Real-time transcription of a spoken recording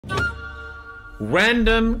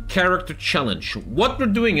Random character challenge. What we're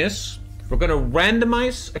doing is, we're gonna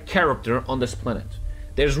randomize a character on this planet.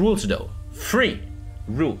 There's rules though. 3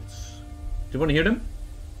 rules. Do you want to hear them?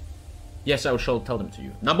 Yes, I shall tell them to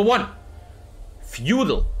you. Number 1.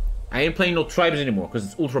 Feudal. I ain't playing no tribes anymore because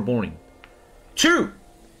it's ultra boring. 2.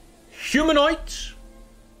 Humanoid.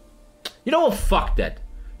 You know what? Fuck that.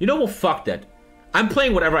 You know what? Fuck that. I'm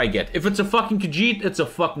playing whatever I get. If it's a fucking Khajiit, it's a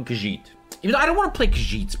fucking Khajiit. Even though I don't want to play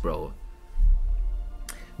Khajiits, bro.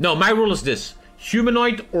 No, my rule is this.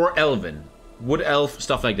 Humanoid or Elven. Wood Elf,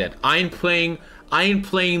 stuff like that. I ain't playing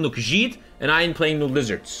no Khajiit, and I ain't playing no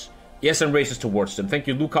Lizards. Yes, I'm racist towards them. Thank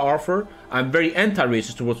you, Luca Arthur. I'm very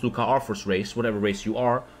anti-racist towards Luca Arthur's race, whatever race you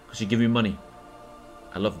are, because you give me money.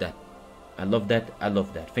 I love that. I love that. I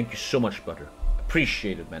love that. Thank you so much, brother.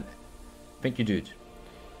 Appreciate it, man. Thank you, dude.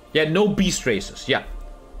 Yeah, no beast races. Yeah.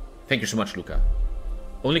 Thank you so much, Luca.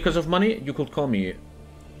 Only because of money, you could call me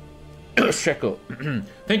Sheko.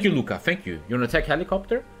 Thank you, Luca. Thank you. You're an attack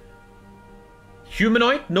helicopter?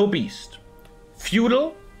 Humanoid, no beast.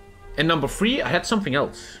 Feudal. And number 3, I had something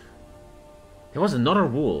else. There was another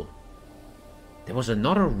rule. There was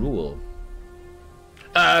another rule.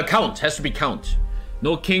 Count. Has to be count.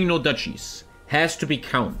 No king, no duchies. Has to be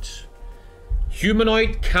count.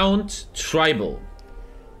 Humanoid, count, tribal.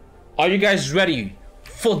 Are you guys ready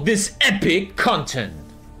for this epic content?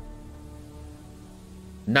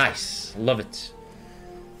 Nice. Love it.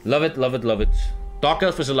 Love it, love it, love it. Dark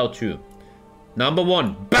Elf is allowed too. Number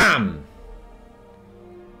 1. Bam!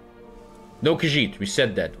 No Khajiit. We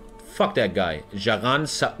said that. Fuck that guy. Jaran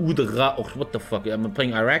Saoudra. Oh, what the fuck? I'm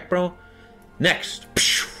playing Iraq, bro. Next.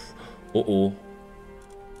 Uh-oh.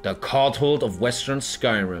 The Cardhold of Western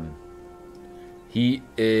Skyrim. He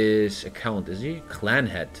is a count, is he? Clan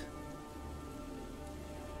head.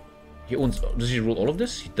 He owns... Does he rule all of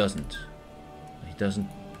this? He doesn't. He doesn't.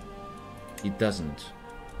 He doesn't.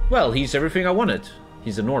 Well, he's everything I wanted.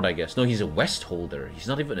 He's a Nord, I guess. No, he's a West holder. He's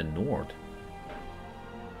not even a Nord.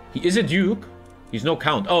 He is a Duke. He's no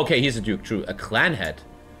count. Oh, okay, he's a Duke, true. A clan head.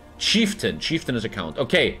 Chieftain. Chieftain is a count.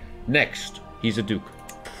 Okay, next. He's a Duke.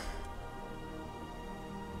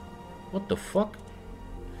 What the fuck?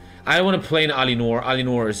 I don't want to play in Alienor.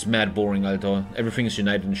 Alienor is mad boring, Alto. Everything is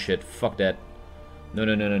united and shit. Fuck that. No,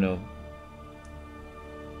 no, no, no, no.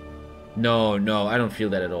 No, no, I don't feel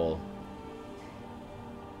that at all.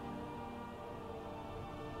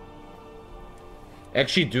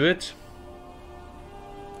 Actually do it.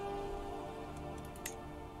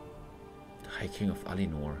 The High King of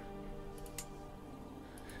Alienor.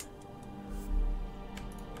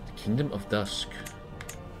 The Kingdom of Dusk.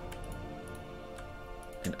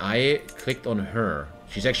 And I clicked on her.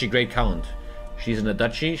 She's actually great count. She's in a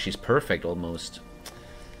duchy. She's perfect almost.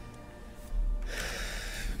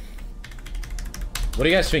 What do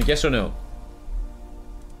you guys think? Yes or no?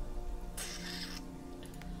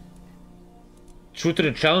 True to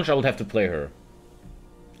the challenge, I would have to play her.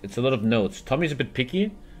 It's a lot of notes. Tommy's a bit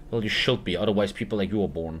picky. Well, you should be. Otherwise, people like you are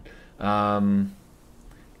born. A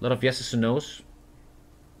lot of yeses and nos.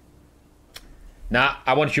 Nah,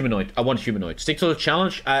 I want humanoid. I want humanoid. Stick to the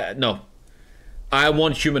challenge? No. I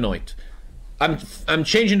want humanoid. I'm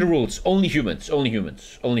changing the rules. Only humans. Only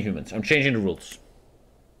humans. Only humans. I'm changing the rules.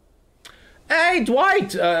 Hey,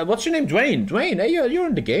 Dwight! What's your name? Dwayne. Dwayne, hey, you're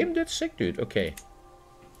in the game? That's sick, dude. Okay.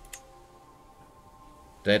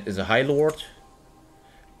 That is a High Lord.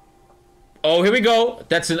 Oh, here we go.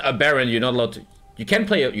 That's a Baron. You're not allowed to... You can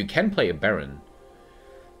play a Baron.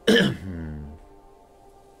 I'm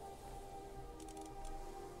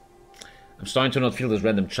starting to not feel this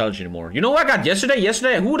random challenge anymore. You know what I got yesterday?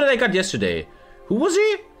 Who did I got yesterday? Who was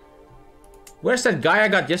he? Where's that guy I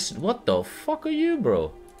got yesterday? What the fuck are you,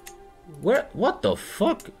 bro? Where? What the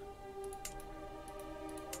fuck?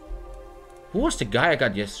 Who was the guy I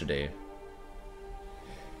got yesterday?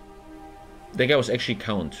 That guy was actually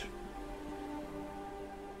count.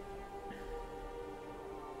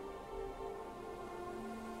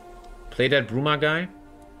 Play that Bruma guy.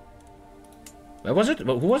 Where was it?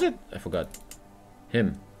 Who was it? I forgot.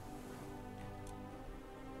 Him.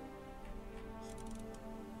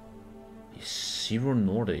 He's zero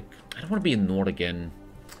Nordic. I don't want to be a Nord again.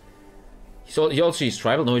 He also is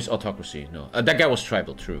tribal. No, he's autocracy. No, that guy was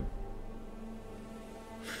tribal. True.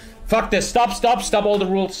 Fuck this. Stop all the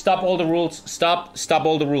rules. Stop all the rules. Stop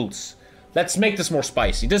all the rules. Let's make this more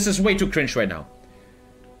spicy. This is way too cringe right now.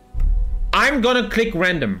 I'm gonna click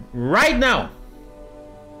random right now.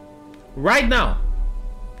 Right now.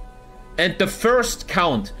 And the first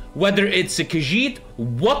count, whether it's a Khajiit,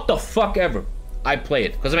 what the fuck ever, I play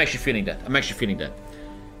it. Because I'm actually feeling that. I'm actually feeling that.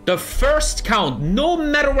 The first count, no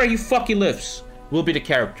matter where he fucking lives, will be the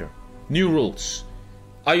character. New rules.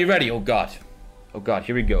 Are you ready? Oh god. Oh god,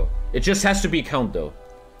 here we go. It just has to be a count though.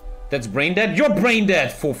 That's brain dead? You're brain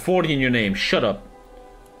dead for 40 in your name. Shut up.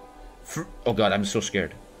 Oh god, I'm so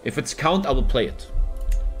scared. If it's count, I will play it.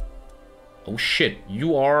 Oh shit,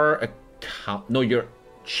 you are a count. No, you're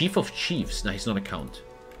Chief of Chiefs. No, he's not a count.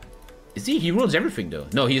 Is he? He rules everything though.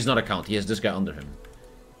 No, he is not a count. He has this guy under him.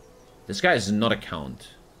 This guy is not a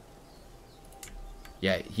count.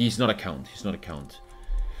 Yeah, he's not a count. He's not a count.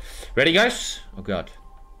 Ready, guys? Oh god.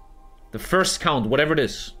 The first count, whatever it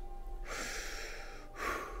is.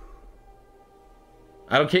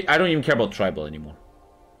 I don't even care about tribal anymore.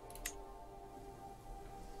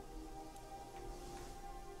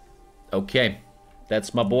 Okay.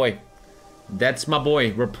 That's my boy. That's my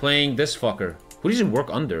boy. We're playing this fucker. Who does he work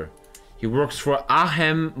under? He works for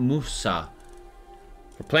Ahem Musa.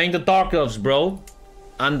 We're playing the Dark Elves, bro.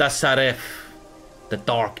 Andasreth. The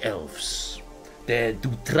Dark Elves. The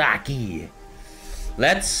Dothraki.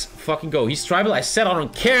 Let's fucking go. He's tribal. I said I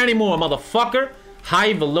don't care anymore, motherfucker.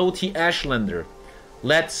 High Velocity Ashlander.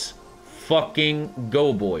 Let's fucking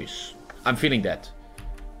go, boys. I'm feeling that.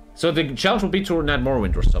 So the challenge will be to Nat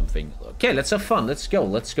Morrowind or something. Okay, let's have fun. Let's go.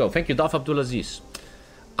 Let's go. Thank you, Daf Abdulaziz.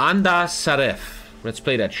 Andasreth. Let's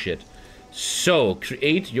play that shit. So,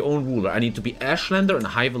 create your own ruler. I need to be Ashlander and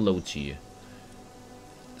High Velocity.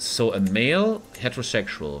 So, a male,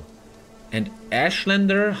 heterosexual. And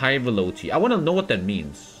Ashlander, High Velocity. I want to know what that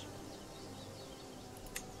means.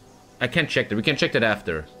 I can't check that. We can check that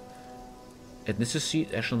after. Ethnicity,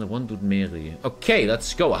 Ashlander 1, Dunmer. Okay,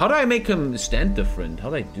 let's go. How do I make him stand different?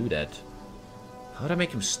 How do I do that? How do I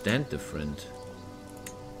make him stand different?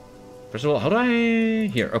 First of all, how do I...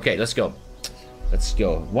 Here, okay, let's go. Let's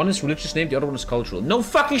go. One is religious name, the other one is cultural. No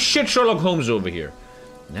fucking shit, Sherlock Holmes over here.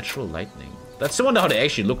 Natural lightning. That's the one how they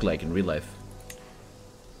actually look like in real life.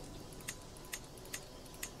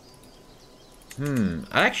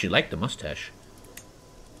 I actually like the mustache.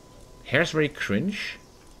 Hair's very cringe.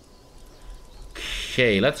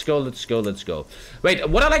 Okay, let's go, let's go, let's go. Wait,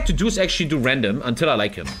 what I like to do is actually do random until I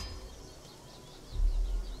like him.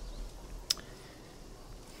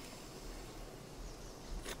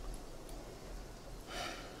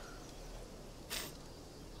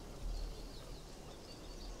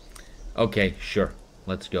 Okay, sure.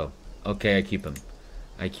 Let's go. Okay, I keep him.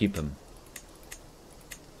 I keep him.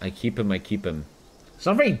 I keep him, I keep him. It's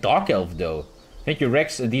not very dark elf though. Thank you,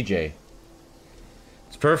 Rex and DJ.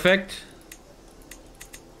 It's perfect.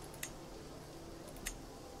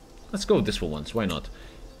 Let's go with this for once. Why not?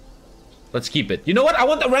 Let's keep it. You know what? I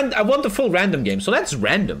want the full random game. So that's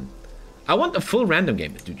random. I want a full random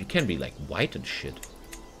game. Dude, you can't be like white and shit.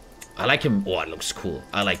 I like him. Oh, it looks cool.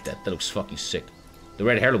 I like that. That looks fucking sick. The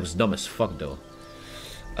red hair looks dumb as fuck though.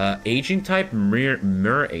 Aging type,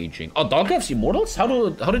 mirror aging. Oh, Dark Elves Immortals? How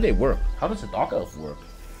do they work? How does a Dark Elf work?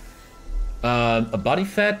 A body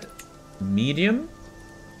fat, medium,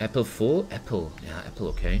 apple full, apple. Yeah, apple,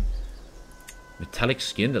 okay. Metallic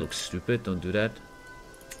skin, that looks stupid, don't do that.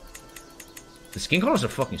 The skin colors are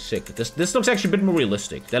fucking sick. This looks actually a bit more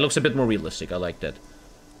realistic. That looks a bit more realistic, I like that.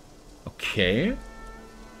 Okay.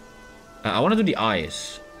 I want to do the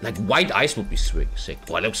eyes. Like, white eyes would be sick.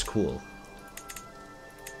 Oh, that looks cool.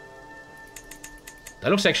 That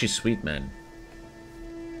looks actually sweet, man.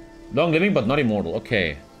 Long living, but not immortal.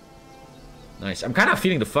 Okay. Nice. I'm kind of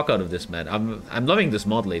feeling the fuck out of this, man. I'm loving this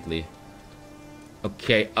mod lately.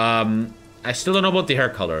 Okay, I still don't know about the hair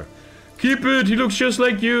color. Keep it! He looks just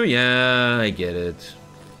like you! Yeah, I get it.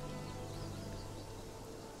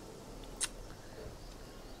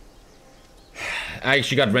 I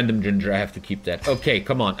actually got random ginger. I have to keep that. Okay,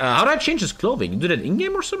 come on. How do I change his clothing? You do that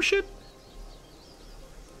in-game or some shit?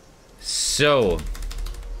 So...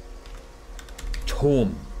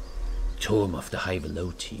 Tome of the High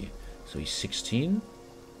Velocity. So he's 16.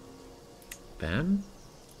 Bam.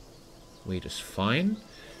 Weight is fine.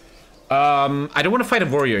 I don't want to fight a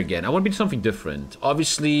warrior again. I want to be something different.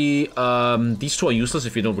 Obviously, these two are useless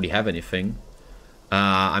if you don't really have anything.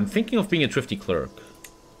 I'm thinking of being a thrifty clerk.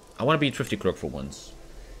 I want to be a thrifty clerk for once.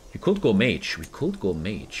 We could go mage. We could go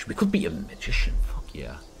mage. We could be a magician. Fuck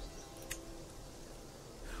yeah.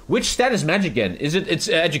 Which stat is magic again? Is it? It's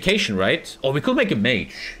education, right? Oh, we could make a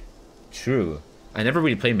mage. True. I never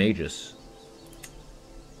really play mages.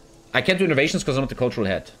 I can't do innovations because I'm not the cultural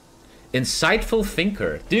head. Insightful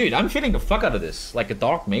thinker. Dude, I'm feeling the fuck out of this. Like a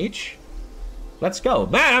dark mage. Let's go.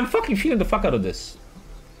 Man, I'm fucking feeling the fuck out of this.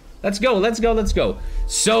 Let's go, let's go, let's go.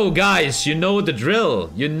 So, guys, you know the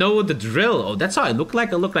drill. You know the drill. Oh, that's how I look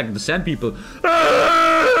like? I look like the sand people.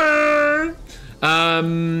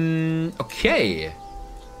 Okay.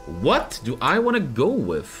 What do I want to go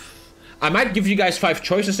with? I might give you guys 5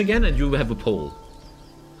 choices again, and you have a poll.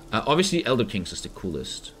 Obviously, Elder Kings is the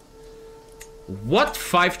coolest. What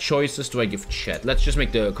 5 choices do I give chat? Let's just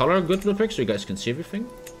make the color good real quick so you guys can see everything.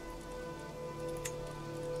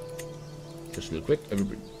 Just real quick,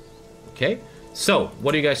 everybody. Okay. So,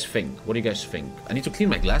 what do you guys think? What do you guys think? I need to clean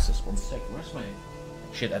my glasses. 1 sec. Where's my...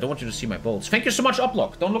 Shit, I don't want you to see my balls. Thank you so much,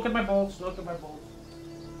 Uplock. Don't look at my balls. Don't look at my balls.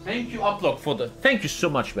 Thank you, Uplock, for the... Thank you so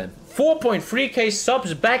much, man. 4.3k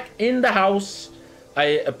subs back in the house.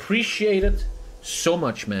 I appreciate it so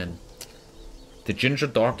much, man. The Ginger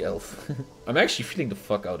Dark Elf. I'm actually feeling the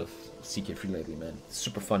fuck out of CK3 lately, man. It's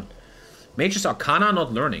super fun. Mage's Arcana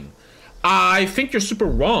not learning. I think you're super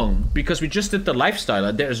wrong, because we just did the lifestyle,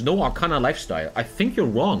 and there is no Arcana lifestyle. I think you're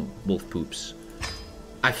wrong, Wolf Poops.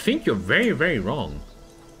 I think you're very, very wrong.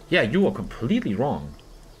 Yeah, you are completely wrong.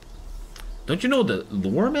 Don't you know the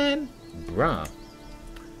lore, man? Bruh.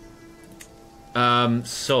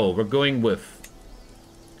 So, we're going with...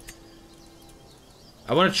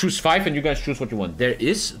 I want to choose 5 and you guys choose what you want. There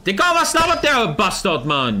is... Digga, was labert der Bastard,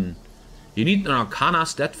 man? You need an Arcana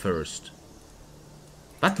stat first.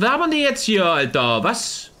 Was labern die jetzt hier, Alter?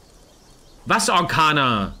 Was? Was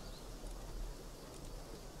Arcana?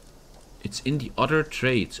 It's in the other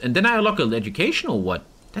traits. And then I unlock an education or what?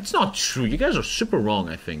 That's not true. You guys are super wrong,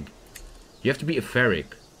 I think. You have to be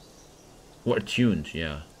etheric. Or attuned,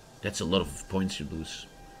 yeah. That's a lot of points you lose.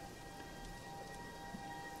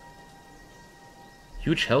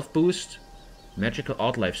 Huge health boost. Magical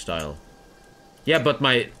art lifestyle. Yeah, but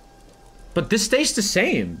this stays the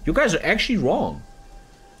same. You guys are actually wrong.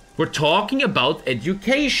 We're talking about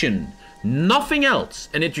education. Nothing else.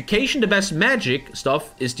 And education, the best magic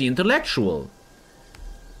stuff, is the intellectual.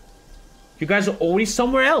 You guys are already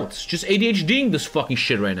somewhere else. Just ADHDing this fucking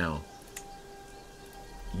shit right now.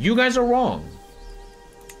 You guys are wrong.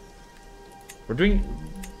 We're doing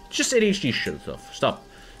just ADHD shit stuff. Stop.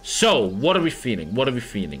 So, what are we feeling? What are we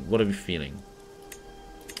feeling? What are we feeling?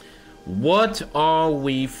 What are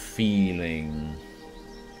we feeling?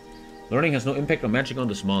 Learning has no impact on magic on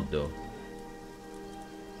this mod, though.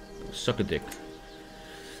 Suck a dick.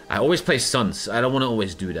 I always play Suns. I don't want to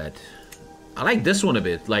always do that. I like this one a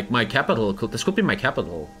bit. Like my capital. This could be my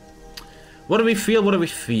capital. What do we feel? What do we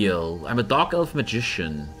feel? I'm a dark elf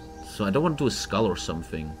magician. So I don't want to do a skull or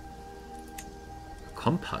something.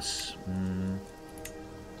 Compass.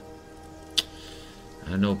 I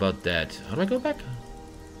don't know about that. How do I go back?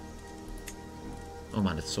 Oh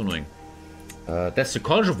man, it's so annoying. That's the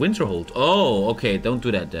College of Winterhold. Oh, okay. Don't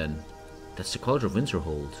do that then. That's the College of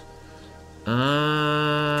Winterhold.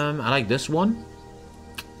 I like this one.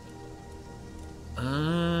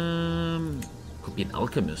 Could be an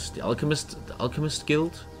alchemist. The alchemist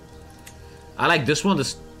guild. I like this one.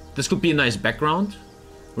 This could be a nice background.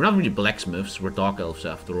 We're not really blacksmiths. We're dark elves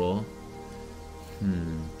after all.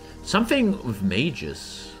 Something with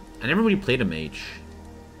mages. I never really played a mage.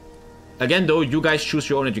 Again, though, you guys choose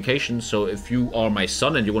your own education. So if you are my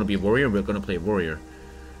son and you want to be a warrior, we're gonna play a warrior.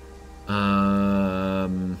 I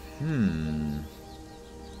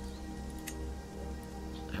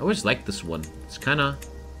always like this one. It's kind of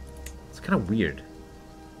weird.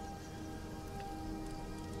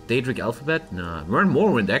 Daedric alphabet? Nah, we're in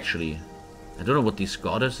Morrowind actually. I don't know what these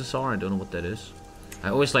goddesses are. I don't know what that is. I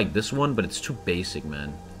always like this one, but it's too basic,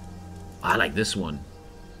 man. I like this one.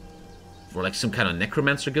 For like some kind of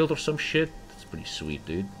necromancer guild or some shit. That's pretty sweet,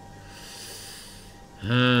 dude.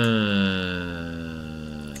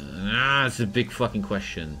 It's a big fucking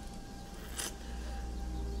question.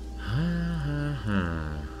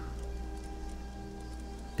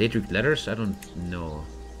 Daedric letters? I don't know.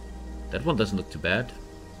 That one doesn't look too bad.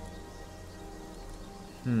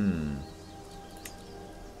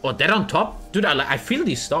 Oh, that on top? Dude, I feel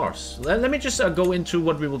these stars. Let me just go into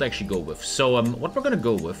what we would actually go with. So, what we're gonna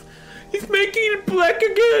go with... He's making it black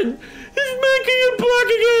again! He's making it black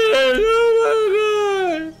again!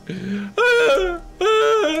 Oh my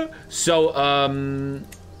god! So,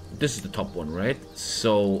 this is the top one, right?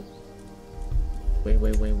 So... Wait.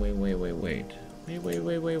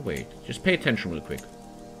 Just pay attention real quick.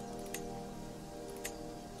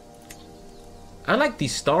 I like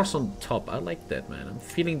these stars on top. I like that, man. I'm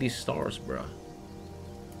feeling these stars, bruh.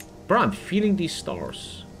 Bruh, I'm feeling these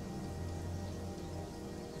stars.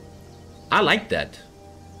 I like that.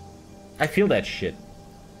 I feel that shit.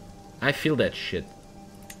 I feel that shit.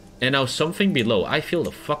 And now something below. I feel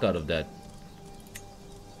the fuck out of that.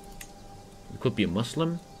 It could be a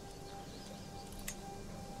Muslim.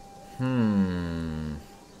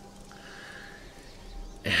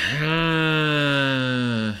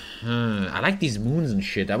 I like these moons and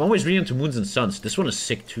shit. I'm always really into moons and suns. This one is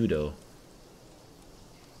sick too, though.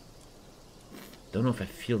 Don't know if I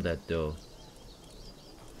feel that though.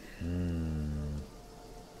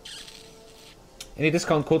 Any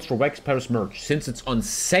discount codes for Wax Paris merch? Since it's on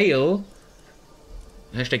sale,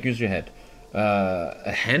 hashtag use your head.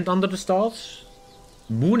 A hand under the stars?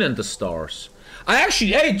 Moon and the stars. I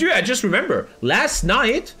actually, hey dude, I just remember. Last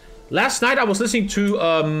night I was listening to,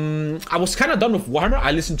 I was kind of done with Warhammer.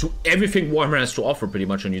 I listened to everything Warhammer has to offer pretty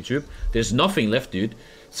much on YouTube. There's nothing left, dude.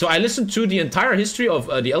 So I listened to the entire history of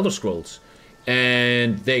the Elder Scrolls.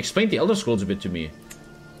 And they explained the Elder Scrolls a bit to me.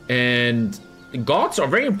 And gods are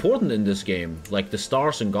very important in this game. Like the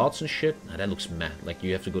stars and gods and shit. Nah, that looks mad. Like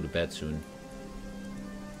you have to go to bed soon.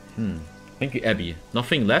 Thank you, Abby.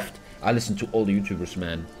 Nothing left? I listen to all the YouTubers,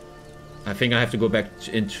 man. I think I have to go back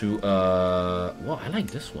into, well, I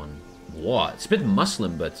like this one. Wow, it's a bit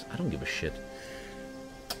Muslim, but I don't give a shit.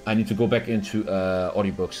 I need to go back into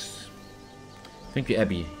audiobooks. Thank you,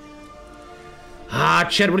 Abby. Ah,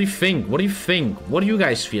 chat, what do you think? What do you think? What do you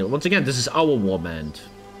guys feel? Once again, this is our warband.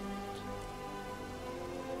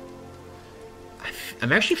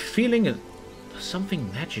 I'm actually feeling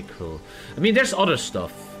something magical. I mean, there's other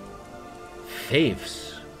stuff.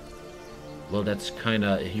 Faiths. Well, that's kind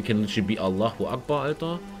of... You can literally be Allahu Akbar,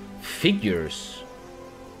 Alter. Figures.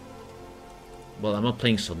 Well, I'm not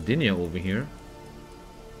playing Sardinia over here.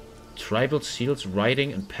 Tribal seals,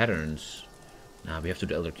 writing, and patterns. Nah, we have to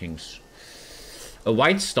do Elder Kings. A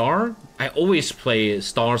white star? I always play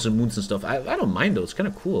stars and moons and stuff. I don't mind though, it's kind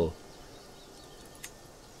of cool.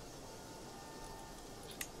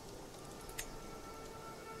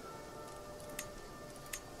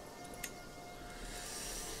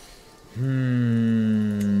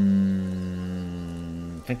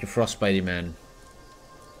 Thank you, Frostbitey man.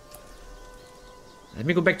 Let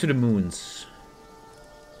me go back to the moons.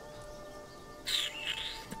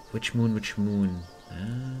 Which moon, which moon?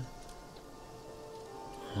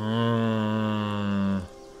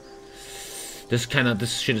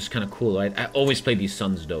 This shit is kind of cool, right? I always play these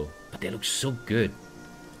suns though, but they look so good.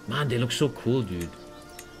 Man, they look so cool, dude.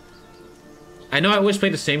 I know I always play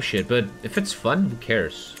the same shit, but if it's fun, who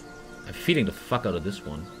cares? I'm feeling the fuck out of this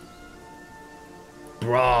one.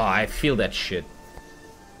 Bro, I feel that shit.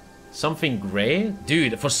 Something gray?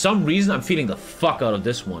 Dude, for some reason, I'm feeling the fuck out of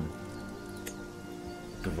this one.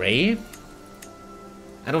 Gray?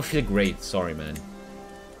 I don't feel great, sorry, man.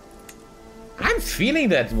 I'm feeling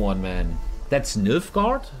that one, man. That's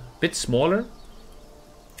Nilfgaard? Bit smaller.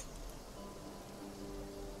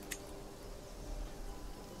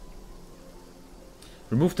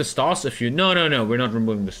 Remove the stars if you... No, we're not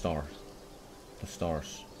removing the stars. The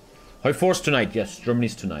stars. High Force tonight, yes,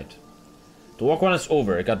 Germany's tonight. The walk run is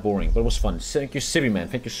over, it got boring, but it was fun. Thank you, Sibby, man.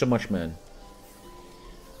 Thank you so much, man.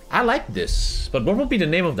 I like this, but what would be the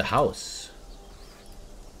name of the house?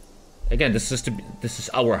 Again, this is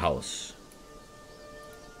our house.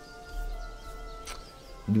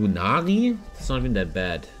 Lunari? It's not even that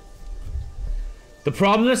bad. The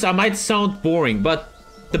problem is I might sound boring, but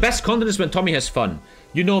the best content is when Tommy has fun.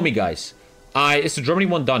 You know me, guys. Is the Germany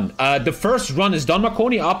one done? The first run is done,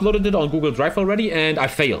 Marconi. I uploaded it on Google Drive already, and I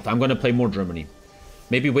failed. I'm gonna play more Germany.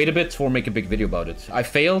 Maybe wait a bit or make a big video about it. I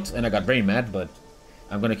failed, and I got very mad, but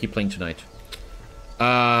I'm gonna keep playing tonight.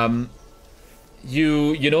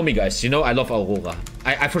 You know me, guys. You know I love Aurora.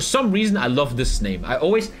 I for some reason, I love this name. I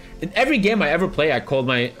always... In every game I ever play, I call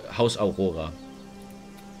my house Aurora.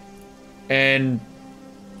 And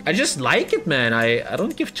I just like it, man. I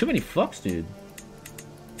don't give too many fucks, dude.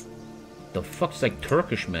 The fuck's like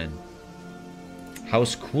Turkish, man?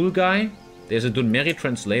 House Cool Guy? There's a Dunmeri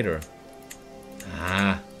translator.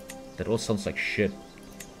 Ah, that all sounds like shit.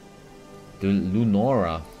 The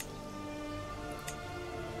Lunora.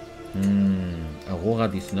 Aurora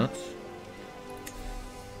these nuts.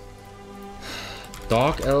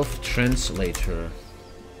 Dark Elf Translator.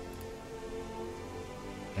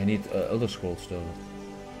 I need Elder Scrolls though.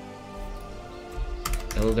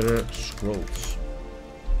 Elder Scrolls.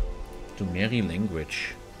 Dunmeri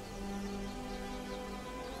language.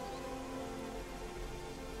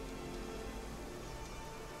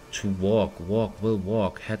 To walk, will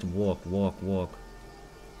walk, head walk.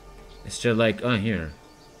 Is there like, here.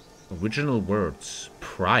 Original words.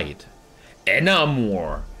 Pride.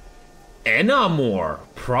 Enamor.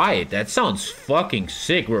 Pride. That sounds fucking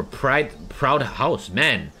sick. We're a proud house,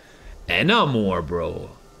 man. Enamor,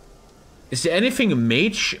 bro. Is there anything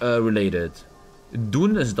mage related?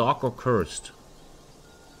 Dun is dark or cursed.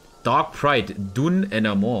 Dark Pride. Dun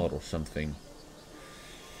Enamor or something.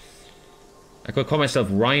 I could call myself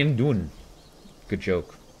Ryan Dun. Good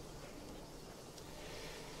joke.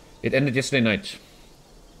 It ended yesterday night.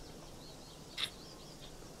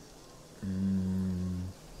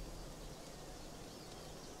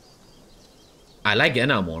 I like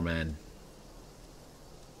Enna more, man.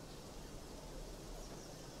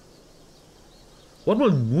 What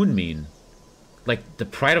will moon mean? Like the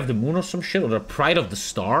pride of the moon or some shit? Or the pride of the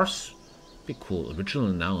stars? Be cool. Original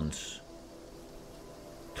nouns.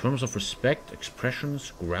 Terms of respect,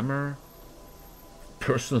 expressions, grammar,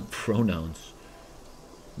 personal pronouns,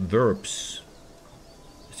 verbs.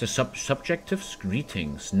 Is there subjectives?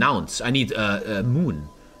 Greetings. Nouns. I need moon.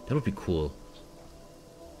 That would be cool.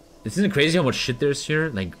 Isn't it crazy how much shit there's here?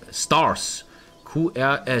 Like stars.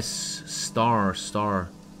 QRS. Star. Star.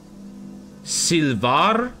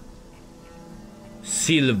 Silvar.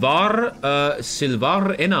 Silvar.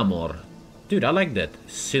 Silvar enamor. Dude, I like that.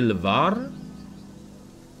 Silvar.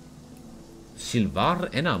 Silvar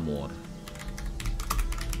enamor.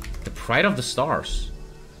 The pride of the stars.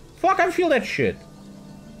 Fuck, I feel that shit.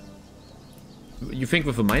 You think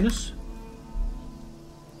with a minus?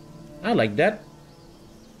 I like that.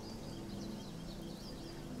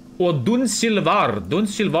 Or Dun Silvar. Dun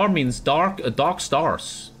Silvar means dark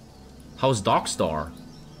stars. How's Dark Star?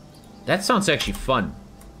 That sounds actually fun.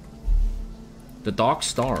 The Dark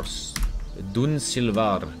Stars. Dun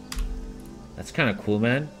Silvar. That's kind of cool,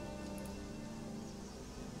 man.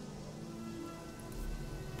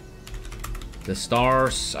 The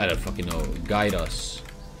stars, I don't fucking know. Guide us.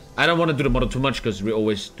 I don't want to do the model too much because we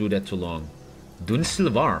always do that too long. Dun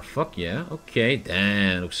Silvar. Fuck yeah. Okay,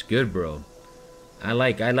 damn. Looks good, bro. I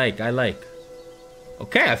like.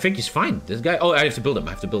 Okay, I think he's fine. This guy. Oh, I have to build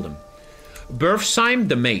him. Birthsign,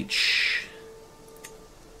 the mage.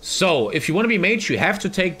 So, if you want to be mage, you have to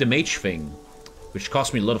take the mage thing, which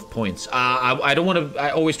costs me a lot of points. I don't want to.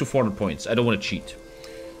 I always do 400 points. I don't want to cheat.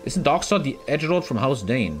 Isn't Darkstar the Edgelord from House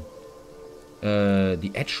Dane?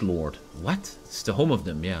 The Edgelord. What? It's the home of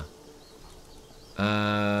them, yeah.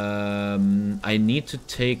 I need to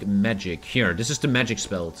take magic. Here, this is the magic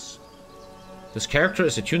spells. This character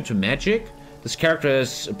is attuned to magic. This character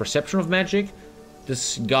has a perception of magic.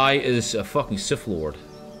 This guy is a fucking Sith Lord.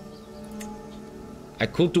 I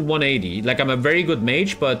could do 180. Like, I'm a very good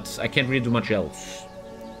mage, but I can't really do much else.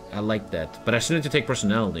 I like that. But I still need to take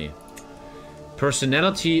personality.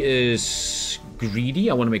 Personality is greedy.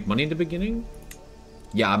 I want to make money in the beginning.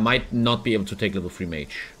 Yeah, I might not be able to take level 3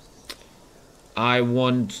 mage. I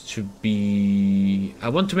want to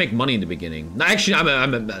make money in the beginning. No, actually,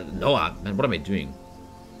 man, what am I doing?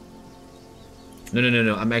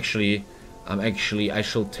 No. I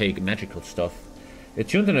shall take magical stuff.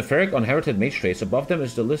 Attuned and etheric inherited mage traits. Above them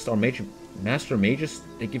is the list of master mages.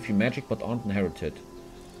 They give you magic but aren't inherited.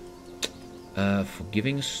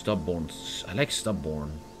 Forgiving, stubborn. I like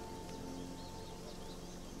stubborn.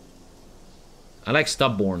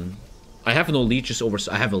 I have no leeches over.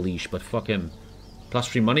 I have a leash, but fuck him.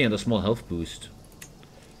 +3 money and a small health boost.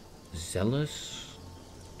 Zealous.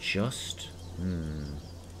 Just.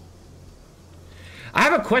 I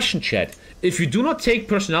have a question, chat. If you do not take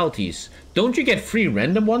personalities, don't you get free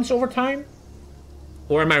random ones over time?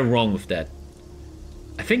 Or am I wrong with that?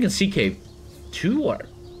 I think in CK2 or,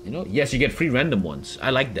 you know, yes, you get free random ones.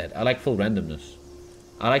 I like that. I like full randomness.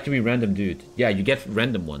 I like to be random, dude. Yeah, you get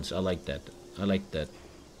random ones. I like that.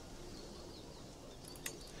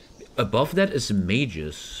 Above that is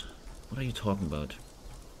mages. What are you talking about?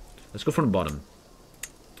 Let's go from the bottom.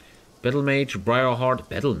 Battle Mage, Briarheart,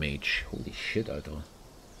 Battle Mage. Holy shit, Alter.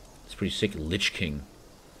 It's pretty sick. Lich King.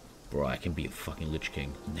 Bro, I can be a fucking Lich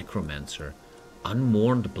King. Necromancer.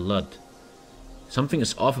 Unmourned Blood. Something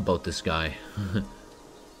is off about this guy.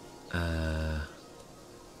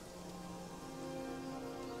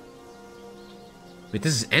 Wait,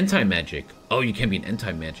 this is anti-magic. Oh, you can't be an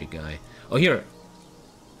anti-magic guy. Oh, here.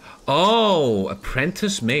 Oh,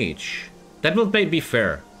 Apprentice Mage. That will be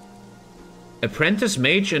fair. Apprentice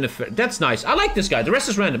Mage and a... That's nice. I like this guy. The rest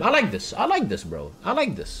is random. I like this, bro. I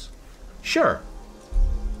like this. Sure.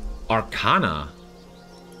 Arcana.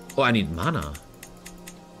 Oh, I need mana.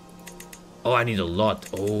 Oh, I need a lot.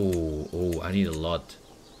 Oh, I need a lot.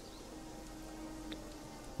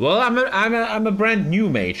 Well, I'm a brand new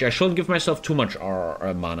mage. I shouldn't give myself too much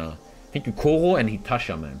mana. Thank you, Koro and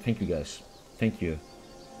Hitasha, man. Thank you, guys. Thank you.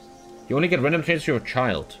 You only get random traits to your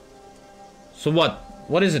child. So what?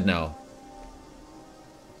 What is it now?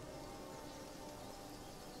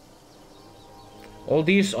 All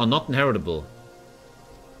these are not inheritable.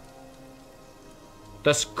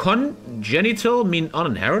 Does congenital mean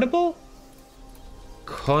uninheritable?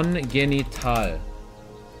 Congenital.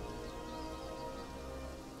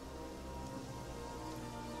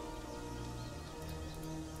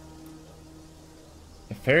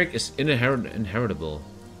 Etheric is inheritable.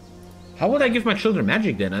 How would I give my children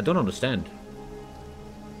magic then? I don't understand.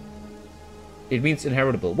 It means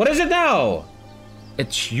inheritable. What is it now?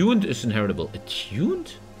 Attuned is inheritable.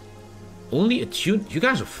 Attuned? Only attuned? You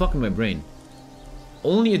guys are fucking my brain.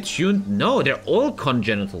 Only attuned? No, they're all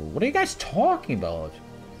congenital. What are you guys talking about?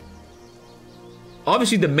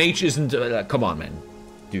 Obviously the mage isn't... come on, man.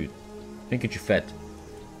 Dude. Think it you fed.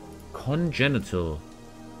 Congenital.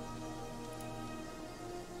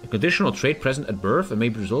 A condition or trait present at birth and may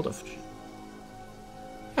be the result of...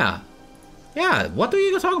 Yeah. Yeah, what are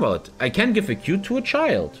you talking about? I can give a cue to a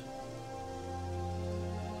child.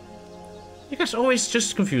 You guys always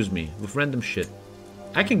just confuse me with random shit.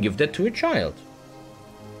 I can give that to a child.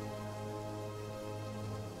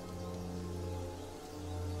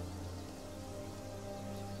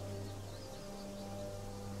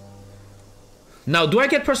 Now, do I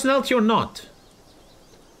get personality or not?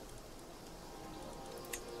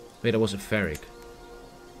 Wait, that was a ferric.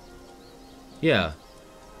 Yeah.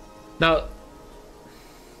 Now...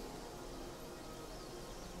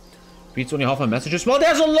 Reads only half my messages. Well,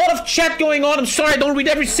 there's a lot of chat going on. I'm sorry, I don't read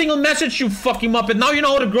every single message, you fucking muppet. Now you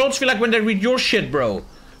know how the girls feel like when they read your shit, bro.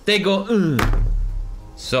 They go, ugh.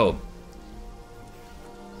 So.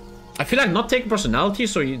 I feel like not taking personality,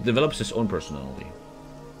 so he develops his own personality.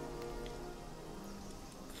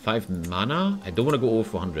 5 mana? I don't want to go over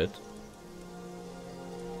 400.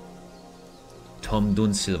 Tom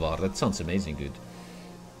Dunsilvar. That sounds amazing, dude.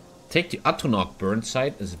 Take the Atronach burn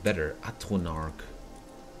side is better. Atronach.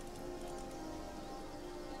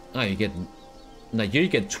 Ah, you get... Now here you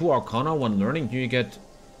get 2 Arcana, 1 Learning. Here you get...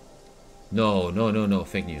 No.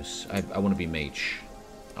 Fake news. I want to be mage.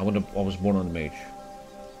 I was born on the mage.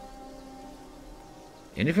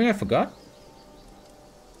 Anything I forgot?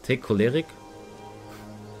 Take Choleric.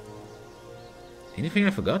 Anything I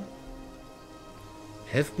forgot?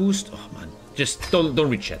 Health boost? Oh man. Just don't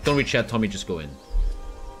read chat. Don't read chat, Tommy, just go in.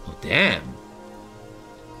 Oh damn.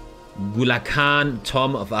 Gulakan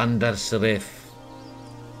Tom of Andasreth.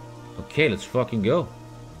 Okay, let's fucking go.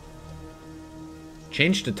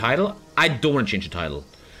 Change the title? I don't want to change the title.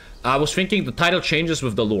 I was thinking the title changes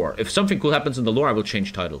with the lore. If something cool happens in the lore, I will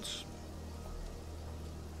change titles.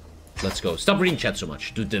 Let's go. Stop reading chat so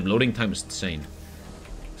much. Dude, the loading time is insane.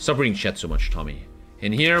 Stop reading chat so much, Tommy.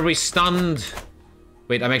 And here we stand.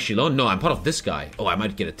 Wait, I'm actually alone? No, I'm part of this guy. Oh, I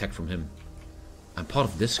might get a tech from him. I'm part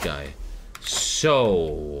of this guy.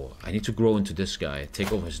 So, I need to grow into this guy.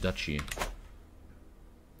 Take over his duchy.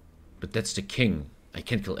 But that's the king. I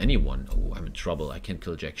can't kill anyone. Oh, I'm in trouble. I can't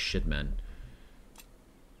kill jack shit, man.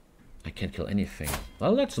 I can't kill anything.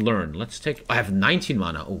 Well, let's learn. Let's take... I have 19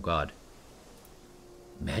 mana. Oh, God.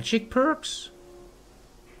 Magic perks?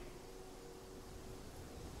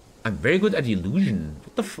 I'm very good at illusion.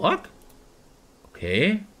 What the fuck?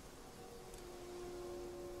 Okay.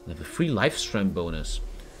 I have a free life strength bonus.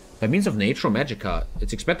 By means of nature or magicka,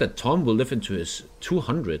 it's expected that Tom will live into his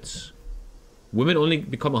 200s. Women only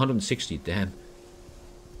become 160. Damn.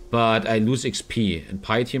 But I lose XP and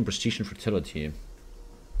piety and prestige and fertility.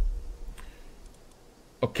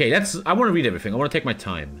 Okay, I want to read everything. I want to take my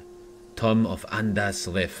time. Tom of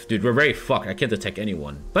Andasreth. Dude, we're very fucked. I can't attack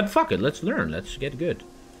anyone. But fuck it, let's learn. Let's get good.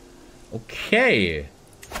 Okay.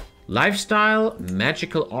 Lifestyle,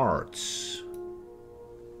 magical arts.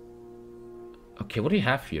 Okay, what do you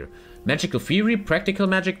have here? Magical theory, practical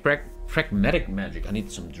magic, pragmatic magic. I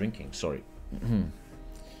need some drinking, sorry.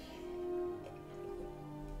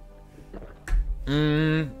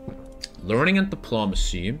 Learning and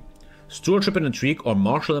diplomacy. Stewardship and intrigue, or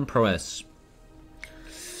martial and prowess.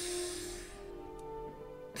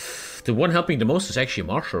 The one helping the most is actually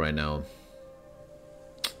martial right now.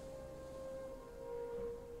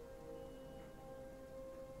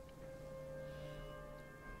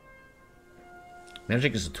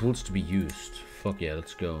 Magic is the tools to be used. Fuck yeah,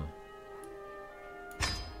 let's go.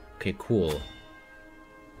 Okay, cool.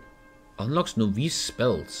 Unlocks novice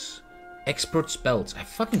spells. Expert spells. I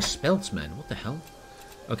fucking spells, man. What the hell?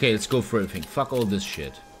 Okay, let's go for everything. Fuck all this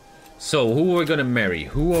shit. So, who are we gonna marry?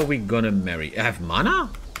 Who are we gonna marry? I have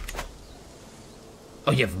mana?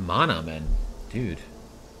 Oh, you have mana, man. Dude.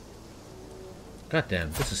 God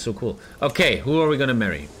damn, this is so cool. Okay, who are we gonna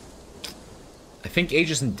marry? I think age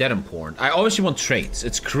isn't that important. I obviously want traits.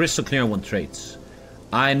 It's crystal clear I want traits.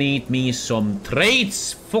 I need me some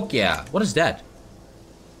traits. Fuck yeah. What is that?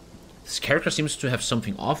 This character seems to have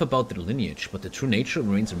something off about their lineage, but the true nature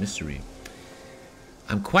remains a mystery.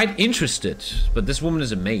 I'm quite interested, but this woman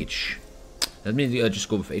is a mage. Let me just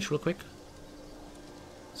go with age real quick.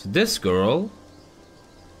 So this girl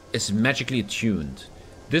is magically attuned.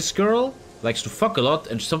 This girl likes to fuck a lot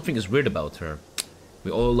and something is weird about her.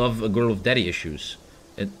 We all love a girl with daddy issues.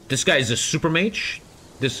 And this guy is a super mage.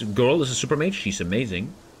 This girl is a super mage. She's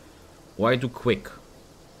amazing. Why do quick?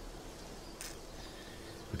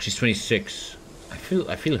 But she's 26.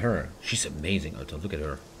 I feel her. She's amazing, Alter. Look at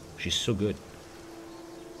her. She's so good.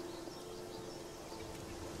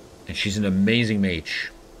 And she's an amazing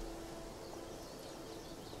mage.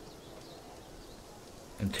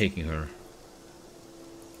 I'm taking her.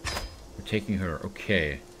 We're taking her.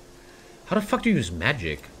 Okay. How the fuck do you use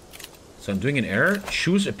magic? So I'm doing an error.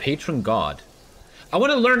 Choose a patron god. I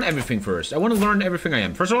want to learn everything first. I want to learn everything I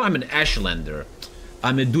am. First of all, I'm an Ashlander.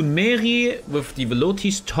 I'm a Dunmeri with the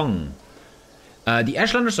Veloti's tongue. The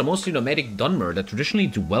Ashlanders are mostly nomadic Dunmer that traditionally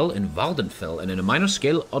do well in Vardenfell and in a minor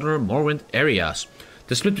scale other Morrowind areas.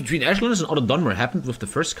 The split between Ashlanders and other Dunmer happened with the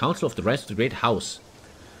first council of the Rise of the Great House,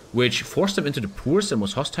 which forced them into the poorest and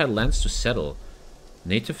most hostile lands to settle,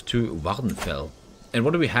 native to Vardenfell. And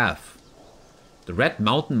what do we have? The Red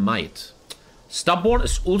Mountain Might. Stubborn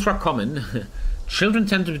is ultra common. Children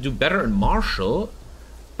tend to do better in martial,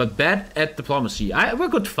 but bad at diplomacy. We're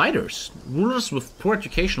good fighters. Rulers with poor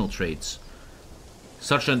educational traits,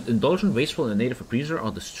 such as indulgent, wasteful, and native appeaser,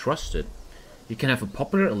 are distrusted. You can have a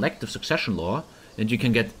popular elective succession law, and you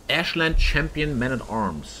can get Ashland Champion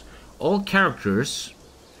Men-at-Arms. All characters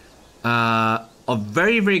are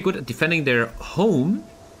very, very good at defending their home,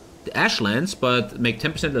 the Ashlands, but make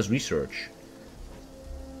 10% less research.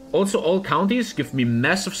 Also, all counties give me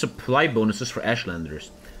massive supply bonuses for Ashlanders.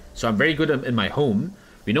 So I'm very good in my home.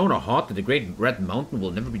 We know in our heart that the Great Red Mountain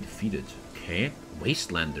will never be defeated. Okay,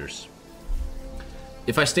 Wastelanders.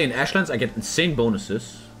 If I stay in Ashlands, I get insane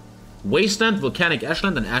bonuses. Wasteland, Volcanic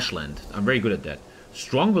Ashland, and Ashland. I'm very good at that.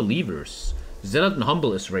 Strong Believers. Zealot and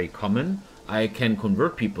Humble is very common. I can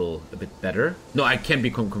convert people a bit better. No, I can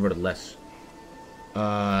become converted less.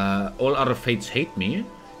 All other fates hate me.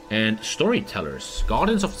 And Storytellers.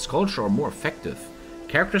 Guardians of this culture are more effective.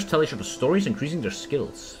 Characters tell each other stories, increasing their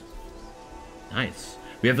skills. Nice.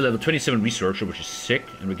 We have a level 27 Researcher, which is sick,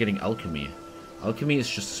 and we're getting Alchemy. Alchemy is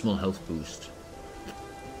just a small health boost.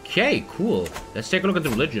 Okay, cool. Let's take a look at the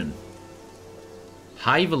religion.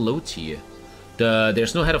 High Veloti.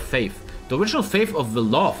 There's no head of faith. The original faith of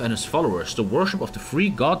Veloth and his followers, the worship of the three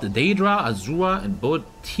gods Daedra, Azura, and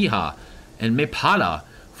Bodhiha, and Mephala,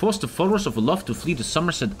 forced the followers of Veloth to flee the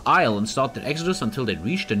Somerset Isle and start their exodus until they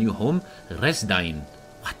reached their new home, Resdain.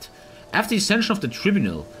 What? After the ascension of the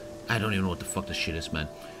Tribunal, I don't even know what the fuck this shit is, man.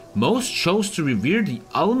 Most chose to revere the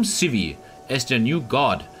Alm Sivi as their new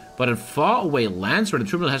god, but in faraway lands where the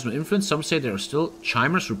Tribunal has no influence, some say there are still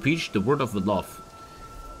chimers who preach the word of Veloth.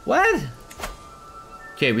 What?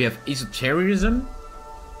 Okay, we have esotericism.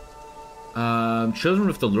 Children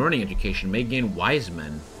with the learning education may gain wise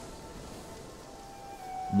men.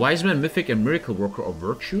 Wise man, mythic, and miracle worker are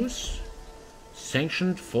virtues.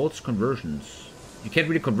 Sanctioned false conversions. You can't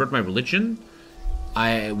really convert my religion.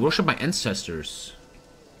 I worship my ancestors.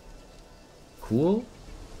 Cool.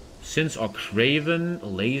 Sins are craven,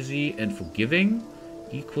 lazy, and forgiving.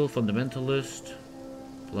 Equal fundamentalist.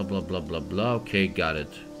 Blah, blah, blah, blah, blah. Okay, got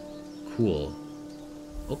it. Cool.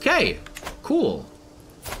 Okay. Cool.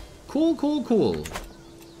 Cool, cool, cool.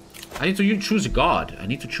 I need to choose a god. I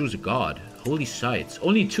need to choose a god. Holy sites.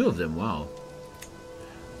 Only 2 of them. Wow.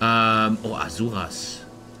 Oh, Azuras.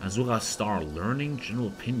 Azuras star. Learning. General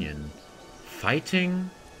opinion. Fighting.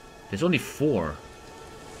 There's only 4.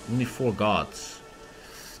 Only 4 gods.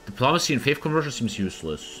 Diplomacy and faith conversion seems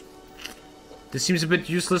useless. This seems a bit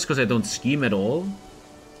useless because I don't scheme at all.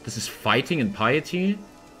 This is fighting and piety.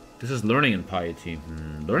 This is learning and piety.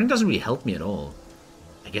 Learning doesn't really help me at all.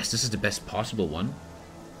 I guess this is the best possible one.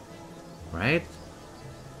 Right?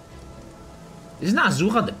 Isn't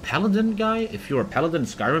Azura the paladin guy? If you're a paladin in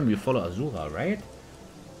Skyrim, you follow Azura, right?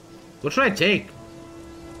 What should I take?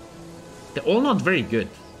 They're all not very good.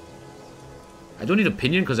 I don't need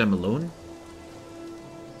opinion because I'm alone.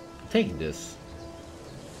 I'm taking this.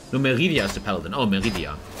 No, Meridia is the paladin. Oh,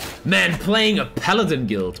 Meridia. Man, playing a paladin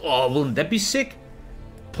guild. Oh, wouldn't that be sick?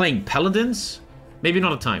 Playing paladins? Maybe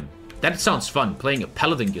not a time. That sounds fun. Playing a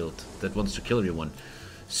paladin guild that wants to kill everyone.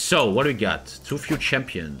 So, what do we got? Too few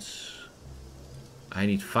champions. I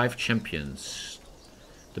need 5 champions.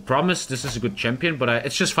 The problem is this is a good champion, but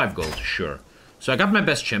it's just 5 gold, sure. So I got my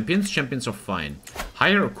best champions. Champions are fine.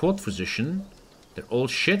 Hire a court physician. They're all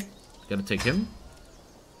shit. Gotta take him.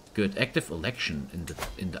 Good. Active election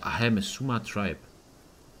in the Ahemesuma tribe.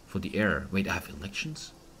 For the heir. Wait, I have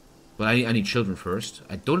elections? Well, I need children first.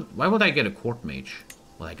 I don't... Why would I get a court mage?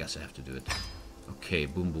 Well, I guess I have to do it. Okay,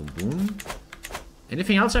 boom, boom, boom.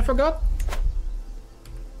 Anything else I forgot?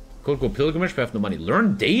 Could go pilgrimage, but I have no money.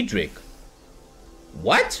 Learn Daedric.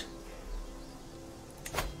 What?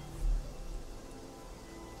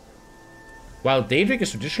 While Daedric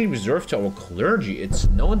is traditionally reserved to our clergy, it's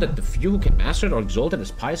known that the few who can master it are exalted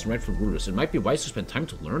as pious and rightful rulers. It might be wise to spend time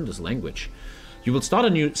to learn this language. You will start a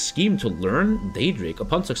new scheme to learn Daedric.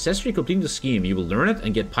 Upon successfully completing the scheme, you will learn it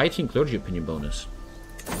and get piety and clergy opinion bonus.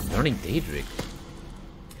 Learning Daedric.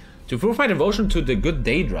 To prove my devotion to the good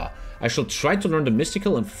Daedra, I shall try to learn the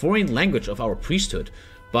mystical and foreign language of our priesthood.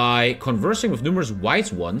 By conversing with numerous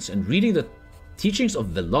wise ones and reading the teachings of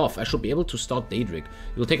Veloth, I shall be able to start Daedric.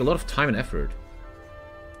 It will take a lot of time and effort.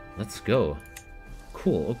 Let's go.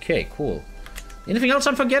 Cool, okay, cool. Anything else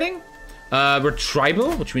I'm forgetting? We're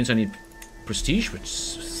tribal, which means I need prestige, which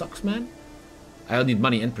sucks, man. I'll need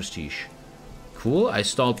money and prestige. Cool, I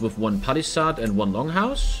start with 1 palisade and 1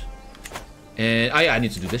 longhouse. And I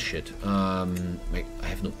need to do this shit. I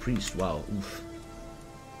have no priest, wow, oof.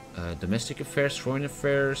 Domestic affairs, foreign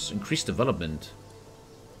affairs, increased development.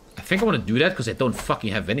 I think I want to do that because I don't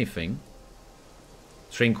fucking have anything.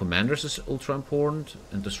 Train commanders is ultra important,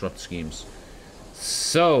 and disrupt schemes.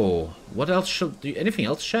 So, what else should do? Anything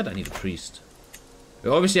else, Chad? I need a priest. I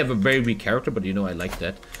obviously have a very weak character, but you know I like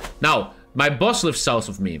that. Now, my boss lives south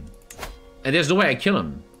of me, and there's no way I kill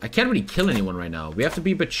him. I can't really kill anyone right now. We have to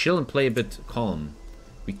be a bit chill and play a bit calm.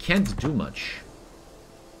 We can't do much.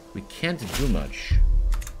 We can't do much.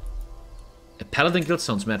 A Paladin guild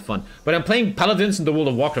sounds mad fun. But I'm playing Paladins in the World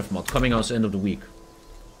of Warcraft mod coming out at the end of the week.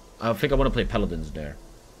 I think I want to play Paladins there.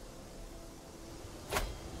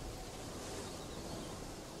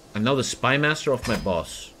 I'm now the spy master of my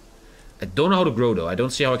boss. I don't know how to grow though. I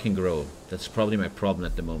don't see how I can grow. That's probably my problem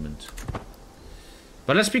at the moment.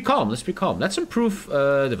 But let's be calm. Let's be calm. Let's improve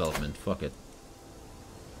development. Fuck it.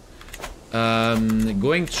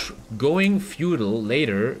 Going feudal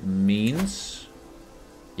later means...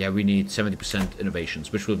 Yeah, we need 70%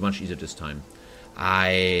 innovations, which will be much easier this time.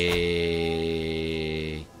 I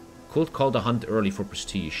could call the hunt early for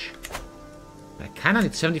prestige. I kind of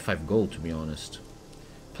need 75 gold, to be honest.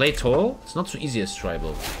 Play tall? It's not so easy as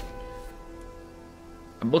tribal.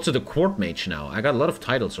 I'm also the court mage now. I got a lot of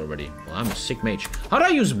titles already. Well, I'm a sick mage. How do I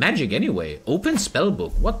use magic anyway? Open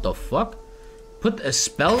spellbook. What the fuck? Put a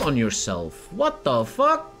spell on yourself. What the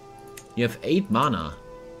fuck? You have 8 mana.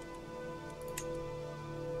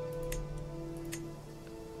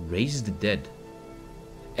 Raise the dead.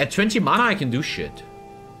 At 20 mana I can do shit.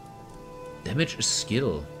 Damage a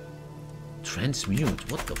skill.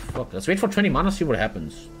 Transmute. What the fuck? Let's wait for 20 mana, see what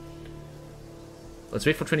happens. Let's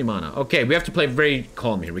wait for 20 mana. Okay, we have to play very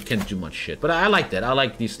calm here. We can't do much shit. But I like that. I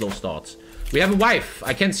like these slow starts. We have a wife.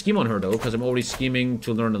 I can't scheme on her though, because I'm already scheming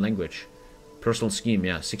to learn the language. Personal scheme,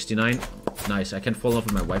 yeah. 69. Nice. I can't fall off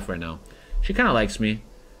with my wife right now. She kind of likes me.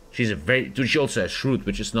 She's a very... Dude, she also has shrewd,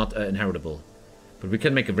 which is not inheritable. But we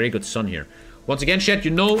can make a very good son here. Once again, chat,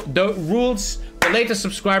 you know the rules. The latest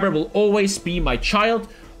subscriber will always be my child.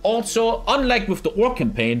 Also, unlike with the Orc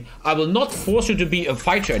campaign, I will not force you to be a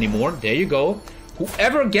fighter anymore. There you go.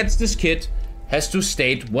 Whoever gets this kit has to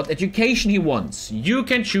state what education he wants. You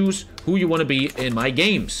can choose who you want to be in my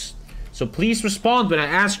games. So please respond when I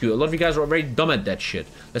ask you. A lot of you guys are very dumb at that shit.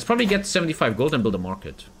 Let's probably get 75 gold and build a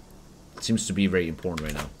market. It seems to be very important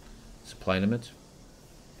right now. Supply limit.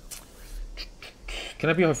 Can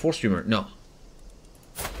I be a 4 streamer? No.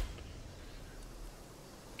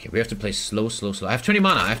 Okay, we have to play slow, slow, slow. I have 20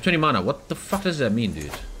 mana. I have 20 mana. What the fuck does that mean,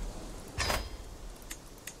 dude?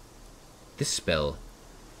 This spell.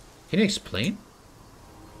 Can you explain?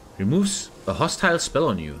 Removes a hostile spell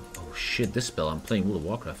on you. Oh shit, this spell. I'm playing World of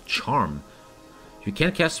Warcraft. Charm. You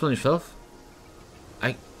can't cast spell on yourself?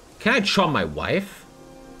 Can I charm my wife?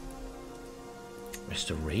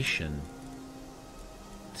 Restoration.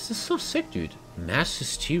 This is so sick, dude. Mass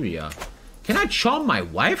hysteria. Can I charm my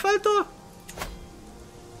wife, Alter?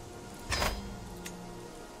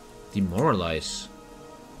 Demoralize.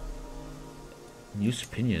 News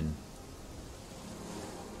opinion.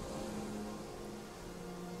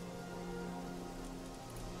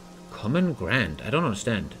 Common grant. I don't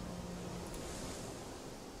understand.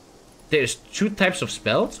 There's 2 types of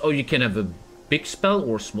spells? Oh, you can have a big spell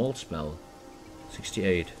or a small spell.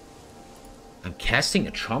 68. I'm casting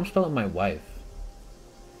a charm spell on my wife.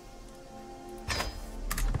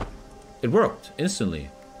 It worked instantly.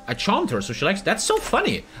 I charmed her, so she likes... That's so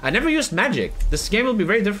funny. I never used magic. This game will be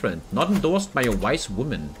very different. Not endorsed by a wise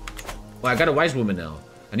woman. Well, I got a wise woman now.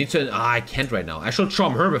 I need to... I can't right now. I shall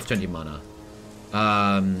charm her with 20 mana.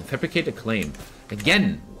 Fabricate a claim.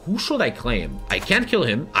 Again, who should I claim? I can't kill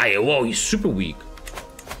him. Whoa, he's super weak.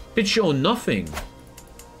 Bitch, you own nothing.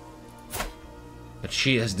 But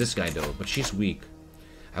she has this guy though, but she's weak.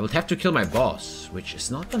 I would have to kill my boss, which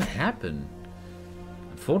is not gonna happen.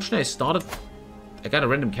 Unfortunately, I got a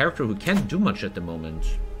random character who can't do much at the moment.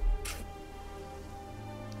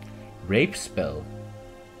 Rape spell.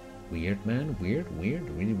 Weird, man. Weird.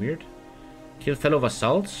 Really weird. Kill fellow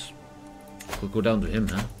vassals. We'll go down to him,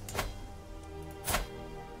 huh?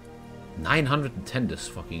 910 this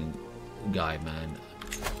fucking guy, man.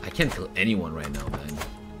 I can't kill anyone right now, man.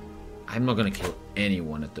 I'm not gonna kill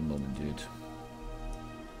anyone at the moment, dude.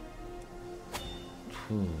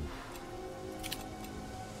 Whew.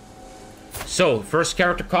 So, first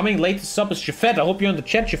character coming. Latest sub is Shafet. I hope you're in the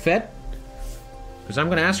chat, Shafet. Because I'm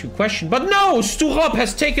gonna ask you a question. But no! Sturop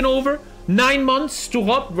has taken over. 9 months.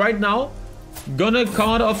 Sturop right now. Gonna come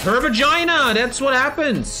out of her vagina. That's what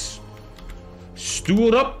happens.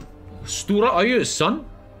 Sturop. Sturop. Are you a son?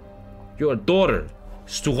 You're a daughter.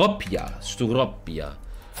 Sturopia. Sturopia.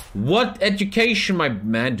 What education, my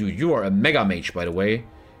man? Dude, you are a mega mage, by the way.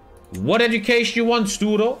 What education you want,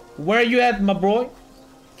 Sturo? Where are you at, my boy?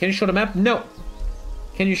 Can you show the map? No.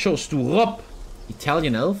 Can you show Sturop?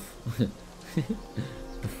 Italian elf?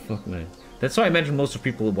 The fuck, man. That's why I imagine most of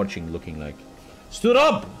people watching looking like.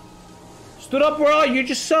 Sturop! Sturop, where are you?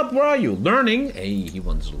 Just sub, where are you? Learning? Hey, he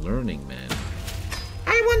wants learning, man.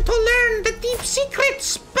 I want to learn the deep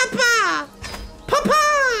secrets, Papa!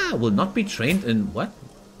 Papa! Will not be trained in what?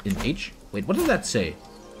 In H? Wait, what did that say?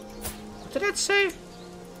 What did that say?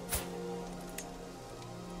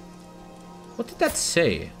 What did that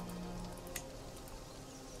say?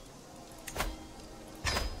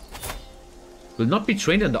 Will not be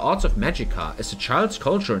trained in the arts of magica. As a child's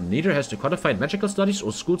culture, neither has the codified magical studies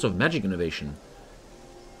or schools of magic innovation.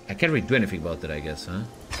 I can't really do anything about that, I guess, huh?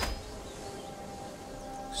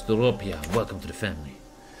 Storopia, welcome to the family.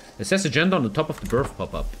 It says agenda on the top of the birth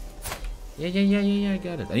pop-up. Yeah, I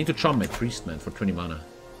got it. I need to charm my priest, man, for 20 mana.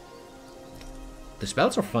 The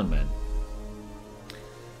spells are fun, man.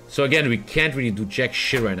 So again, we can't really do jack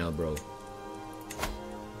shit right now, bro.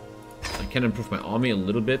 I can improve my army a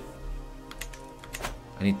little bit.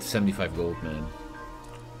 I need 75 gold, man.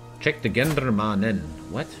 Check the Gendermanen.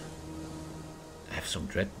 What? I have some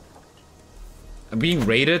dread. I'm being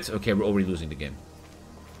raided? Okay, we're already losing the game.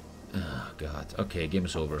 Oh, God. Okay, game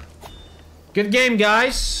is over. Good game,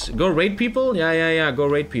 guys. Go raid people? Yeah. Go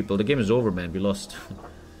raid people. The game is over, man. We lost.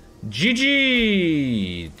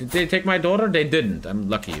 GG! Did they take my daughter? They didn't. I'm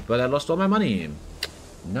lucky. But I lost all my money.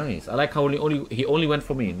 Nice. I like how he only went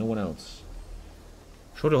for me. No one else.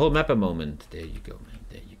 Show the whole map a moment. There you go, man.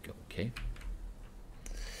 There you go. Okay.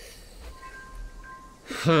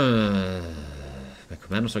 My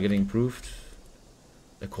commandos are getting improved.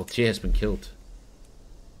 The courtier has been killed.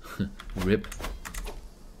 RIP.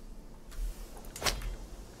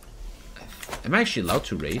 Am I actually allowed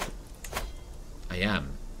to raid? I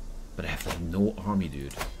am. But I have like no army,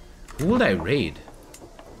 dude. Who will I raid?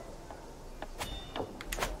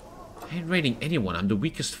 I ain't raiding anyone. I'm the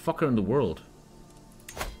weakest fucker in the world.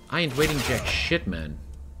 I ain't raiding jack shit, man.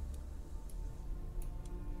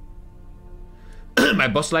 My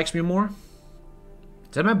boss likes me more?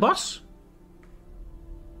 Is that my boss?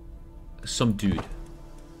 Some dude.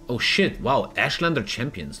 Oh shit, wow, Ashlander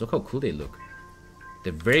champions. Look how cool they look.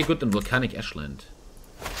 They're very good in Volcanic Ashland.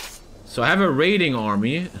 So I have a raiding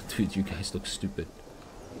army. Dude, you guys look stupid.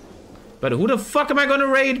 But who the fuck am I gonna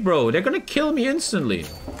raid, bro? They're gonna kill me instantly.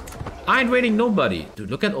 I ain't raiding nobody. Dude,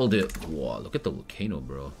 look at all the... Wow, look at the volcano,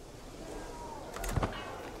 bro.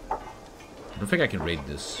 I don't think I can raid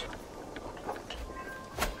this.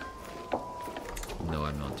 No,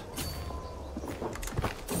 I'm not.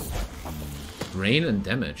 Brain and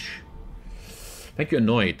damage. Make you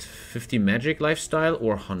annoyed. 50 magic lifestyle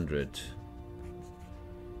or 100.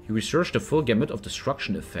 You research the full gamut of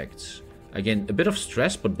destruction effects. Again, a bit of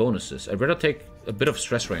stress, but bonuses. I'd rather take a bit of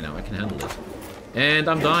stress right now. I can handle it. And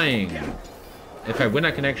I'm dying. If I win,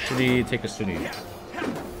 I can actually take a city.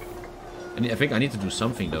 And I think I need to do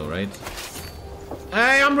something, though, right?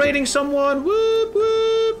 Hey, I'm raiding someone! Whoop,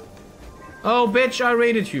 whoop! Oh, bitch, I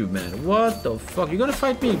raided you, man. What the fuck? You gonna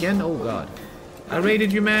fight me again? Oh, God. I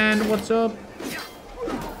raided you, man. What's up?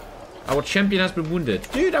 Our champion has been wounded.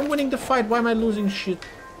 Dude, I'm winning the fight. Why am I losing shit?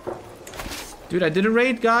 Dude, I did a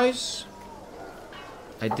raid, guys.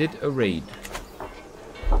 I did a raid.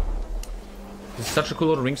 This is such a cool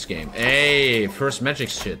Lord of the Rings game. Hey, first magic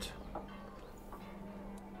shit.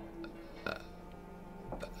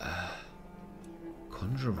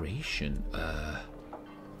 Conjuration.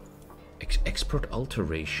 Expert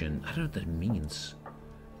alteration. I don't know what that means.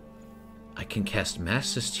 I can cast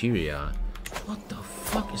Mass Hysteria. What the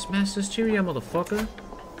fuck is Mass Hysteria, motherfucker?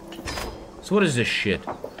 So what is this shit?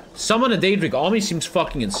 Summon a Daedric army seems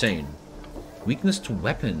fucking insane. Weakness to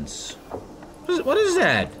weapons. What is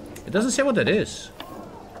that? It doesn't say what that is.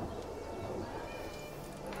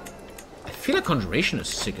 I feel like Conjuration is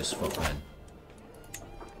sick as fuck, man.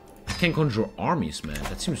 can conjure armies, man.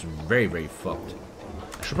 That seems very, very fucked.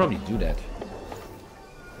 I should probably do that.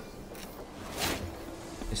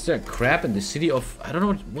 Is there a crab in the city of... I don't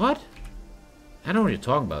know what? I don't know what you're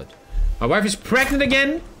talking about. My wife is pregnant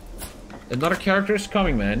again? Another character is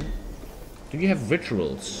coming, man. Do you have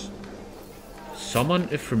rituals? Summon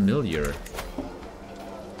a familiar.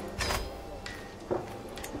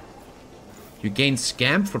 You gain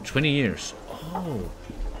scamp for 20 years. Oh.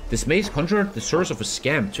 This may conjure the source of a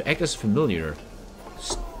scamp to act as a familiar.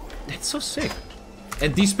 That's so sick.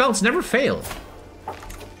 And these spells never fail.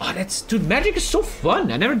 Oh, that's... Dude, magic is so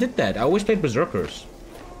fun. I never did that. I always played Berserkers.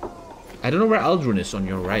 I don't know where Aldrun is on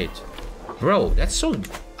your right. Bro, that's so...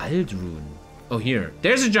 Aldrun. Oh, here.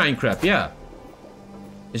 There's a giant crab, yeah.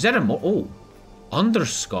 Is that a Oh.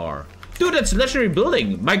 Underscar. Dude, that's a legendary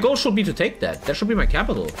building. My goal should be to take that. That should be my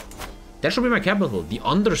capital. That should be my capital. The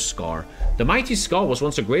Underscar. The mighty Scar was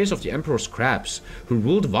once the greatest of the Emperor's crabs, who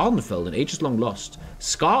ruled Waldenfell and ages long lost.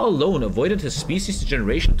 Scar alone avoided his species'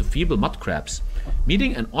 degeneration to feeble mud crabs,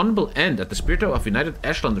 meeting an honorable end at the Spirito of United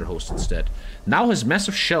Ashlander host instead. Now his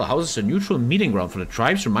massive shell houses a neutral meeting ground for the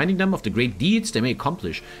tribes, reminding them of the great deeds they may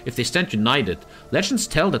accomplish if they stand united. Legends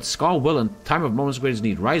tell that Scar will, in time of moment's greatest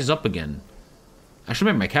need, rise up again. I should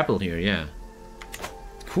make my capital here, yeah.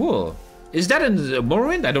 Cool. Is that in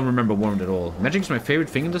Morrowind? I don't remember Morrowind at all. Magic is my favorite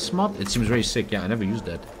thing in this mod. It seems very sick. Yeah, I never used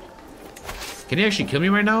that. Can he actually kill me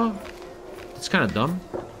right now? It's kind of dumb.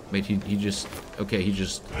 Wait, he just... Okay, he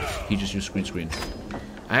just used green screen.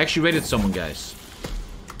 I actually raided someone, guys.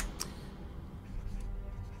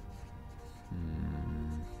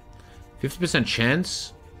 50%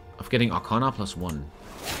 chance of getting Arcana +1.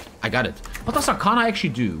 I got it. What does Arcana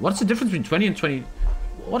actually do? What's the difference between 20 and 20?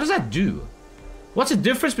 What does that do? What's the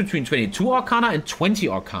difference between 22 Arcana and 20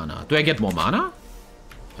 Arcana? Do I get more mana?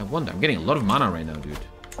 I wonder. I'm getting a lot of mana right now, dude.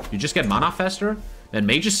 You just get mana faster? And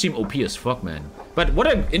mages seem OP as fuck, man. But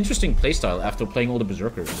what an interesting playstyle after playing all the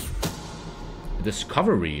Berserkers.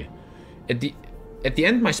 Discovery. At the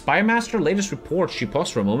end, my spy master latest report. She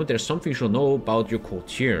paused for a moment. There's something she'll know about your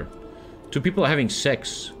courtier. Two people are having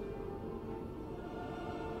sex.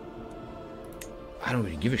 I don't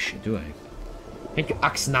really give a shit, do I? Thank you,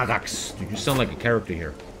 Axnarax. Dude, you sound like a character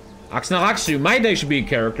here. Axnarax, you might actually be a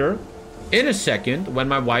character in a second when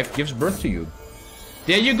my wife gives birth to you.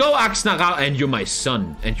 There you go, Axnarax. And you're my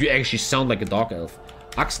son. And you actually sound like a dark elf.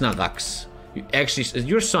 Axnarax. You actually...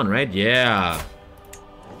 Your son, right? Yeah.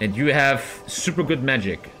 And you have super good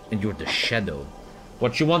magic. And you're the shadow.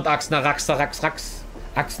 What you want, Axnarax?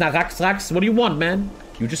 Axnarax? What do you want, man?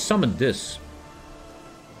 You just summoned this.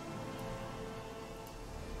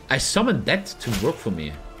 I summoned that to work for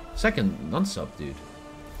me. Second non-sub, dude.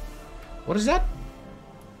 What is that?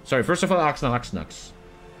 Sorry, first of all, Axnarax.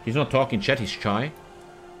 He's not talking chat, he's shy.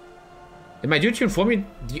 In my duty to inform you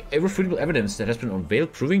the irrefutable evidence that has been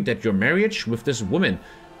unveiled proving that your marriage with this woman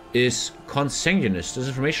is consanguineous. This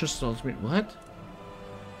information tells me... What?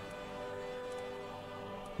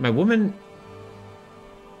 My woman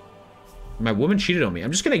cheated on me.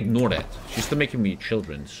 I'm just gonna ignore that. She's still making me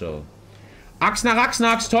children, so...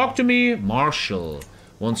 Axnarax, talk to me. Marshall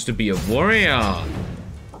wants to be a warrior.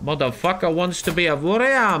 Motherfucker wants to be a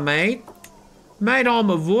warrior, mate. Mate,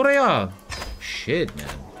 I'm a warrior. Shit,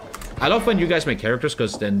 man. I love when you guys make characters,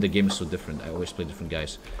 because then the game is so different. I always play different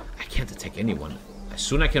guys. I can't attack anyone.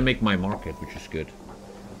 Soon I can make my market, which is good.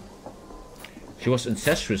 She was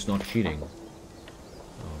incestuous, not cheating.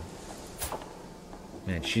 Oh.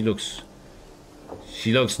 Man, she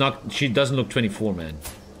doesn't look 24, man.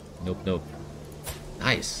 Nope.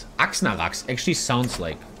 Nice. Axnarax actually sounds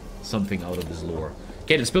like something out of his lore.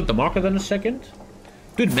 Okay, let's build the marker then a second.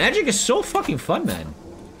 Dude, magic is so fucking fun, man.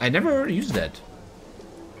 I never used that.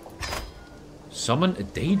 Summon a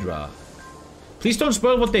Daedra. Please don't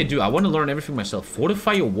spoil what they do. I want to learn everything myself.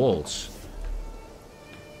 Fortify your walls.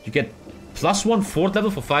 You get +1 4th level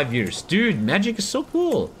for 5 years. Dude, magic is so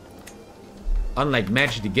cool. Unlike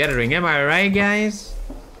Magic the Gathering. Am I right, guys?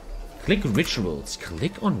 Click rituals.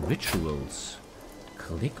 Click on rituals.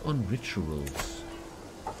 Click on rituals.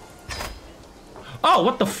 Oh,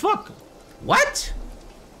 what the fuck? What?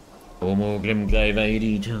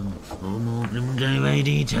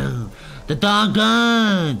 The Dark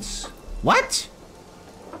Gods. What?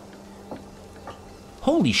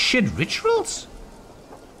 Holy shit, rituals?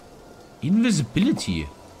 Invisibility.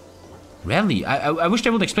 Rally. I wish they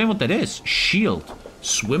would explain what that is. Shield.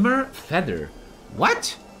 Swimmer. Feather.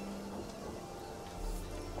 What?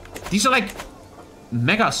 These are like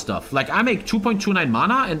mega stuff. Like I make 2.29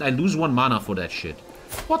 mana and I lose 1 mana for that shit.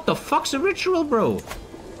 What the fuck's a ritual, bro?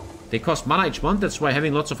 They cost mana each month. That's why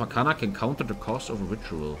having lots of Arcana can counter the cost of a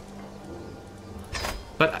ritual.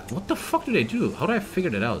 But what the fuck do they do? How do I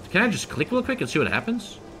figure that out? Can I just click real quick and see what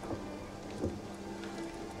happens?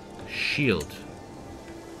 Shield.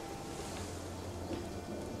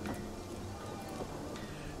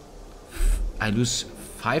 I lose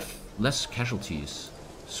 5 less casualties.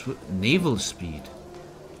 Naval speed.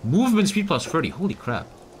 Movement speed plus 30. Holy crap.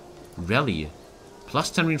 Rally.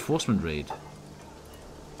 Plus 10 reinforcement rate.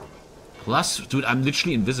 Plus... Dude, I'm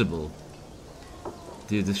literally invisible.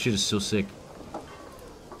 Dude, this shit is so sick.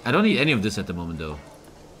 I don't need any of this at the moment, though.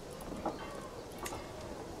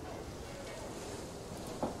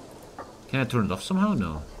 Can I turn it off somehow?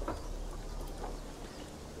 No.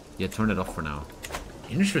 Yeah, turn it off for now.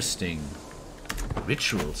 Interesting.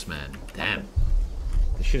 Rituals, man. Damn.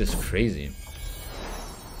 This shit is crazy.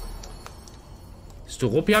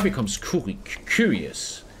 Storopia becomes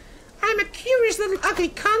curious. I'm a curious little ugly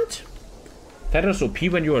cunt. Feathers OP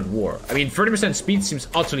when you're at war. I mean, 30% speed seems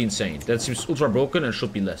utterly insane. That seems ultra broken and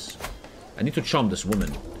should be less. I need to charm this woman.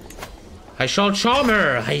 I shall charm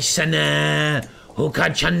her. Hi sana. Hoka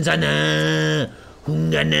chanzana.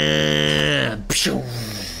 Hungana.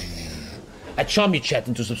 I charm you, chat,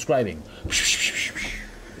 into subscribing.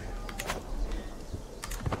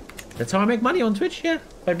 That's how I make money on Twitch, yeah.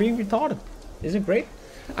 By being retarded. Isn't it great?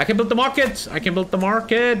 I can build the market. I can build the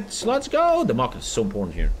market. Let's go. The market is so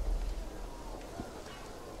important here.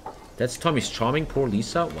 That's Tommy's charming. Poor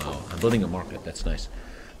Lisa. Wow. I'm building a market. That's nice.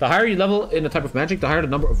 The higher you level in a type of magic, the higher the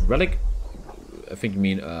number of relic... I think you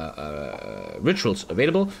mean rituals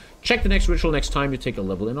available. Check the next ritual next time you take a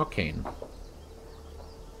level in Arcane.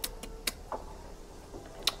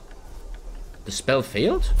 The spell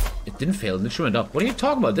failed? It didn't fail. It literally went up. What are you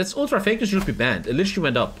talking about? That's ultra fake news. Should be banned. It literally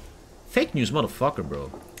went up. Fake news, motherfucker,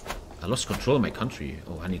 bro. I lost control of my country.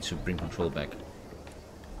 Oh, I need to bring control back.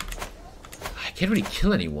 I can't really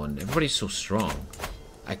kill anyone. Everybody's so strong.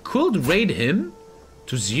 I could raid him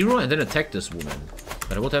to 0 and then attack this woman.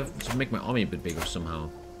 But I would have to make my army a bit bigger somehow.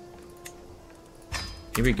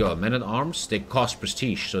 Here we go. Men-at-arms. They cost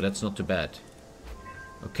prestige, so that's not too bad.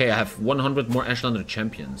 Okay, I have 100 more Ashlander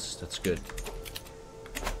champions. That's good.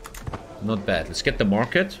 Not bad. Let's get the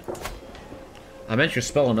market. I meant your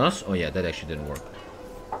spell on us. Oh yeah, that actually didn't work.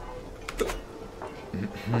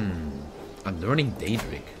 I'm learning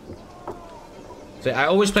Daedric. So I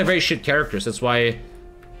always play very shit characters. That's why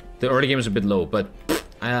the early game is a bit low. But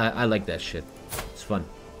I like that shit. It's fun.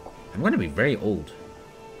 I'm gonna be very old.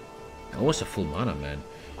 I almost have full mana, man.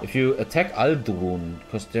 If you attack Aldrun,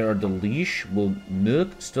 because they are the leash, will Milk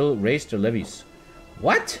still raise their levies?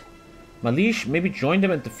 What? My leash, maybe join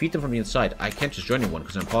them and defeat them from the inside. I can't just join anyone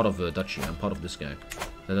because I'm part of a duchy. I'm part of this guy.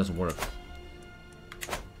 That doesn't work.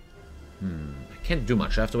 I can't do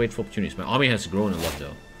much. I have to wait for opportunities. My army has grown a lot,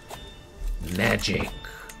 though. Magic.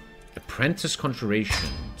 Apprentice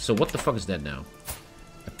Conjuration. So what the fuck is that now?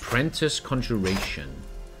 Apprentice Conjuration.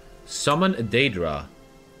 Summon a Daedra.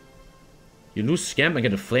 You lose Scamp and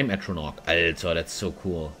get a Flame Atronach. Alter, that's so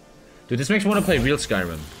cool. Dude, this makes me want to play real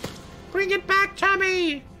Skyrim. Bring it back,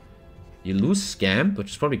 Tommy! You lose Scamp,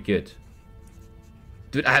 which is probably good.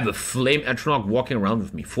 Dude, I have a Flame Atronach walking around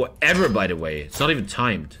with me. Forever, by the way. It's not even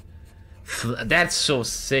timed. That's so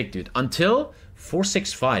sick, dude. Until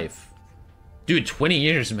 465. Dude, 20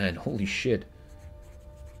 years, man. Holy shit.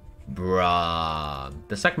 Bruh.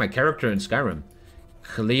 That's like my character in Skyrim.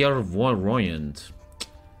 Clairvoyant.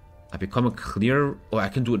 I become a clear... Oh, I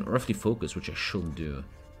can do an earthly focus, which I shouldn't do.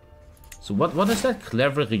 So what is that?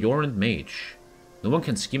 Clairvoyant mage. No one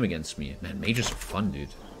can scheme against me. Man, mages are fun, dude.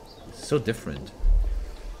 It's so different.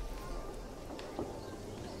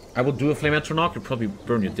 I will do a Flame Atronach. You'll probably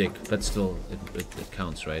burn your dick. But still, it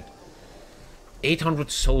counts, right?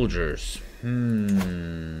 800 soldiers. I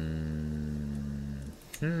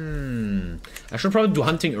should probably do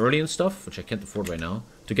hunting early and stuff, which I can't afford right now,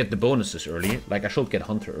 to get the bonuses early. Like, I should get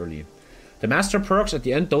hunter early. The master perks at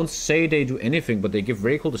the end don't say they do anything, but they give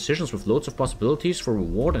very cool decisions with loads of possibilities for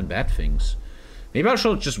reward and bad things. Maybe I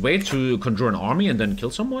should just wait to conjure an army and then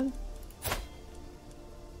kill someone?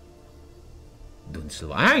 It's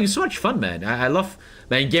so much fun, man. I love...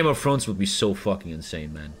 Man, Game of Thrones would be so fucking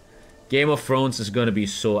insane, man. Game of Thrones is gonna be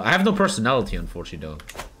so... I have no personality, unfortunately, though.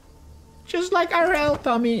 Just like RL,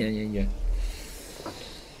 Tommy. Yeah.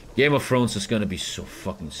 Game of Thrones is gonna be so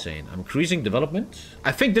fucking insane. I'm increasing development.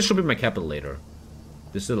 I think this should be my capital later.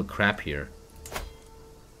 This little crap here.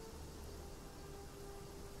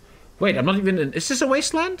 Wait, I'm not even in... Is this a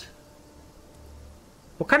wasteland?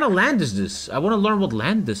 What kind of land is this? I want to learn what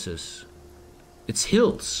land this is. It's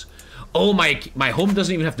hills. Oh, my home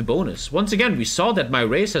doesn't even have the bonus. Once again, we saw that my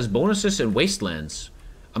race has bonuses in wastelands.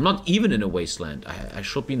 I'm not even in a wasteland. I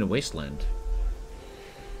should be in a wasteland.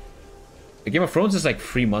 A Game of Thrones is like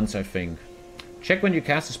 3 months, I think. Check when you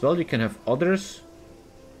cast a spell, you can have others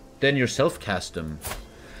than yourself cast them.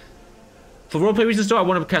 For roleplay reasons though, I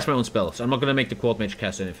want to cast my own spells. I'm not going to make the Quad Mage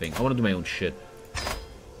cast anything. I want to do my own shit.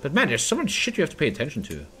 But man, there's so much shit you have to pay attention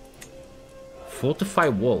to. Fortify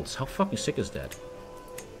walls. How fucking sick is that?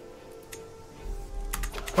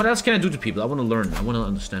 What else can I do to people? I want to learn. I want to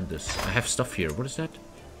understand this. I have stuff here. What is that?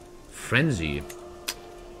 Frenzy.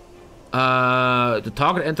 The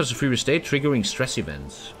target enters a free state, triggering stress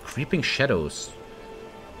events. Creeping shadows.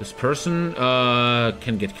 This person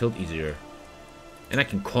can get killed easier. And I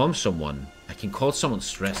can calm someone. I can cause someone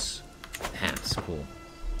stress. Damn, that's cool.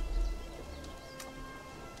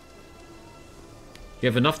 You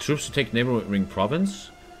have enough troops to take neighboring province?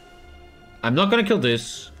 I'm not gonna kill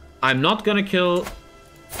this. I'm not gonna kill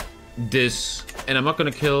this. And I'm not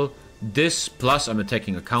gonna kill this. Plus, I'm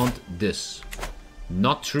attacking account this.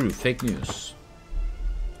 Not true. Fake news.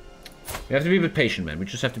 We have to be a bit patient, man. We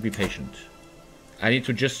just have to be patient. I need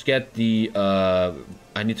to just get the...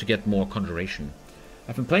 I need to get more conjuration.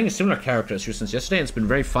 I've been playing a similar character as you since yesterday, and it's been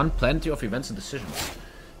very fun. Plenty of events and decisions.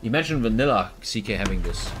 Imagine vanilla CK having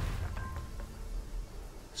this.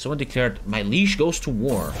 Someone declared, my liege goes to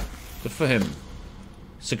war. Good for him.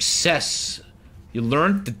 Success. You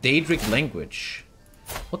learned the Daedric language.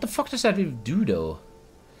 What the fuck does that even do, though?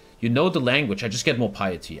 You know the language. I just get more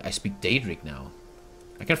piety. I speak Daedric now.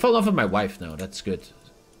 I can fall in love with my wife now. That's good.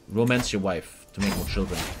 Romance your wife to make more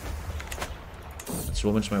children. Let's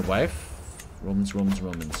romance my wife. Romance, romance,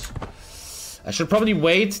 romance. I should probably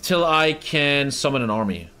wait till I can summon an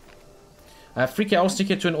army. I have 3k hours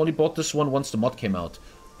ticket to and only bought this one once the mod came out.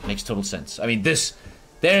 Makes total sense. I mean, this...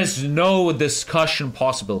 There's no discussion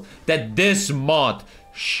possible that this mod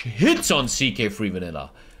hits on CK3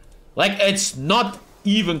 vanilla. Like, it's not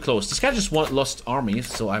even close. This guy just lost armies,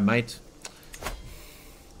 so I might...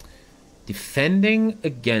 Defending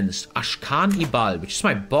against Ashkan Ibal, which is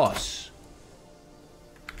my boss.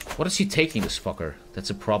 What is he taking, this fucker? That's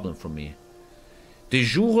a problem for me. De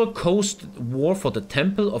jure coast war for the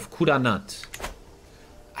Temple of Kudanat.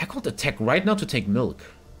 I could attack right now to take milk.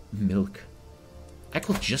 Milk. I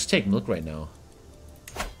could just take milk right now.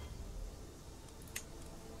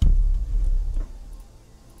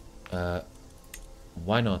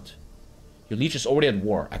 Why not? Your liege is already at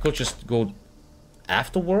war. I could just go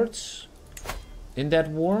afterwards in that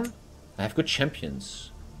war. I have good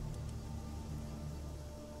champions.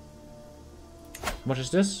 How much is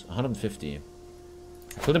this? 150.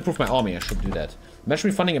 I could improve my army. I should do that. Imagine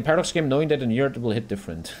me funding a Paradox game knowing that in a year it will hit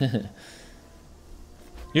different.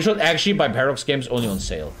 You should actually buy Paradox games only on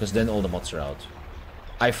sale, because then all the mods are out.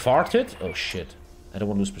 I farted? Oh shit. I don't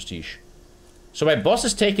want to lose prestige. So my boss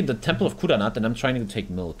is taking the Temple of Kudanat, and I'm trying to take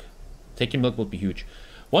milk. Taking milk would be huge.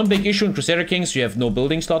 One big issue in Crusader Kings, you have no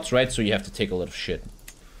building slots, right? So you have to take a lot of shit.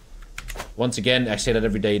 Once again, I say that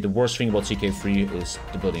every day, the worst thing about CK3 is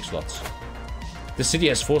the building slots. The city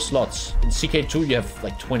has 4 slots. In CK2 you have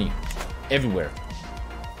like 20. Everywhere.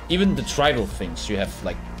 Even the tribal things, you have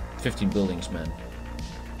like 15 buildings, man.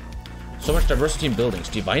 So much diversity in buildings.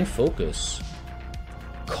 Divine Focus.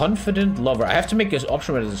 Confident Lover. I have to make this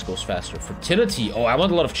option whether this goes faster. Fertility. Oh, I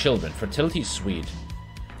want a lot of children. Fertility is sweet.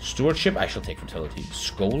 Stewardship. I shall take Fertility.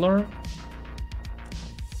 Scholar.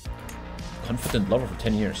 Confident Lover for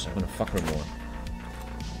 10 years. I'm gonna fuck her more.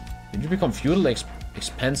 Did you become feudal?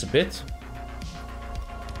 Expands a bit.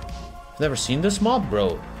 I've never seen this mod,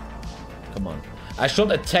 bro. Come on. I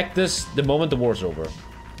should attack this the moment the war's over.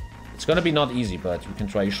 It's gonna be not easy, but we can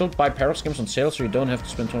try. You should buy Paradox games on sale so you don't have to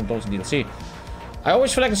spend $200 in DLC. I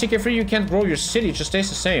always feel like in CK3 you can't grow your city, it just stays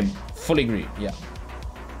the same. Fully agree, yeah.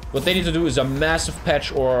 What they need to do is a massive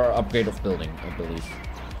patch or upgrade of building, I believe.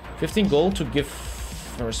 15 gold to give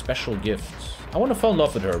her a special gift. I want to fall in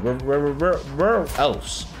love with her. We're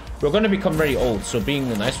elves. We're gonna become very old, so being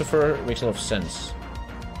nice with her makes a lot of sense.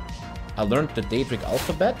 I learned the Daedric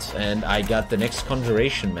alphabet, and I got the next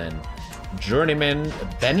conjuration, man. Journeyman,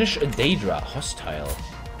 banish a Daedra, hostile.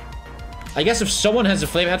 I guess if someone has a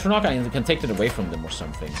flame Atronach, I can take it away from them or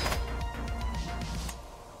something.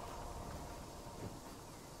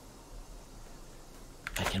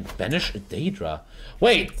 I can banish a Daedra.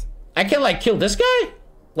 Wait, I can like kill this guy?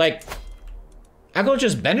 Like, I go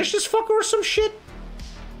just banish this fucker or some shit?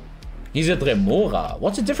 He's a Dremora.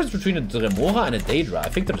 What's the difference between a Dremora and a Daedra? I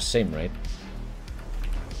think they're the same, right?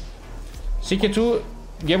 CK2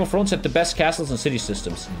 Game of Thrones had the best castles and city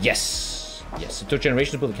systems. Yes. Yes. It took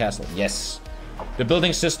generations to build a castle. Yes. The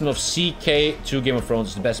building system of CK2 Game of Thrones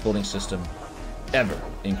is the best building system ever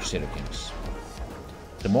in Crusader Kings.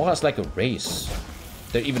 Dremora is like a race.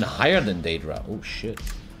 They're even higher than Daedra. Oh shit.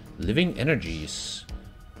 Living energies.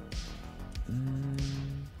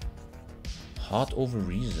 Heart over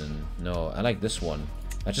reason. No, I like this one.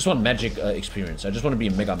 I just want magic experience. I just want to be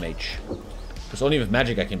a mega mage. Because only with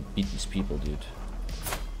magic I can beat these people, dude.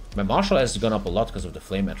 My martial has gone up a lot because of the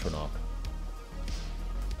flame Atronach.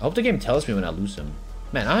 I hope the game tells me when I lose him.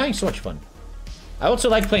 Man, I'm having so much fun. I also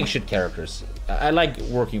like playing shit characters. I like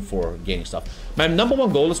working for gaining stuff. My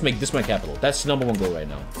 #1 goal is to make this my capital. That's the #1 goal right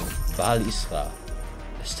now. Val Isra.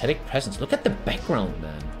 Aesthetic presence. Look at the background,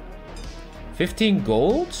 man. 15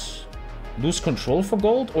 gold? Lose control for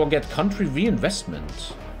gold or get country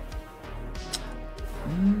reinvestment?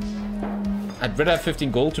 I'd rather have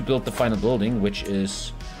 15 gold to build the final building, which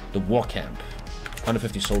is the war camp.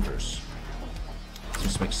 150 soldiers.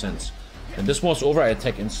 This makes sense. When this war's over, I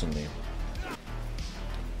attack instantly.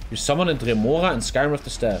 You summon in Dremora and Skyrim with the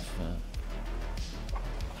staff.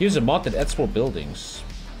 Here's a mod that adds more buildings.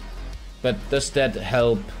 But does that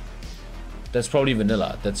help? That's probably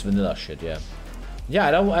vanilla. That's vanilla shit, yeah. Yeah,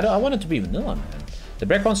 I want it to be vanilla, man. The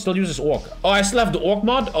background still uses orc. Oh, I still have the orc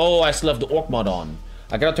mod? Oh, I still have the orc mod on.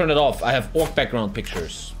 I gotta turn it off. I have orc background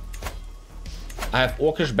pictures. I have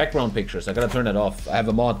orcish background pictures. I gotta turn it off. I have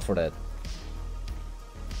a mod for that.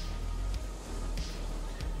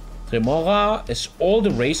 Dremora is all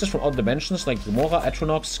the races from other dimensions like Dremora,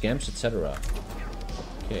 Atronach, Scamps, etc.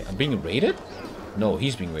 Okay, I'm being raided? No,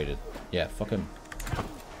 he's being raided. Yeah, fuck him.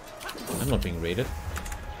 I'm not being raided.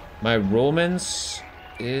 My romance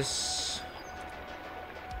is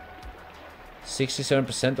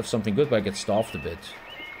 67% of something good, but I get starved a bit.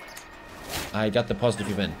 I got the positive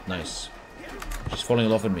event. Nice. She's falling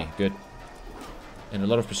in love with me. Good. And a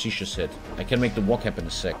lot of prestigious hit. I can make the walk happen in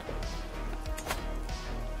a sec.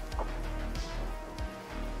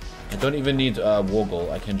 I don't even need a war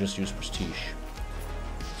goal. I can just use prestige.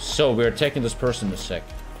 So, we're attacking this person in a sec.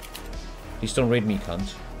 Please don't raid me,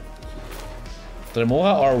 cunt.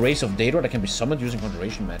 Dremora are a race of Daedra that can be summoned using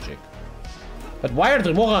conjuration magic. But why are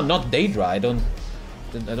Dremora not Daedra? I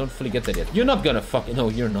don't fully get that yet. You're not gonna fucking... No,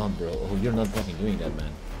 you're not, bro. Oh, you're not fucking doing that,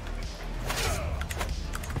 man.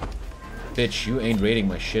 Bitch, you ain't raiding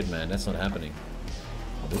my shit, man. That's not happening.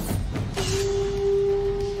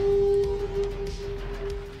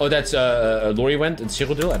 Oh, that's Lori went in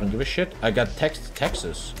Cyrodiil. I don't give a shit. I got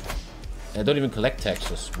taxes. I don't even collect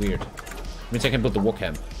taxes. Weird. Means I can build the war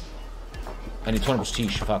camp. I need 200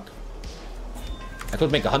 prestige. Fuck. I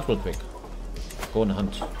could make a hunt real quick. Go on a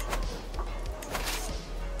hunt.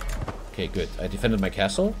 Okay, good. I defended my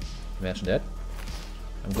castle. Imagine that.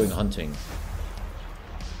 I'm going hunting.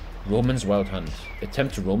 Romans wild hunt.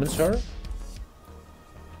 Attempt to romance her.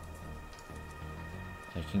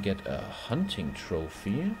 I can get a hunting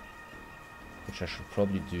trophy. Which I should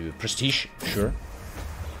probably do. Prestige, sure.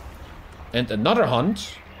 And another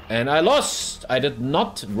hunt. And I lost. I did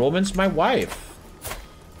not romance my wife.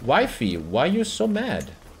 Wifey, why are you so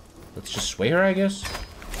mad? Let's just sway her, I guess.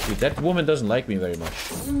 Dude, that woman doesn't like me very much.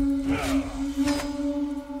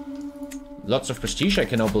 Lots of prestige. I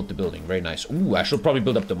can now build the building. Very nice. Ooh, I should probably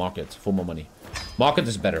build up the market for more money. Market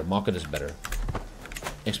is better. Market is better.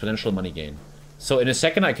 Exponential money gain. So in a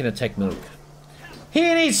second, I can attack milk. He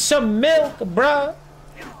needs some milk, bruh.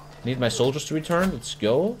 Need my soldiers to return. Let's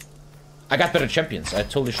go. I got better champions. I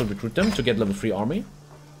totally should recruit them to get level 3 army.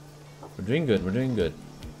 We're doing good. We're doing good.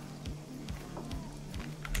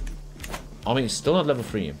 Army is still not level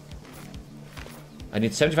 3. I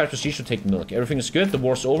need 75 prestige to take milk. Everything is good. The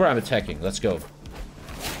war's over. I'm attacking. Let's go.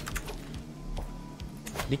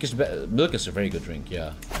 Milk is a very good drink,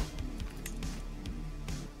 yeah.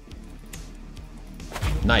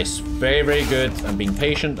 Nice. Very, very good. I'm being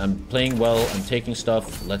patient. I'm playing well. I'm taking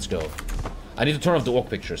stuff. Let's go. I need to turn off the orc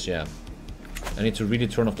pictures, yeah. I need to really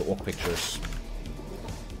turn off the orc pictures.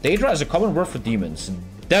 Daedra is a common word for demons.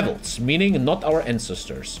 Devils, meaning not our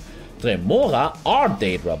ancestors. Dremora are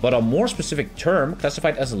Daedra, but a more specific term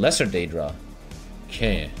classified as lesser Daedra.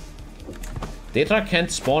 Okay. Daedra can't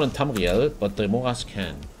spawn in Tamriel, but Dremoras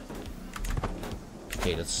can.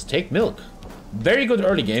 Okay, let's take milk. Very good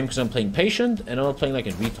early game because I'm playing patient and I'm not playing like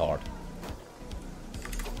a retard.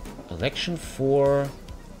 Election for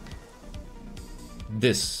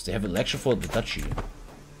this. They have election for the duchy.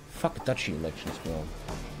 Fuck duchy elections, bro.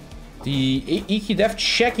 The Iki Dev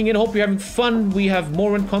checking in. Hope you're having fun. We have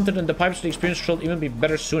more content and the pipes to the experience should even be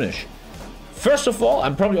better soonish. First of all,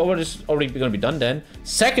 I'm probably already gonna be done then.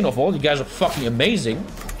 Second of all, you guys are fucking amazing.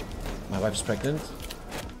 My wife's pregnant.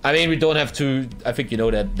 I mean, we don't have to... I think you know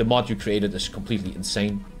that the mod you created is completely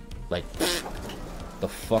insane. Like, the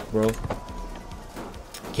fuck, bro?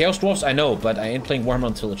 Chaos Dwarfs, I know, but I ain't playing Warhammer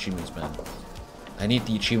until achievements, man. I need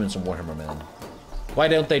the achievements on Warhammer, man. Why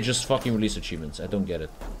don't they just fucking release achievements? I don't get it.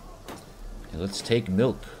 Okay, let's take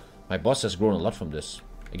milk. My boss has grown a lot from this.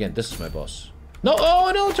 Again, this is my boss. No, oh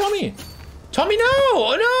no, Tommy! Tommy, no!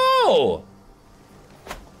 Oh no!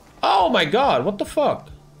 Oh my god, what the fuck?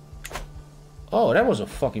 Oh, that was a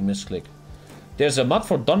fucking misclick. There's a mod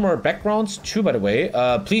for Dunmer backgrounds too, by the way.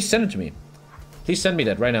 Please send it to me. Please send me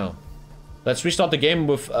that right now. Let's restart the game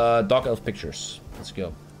with Dark Elf pictures. Let's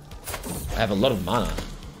go. I have a lot of mana.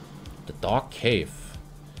 The Dark Cave.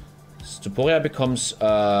 Stuporia becomes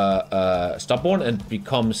stubborn and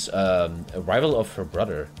becomes a rival of her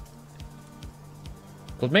brother.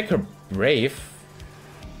 Could make her brave.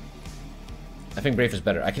 I think brave is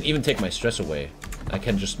better. I can even take my stress away. I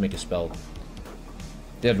can just make a spell.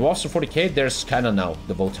 The dwarfs for 40k, there's kinda now,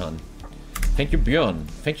 the Votan. Thank you, Björn.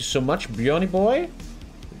 Thank you so much, Björny boy.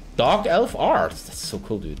 Dark Elf art. That's so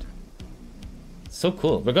cool, dude. So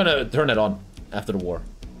cool. We're gonna turn it on after the war.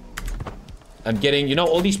 I'm getting, you know,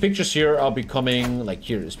 all these pictures here are becoming, like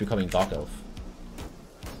here, it's becoming Dark Elf.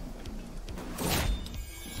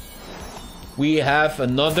 We have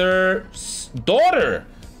another daughter.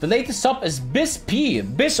 The latest sub is Bis P.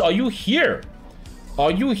 Bis, are you here?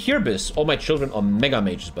 Are you here, Bis? All my children are mega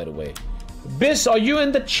mages, by the way. Bis, are you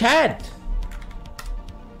in the chat?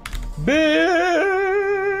 Bis!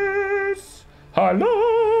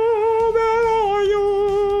 Hello, where are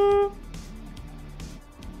you?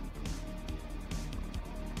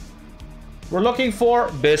 We're looking for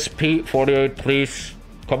Bis P48, please.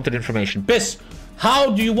 Come to the information. Bis,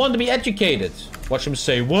 how do you want to be educated? Watch him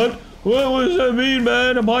say, what? What does that mean,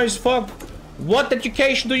 man? I'm high as fuck. What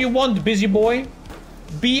education do you want, busy boy?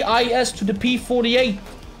 BIS to the P48.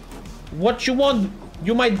 What you want?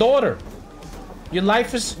 You're my daughter. Your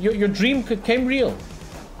life is... Your dream came real.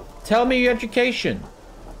 Tell me your education.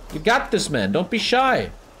 You got this, man. Don't be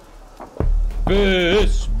shy.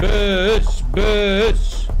 Bis.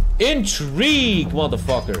 Intrigue,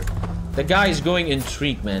 motherfucker. The guy is going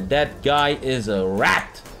intrigue, man. That guy is a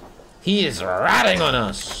rat. He is ratting on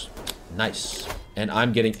us. Nice. And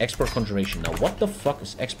I'm getting expert conjuration. Now, what the fuck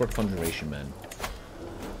is expert conjuration, man?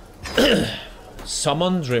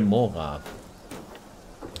 Summon Dremora.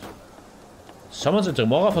 Summons a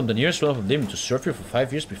Dremora from the nearest realm of living to serve you for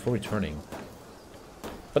 5 years before returning.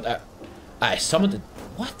 But I summoned it.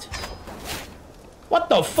 What? What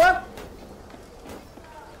the fuck?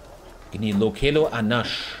 Gni Lokelo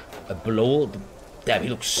Anash. A blow. Damn, he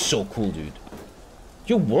looks so cool, dude.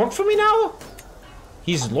 You work for me now?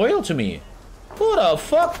 He's loyal to me. Who the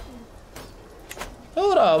fuck?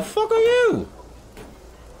 Who the fuck are you?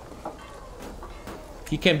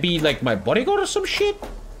 He can be like my bodyguard or some shit?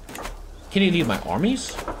 Can he lead my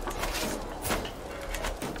armies?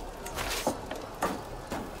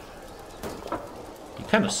 He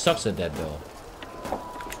kind of sucks at that though.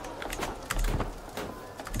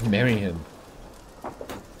 Marry him.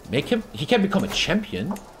 Make him... He can become a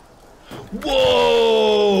champion.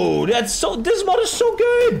 Whoa! That's so... This mod is so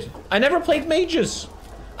good! I never played mages.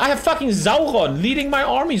 I have fucking Sauron leading my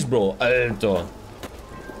armies, bro. Alter.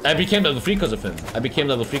 I became level 3 because of him.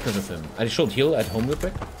 I showed heal at home real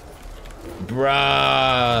quick.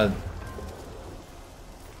 Bruh.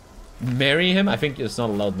 Marry him? I think it's not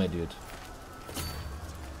allowed, my dude.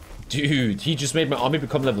 Dude, he just made my army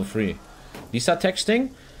become level 3. Lisa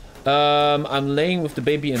texting. I'm laying with the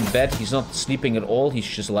baby in bed. He's not sleeping at all. He's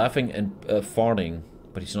just laughing and farting.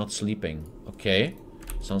 But he's not sleeping. Okay.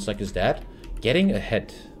 Sounds like his dad. Getting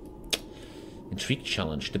ahead. Intrigue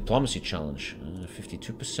challenge. Diplomacy challenge.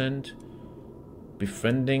 52%.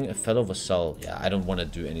 Befriending a fellow vassal. Yeah, I don't want to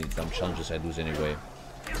do any dumb challenges. I lose anyway.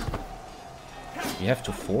 You have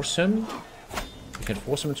to force him. You can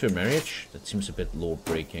force him into a marriage. That seems a bit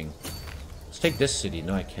law-breaking. Let's take this city.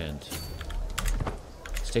 No, I can't.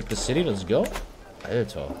 Let's take the city. Let's go.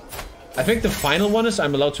 Alter. I think the final one is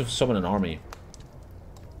I'm allowed to summon an army.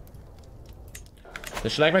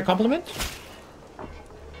 Does she like my compliment?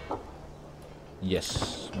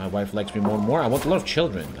 Yes. My wife likes me more and more. I want a lot of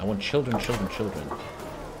children. I want children. I'm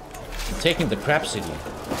taking the crap city.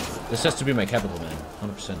 This has to be my capital, man.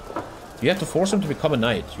 100%. You have to force him to become a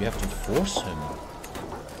knight. You have to force him.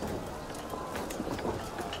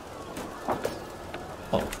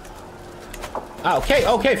 Oh. Ah,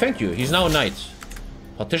 okay, thank you. He's now a knight.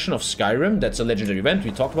 Partition of Skyrim. That's a legendary event. We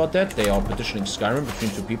talked about that. They are partitioning Skyrim between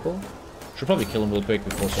two people. Should probably kill him real quick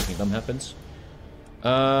before something dumb happens.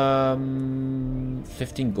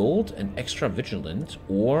 15 gold and extra vigilant,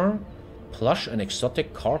 or plush and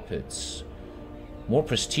exotic carpets. More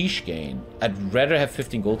prestige gain. I'd rather have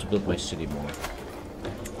 15 gold to build my city more.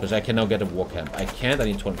 Because I can now get a war camp. I can't, I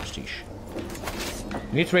need 20 prestige.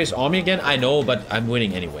 You need to raise army again? I know, but I'm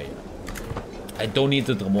winning anyway. I don't need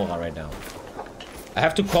the Dremora right now. I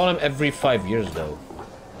have to call him every 5 years though.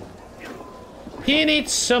 He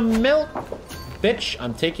needs some milk. Bitch,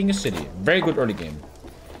 I'm taking a city. Very good early game.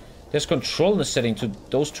 There's control in the setting to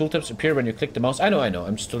those tooltips appear when you click the mouse. I know.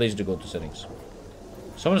 I'm just too lazy to go to settings.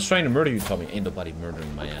 Someone's trying to murder you, Tommy. Ain't nobody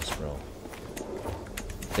murdering my ass, bro.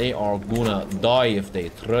 They are gonna die if they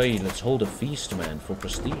try. Let's hold a feast, man, for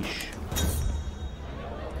prestige.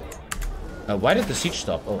 Why did the siege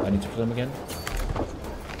stop? Oh, I need to kill him again.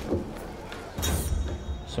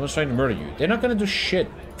 Someone's trying to murder you. They're not gonna do shit.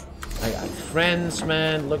 I got friends,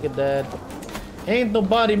 man. Look at that. Ain't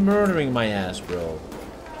nobody murdering my ass, bro.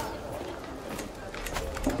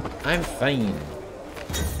 I'm fine.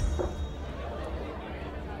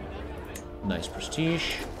 Nice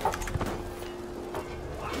prestige.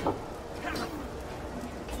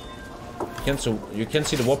 You can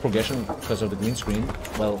see the war progression because of the green screen.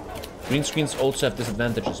 Well, green screens also have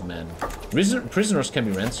disadvantages, man. Prisoners can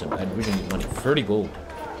be ransomed. I really need money. 30 gold.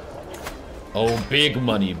 Oh, big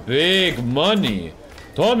money. Big money.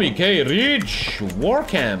 TommyKay rich. War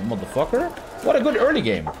camp, motherfucker. What a good early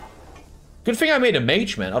game. Good thing I made a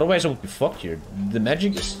mage, man. Otherwise I would be fucked here. The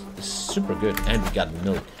magic is super good. And we got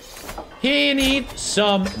milk. He needs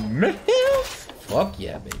some milk. Fuck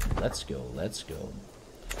yeah, baby. Let's go. Let's go.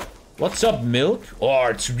 What's up, milk? Oh,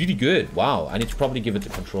 it's really good. Wow, I need to probably give it the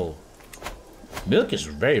control. Milk is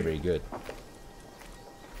very, very good.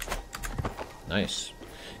 Nice.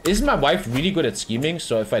 Isn't my wife really good at scheming?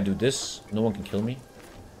 So if I do this, no one can kill me.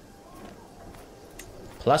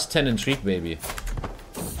 Plus 10 intrigue, baby.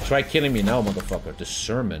 Try killing me now, motherfucker. The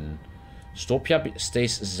sermon. Stopia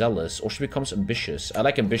stays zealous, or she becomes ambitious. I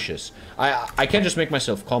like ambitious. I can just make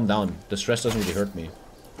myself calm down. The stress doesn't really hurt me.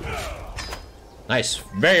 Nice.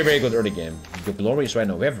 Very, very good early game. The glory is right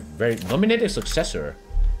now. We have a very nominated successor.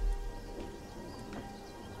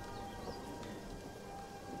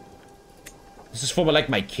 This is for like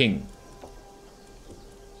my king.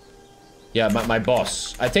 Yeah, my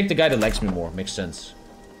boss. I take the guy that likes me more. Makes sense.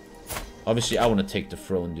 Obviously, I want to take the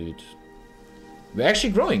throne, dude. We're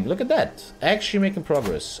actually growing. Look at that. Actually making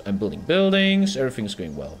progress. I'm building buildings. Everything's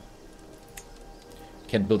going well.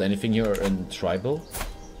 Can't build anything here in tribal.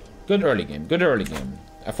 Good early game. Good early game.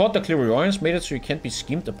 I thought the clairvoyance made it so you can't be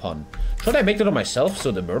schemed upon. Should I make that on myself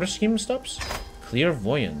so the murder scheme stops?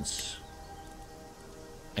 Clairvoyance.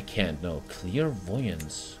 I can't. No.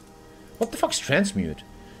 Clairvoyance. What the fuck's transmute?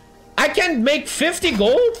 I can make 50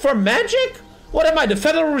 gold for magic? What am I, the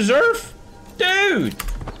Federal Reserve? Dude!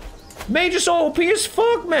 Mage is OP as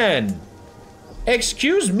fuck, man!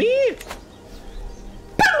 Excuse me?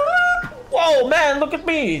 Whoa, man, look at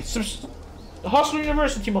me! Hostile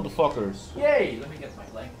University, motherfuckers! Yay! Let me get my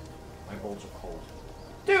blanket. My bolts are cold.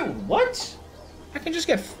 Dude, what? I can just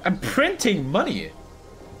get... I'm printing money.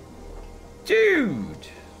 Dude!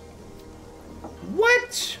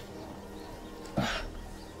 What?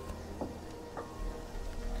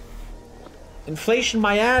 Inflation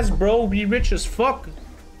my ass, bro. Be rich as fuck.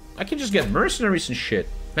 I can just get mercenaries and shit.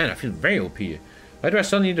 Man, I feel very OP. Why do I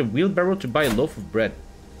suddenly need a wheelbarrow to buy a loaf of bread?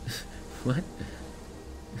 What?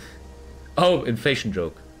 Oh, inflation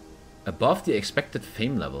joke. Above the expected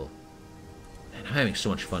fame level. Man, I'm having so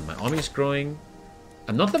much fun. My army is growing.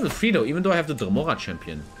 I'm not level 3 though, even though I have the Dunmer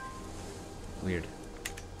champion. Weird.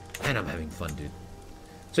 Man, I'm having fun, dude.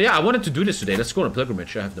 So yeah, I wanted to do this today. Let's go on a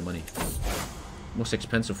pilgrimage. I have the money. Most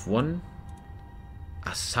expensive one.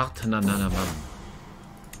 Asartananamam.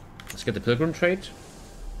 Let's get the pilgrim trait.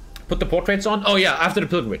 Put the portraits on. Oh yeah, after the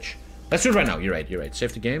pilgrimage. Let's do it right now. You're right, you're right.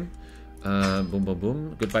 Save the game. Boom, boom,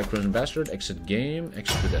 boom. Goodbye, Crimson Bastard. Exit game.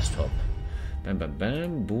 Exit to desktop. Bam, bam,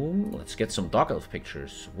 bam. Boom. Let's get some Dark Elf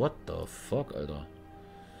pictures. What the fuck, Alter?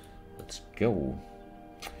 Let's go.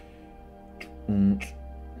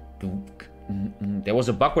 There was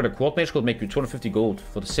a bug where the Quad Mage could make you 250 gold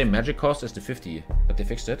for the same magic cost as the 50, but they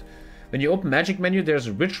fixed it. When you open magic menu, there's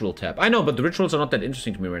a ritual tab. I know, but the rituals are not that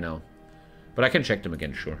interesting to me right now. But I can check them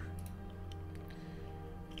again, sure.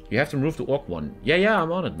 You have to remove the orc one. Yeah,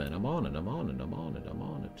 I'm on it, man. I'm on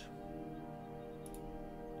it.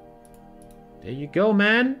 There you go,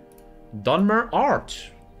 man. Dunmer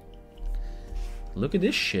art. Look at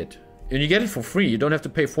this shit. And you get it for free. You don't have to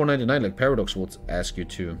pay $4.99 like Paradox would ask you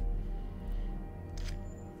to.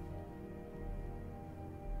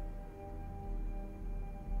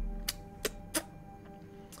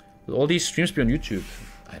 Will all these streams be on YouTube?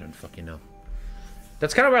 I don't fucking know.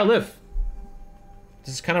 That's kind of where I live.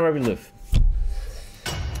 This is kind of where we live.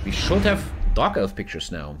 We should have Dark Elf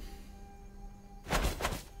pictures now.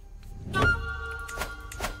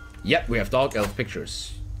 Yep, we have Dark Elf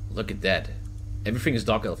pictures. Look at that. Everything is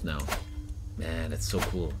Dark Elf now. Man, that's so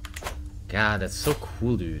cool. God, that's so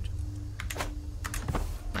cool, dude.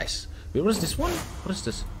 Nice. Wait, what is this one? What is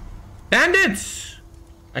this? Bandits!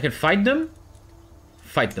 I can fight them?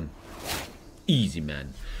 Fight them. Easy,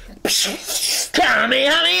 man.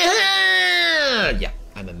 Yeah,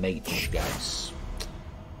 I'm a mage, guys.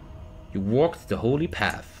 You walked the holy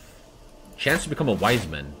path. Chance to become a wise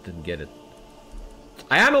man. Didn't get it.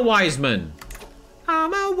 I am a wise man.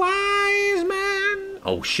 I'm a wise man.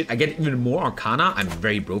 Oh shit, I get even more arcana. I'm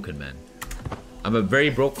very broken, man. I'm a very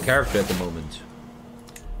broke character at the moment.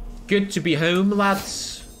 Good to be home,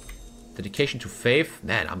 lads. Dedication to faith.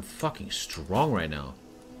 Man, I'm fucking strong right now.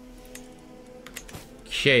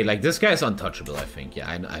 Okay, like this guy's untouchable, I think.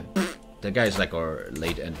 Yeah, that guy's like our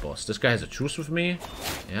late end boss. This guy has a truce with me.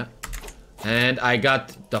 Yeah. And I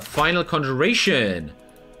got the final conjuration.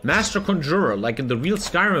 Master Conjurer, like in the real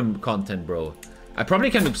Skyrim content, bro. I probably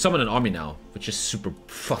can summon an army now, which is super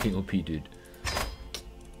fucking OP, dude.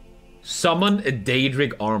 Summon a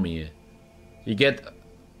Daedric army. You get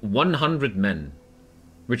 100 men,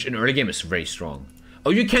 which in early game is very strong. Oh,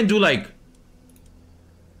 you can do like...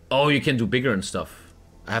 Oh, you can do bigger and stuff.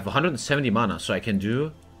 I have 170 mana, so I can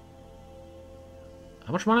do...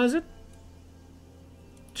 How much mana is it?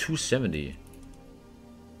 270.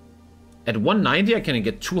 At 190, I can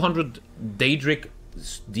get 200 Daedric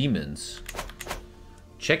demons.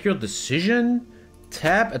 Check your decision.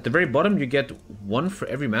 Tab at the very bottom, you get 1 for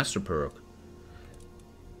every master perk.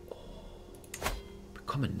 Oh,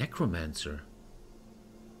 become a necromancer.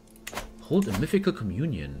 Hold a mythical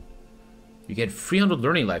communion. You get 300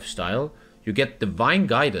 learning lifestyle. You get divine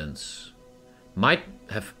guidance. Might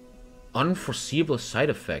have unforeseeable side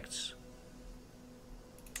effects.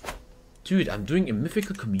 Dude, I'm doing a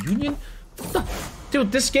mythical communion? What the?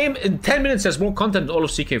 Dude, this game in 10 minutes has more content than all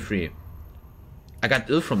of CK3. I got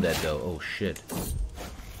ill from that though. Oh shit.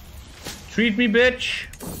 Treat me, bitch.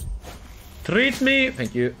 Treat me.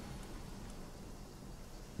 Thank you.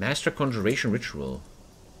 Master Conjuration Ritual.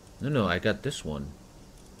 No, I got this one.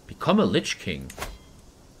 Become a Lich King.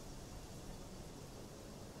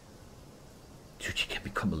 Dude, you can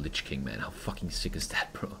become a Lich King, man. How fucking sick is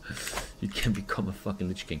that, bro? You can become a fucking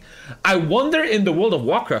Lich King. I wonder in the World of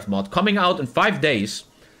Warcraft mod coming out in 5 days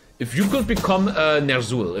if you could become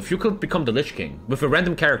Ner'zhul. If you could become the Lich King with a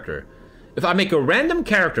random character. If I make a random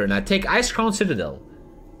character and I take Ice Crown Citadel,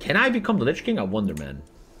 can I become the Lich King? I wonder, man.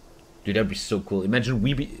 Dude, that'd be so cool. Imagine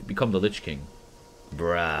we become the Lich King.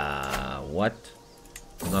 Bruh, what?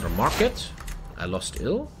 Another market. I lost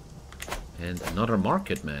ill. And another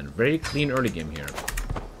market, man. Very clean early game here.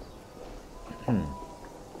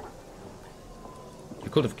 You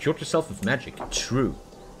could have cured yourself with magic. True.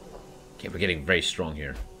 Okay, we're getting very strong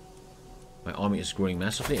here. My army is growing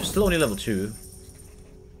massively. I'm still only level 2.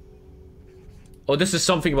 Oh, this is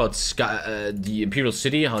something about the Imperial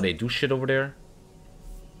City, how they do shit over there.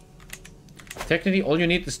 Technically, all you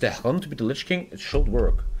need is the helm to be the Lich King. It should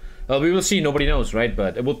work. Well, we will see. Nobody knows, right?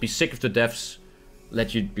 But it would be sick if the devs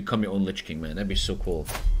let you become your own Lich King, man. That'd be so cool.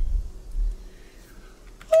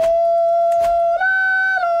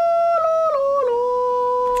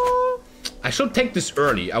 I should take this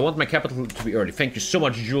early. I want my capital to be early. Thank you so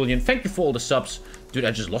much, Julian. Thank you for all the subs. Dude,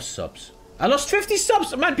 I just lost subs. I lost 50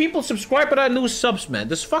 subs. Man, people subscribe, but I lose subs, man.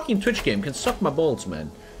 This fucking Twitch game can suck my balls, man.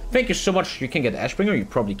 Thank you so much. You can get Ashbringer. You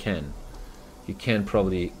probably can. You can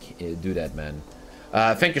probably do that, man.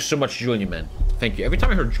 Thank you so much, Julian, man. Thank you. Every time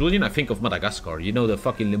I heard Julian, I think of Madagascar. You know, the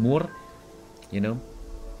fucking lemur? You know?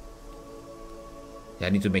 Yeah, I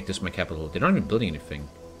need to make this my capital. They're not even building anything.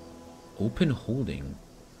 Open holding.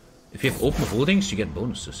 If you have open holdings, you get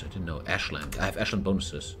bonuses. I didn't know. Ashland. I have Ashland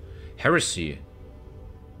bonuses. Heresy.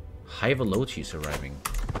 High velocity is arriving.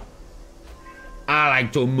 I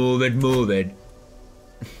like to move it, move it.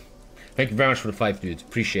 Thank you very much for the 5, dude.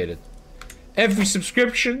 Appreciate it. Every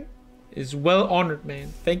subscription is well honored,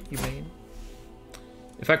 man. Thank you, man.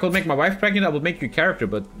 If I could make my wife pregnant, I would make you a character,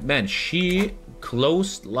 but man, she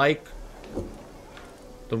closed like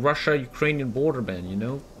the Russia-Ukrainian border, man, you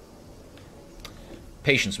know?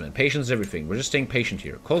 Patience, man. Patience is everything. We're just staying patient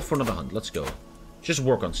here. Call for another hunt. Let's go. Just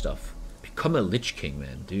work on stuff. Become a Lich King,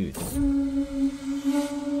 man, dude.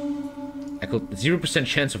 I got 0%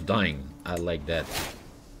 chance of dying. I like that.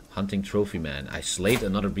 Hunting trophy, man. I slayed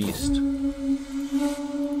another beast.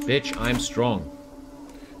 Bitch, I'm strong.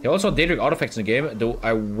 There are also Daedric artifacts in the game, though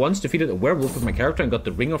I once defeated a werewolf with my character and got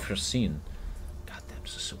the Ring of Racine. God damn,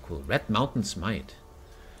 this is so cool. Red Mountain Smite.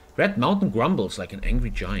 Red Mountain grumbles like an angry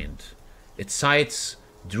giant. Its sides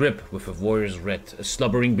drip with a warrior's red, a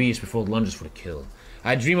slumbering beast before it lunges for the kill.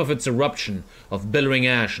 I dream of its eruption, of billowing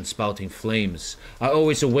ash and spouting flames. I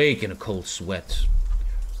always awake in a cold sweat.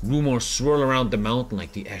 Rumors swirl around the mountain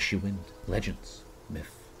like the ashy wind. Legends,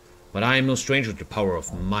 myth. But I am no stranger to the power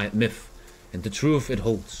of my myth, and the truth it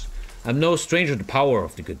holds. I'm no stranger to the power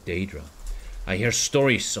of the good Daedra. I hear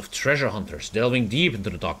stories of treasure hunters delving deep into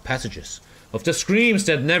the dark passages, of the screams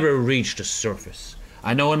that never reach the surface.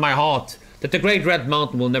 I know in my heart that the great Red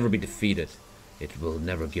Mountain will never be defeated. It will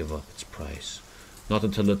never give up its prize. Not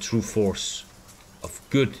until the true force of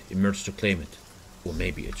good emerges to claim it. Or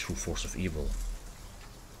maybe a true force of evil.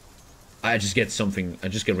 I just get something, I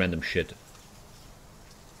just get random shit.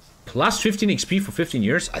 Plus 15 XP for 15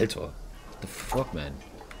 years? Alter. What the fuck, man?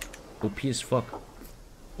 OP as fuck.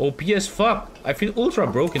 OP as fuck. I feel ultra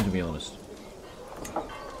broken, to be honest.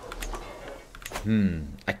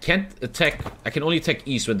 I can't attack. I can only attack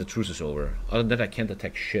east when the truce is over. Other than that, I can't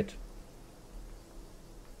attack shit.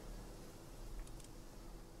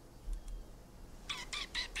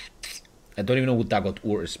 I don't even know who Dagot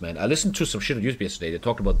Ur is, man. I listened to some shit on YouTube yesterday. They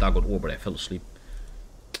talked about Dagot Ur, but I fell asleep.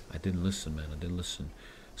 I didn't listen, man. I didn't listen.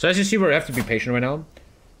 So as you see, we have to be patient right now.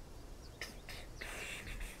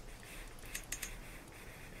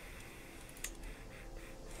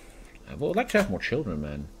 I would like to have more children,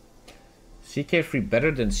 man. CK3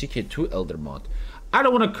 better than CK2 Elder Mod. I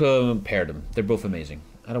don't want to compare them. They're both amazing.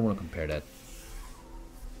 I don't want to compare that.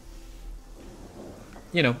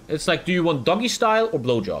 You know, it's like, do you want doggy style or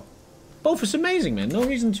blowjob? Both is amazing, man. No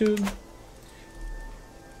reason to...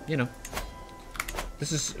 You know.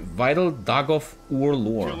 This is vital Dagoth Ur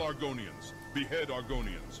lore. Kill Argonians. Behead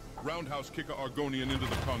Argonians. Roundhouse kick a Argonian into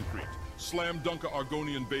the concrete. Slam dunk a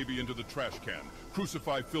Argonian baby into the trash can.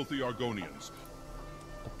 Crucify filthy Argonians.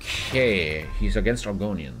 Okay, he's against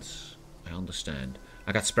Argonians. I understand.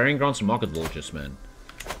 I got sparing grounds and market villages, man.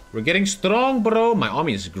 We're getting strong, bro. My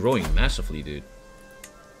army is growing massively, dude.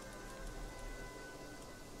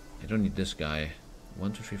 I don't need this guy.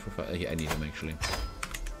 1, 2, 3, 4, 5. Yeah, I need him actually.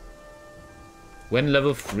 When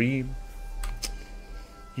level 3,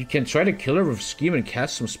 you can try to kill her with scheme and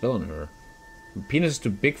cast some spell on her. Her penis is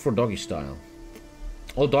too big for doggy style.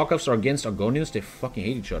 All dog elves are against Argonians. They fucking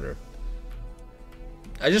hate each other.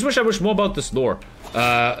 I just wish I wish more about this lore.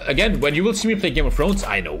 Again, when you will see me play Game of Thrones,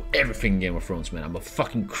 I know everything in Game of Thrones, man. I'm a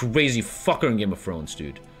fucking crazy fucker in Game of Thrones,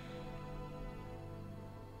 dude.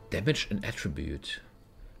 Damage and attribute.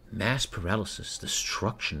 Mass paralysis,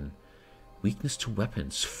 destruction, weakness to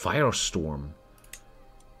weapons, firestorm.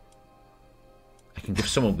 I can give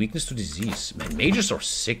someone weakness to disease. Man, mages are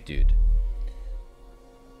sick, dude.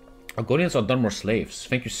 Argonians are Dunmer slaves.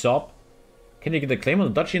 Thank you, Sop. Can you get a claim on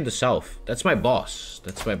the duchy in the south? That's my boss.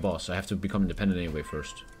 That's my boss. I have to become independent anyway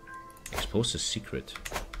first. Expose the secret.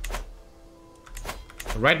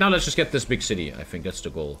 Right now, let's just get this big city. I think that's the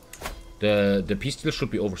goal. The peace deal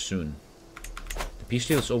should be over soon. The peace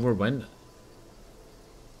deal is over when?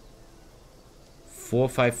 4,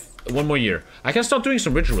 5... 1 more year. I can start doing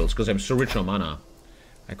some rituals because I'm so rich on mana.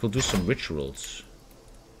 I could do some rituals.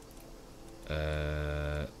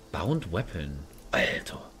 Bound weapon.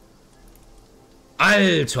 Alter.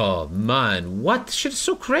 Alter, man. What? Shit is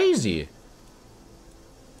so crazy.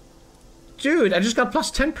 Dude, I just got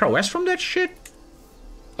plus 10 prowess from that shit.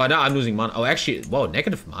 Oh, now I'm losing mana. Oh, actually, whoa,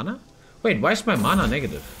 negative mana? Wait, why is my mana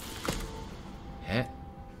negative? Huh?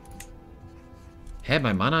 Huh,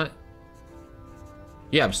 my mana...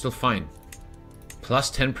 Yeah, I'm still fine.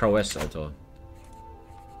 Plus 10 prowess, Alter.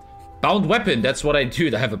 Bound weapon, that's what I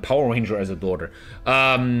do. I have a Power Ranger as a daughter.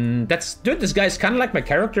 That's... Dude, this guy's kind of like my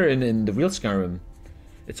character in the real Skyrim.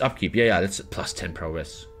 It's upkeep. Yeah, that's plus 10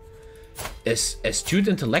 prowess. Astute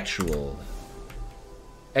intellectual.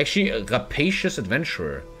 Actually, a rapacious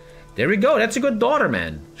adventurer. There we go. That's a good daughter,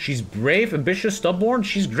 man. She's brave, ambitious, stubborn.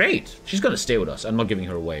 She's great. She's gonna stay with us. I'm not giving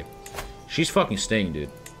her away. She's fucking staying, dude.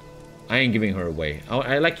 I ain't giving her away.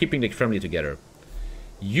 I like keeping the family together.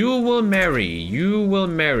 You will marry. You will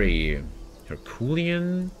marry.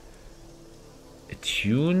 Herculean.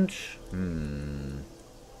 Attuned.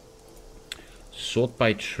 Sought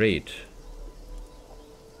by trade.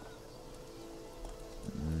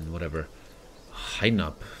 Whatever.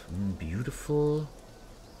 Heinab. Beautiful.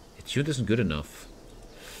 Attuned isn't good enough.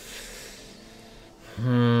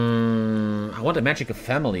 I want a magic of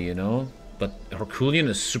family, you know? But Herculean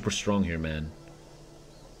is super strong here, man.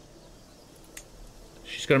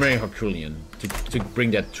 She's gonna marry Herculean to bring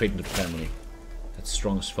that trait into the family. That's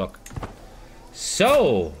strong as fuck.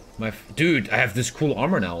 So, dude, I have this cool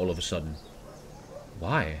armor now all of a sudden.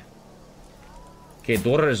 Why? Okay,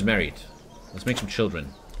 daughter is married. Let's make some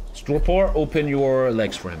children. Storpor, open your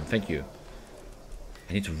legs for him. Thank you.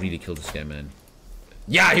 I need to really kill this guy, man.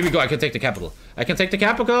 Yeah, here we go. I can take the capital. I can take the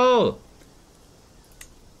capital!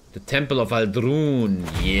 The Temple of Aldrun.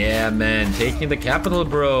 Yeah, man. Taking the capital,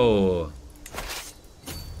 bro.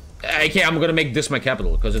 Okay, I'm gonna make this my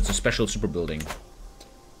capital, because it's a special super building.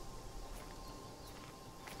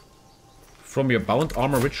 from your bound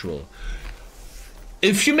armor ritual.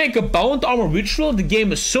 If you make a bound armor ritual, the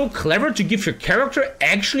game is so clever to give your character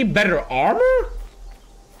actually better armor?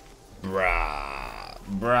 Bruh.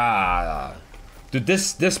 Dude,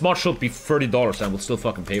 this mod should be $30 and I will still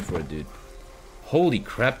fucking pay for it, dude. Holy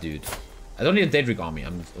crap, dude. I don't need a Daedric army.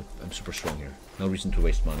 I'm super strong here. No reason to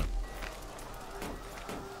waste mana.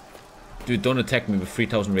 Dude, don't attack me with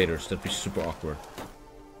 3,000 raiders. That'd be super awkward.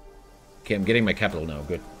 Okay, I'm getting my capital now.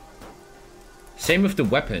 Good. Same with the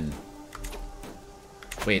weapon.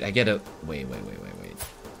 Wait, I get a... Wait.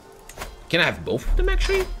 Can I have both of them,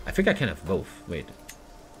 actually? I think I can have both. Wait.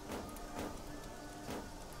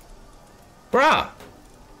 Bruh!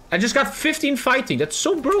 I just got 15 fighting. That's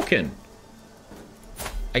so broken.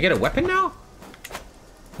 I get a weapon now?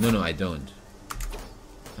 No, I don't.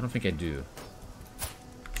 I don't think I do.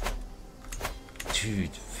 Dude,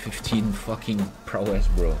 15 fucking prowess,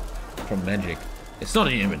 bro. From magic. It's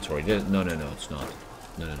not in inventory. No, it's not.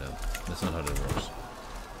 No. That's not how that works.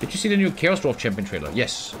 Did you see the new Chaos Dwarf Champion trailer?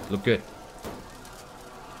 Yes, look good.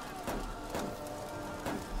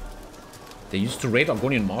 They used to raid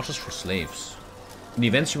Argonian marshes for slaves. In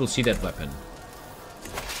events, you will see that weapon.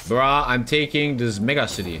 Bruh, I'm taking this mega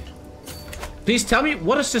city. Please tell me,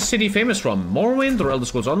 what is this city famous from? Morrowind or Elder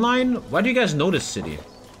Scrolls Online? Why do you guys know this city?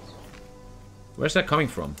 Where's that coming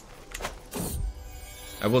from?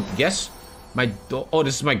 I will guess oh,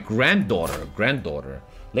 this is my granddaughter.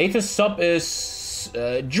 Latest sub is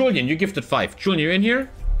Julian. You gifted 5. Julian, you in here?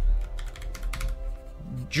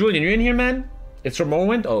 Julian, you in here, man? It's from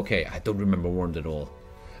Morrowind? Oh, okay, I don't remember Morrowind at all.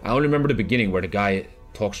 I only remember the beginning where the guy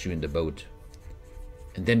talks to you in the boat.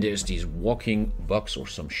 And then there's these walking bugs or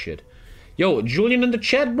some shit. Yo, Julian in the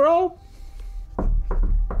chat, bro?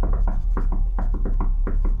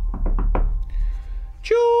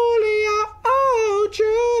 Julia, oh,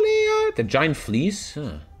 Julia. The giant fleas?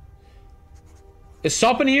 Huh. Is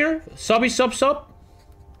Sub in here? Subby, sub?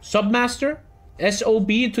 Submaster?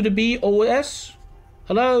 S-O-B to the B-O-S?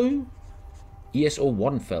 Hello?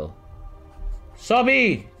 ESO1 fell.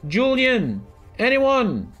 Subby! Julian!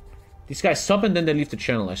 Anyone! These guys sub and then they leave the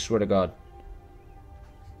channel, I swear to God.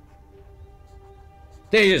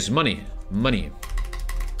 There he is, money.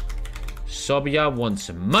 Sobia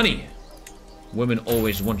wants money. Women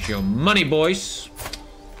always want your money, boys.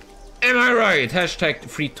 Am I right? Hashtag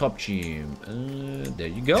free top gym. There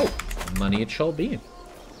you go. Money it shall be.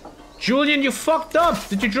 Julian, you fucked up.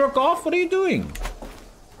 Did you jerk off? What are you doing?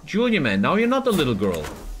 Julian, man, now you're not a little girl.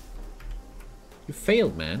 You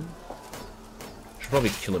failed, man. Should probably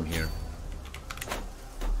kill him here.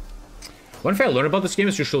 One thing I learned about this game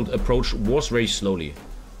is you should approach wars very slowly.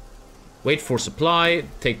 Wait for supply,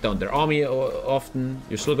 take down their army often.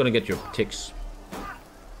 You're still gonna get your ticks.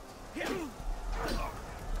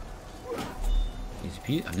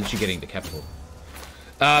 I'm literally getting the capital.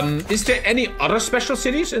 Is there any other special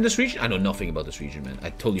cities in this region? I know nothing about this region, man. I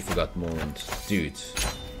totally forgot more. And dude,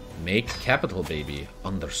 make capital, baby.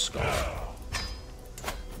 Underscore.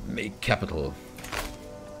 Make capital.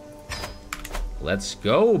 Let's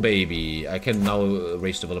go, baby. I can now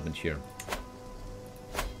raise development here.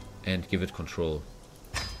 And give it control.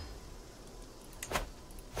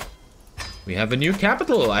 We have a new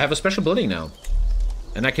capital. I have a special building now.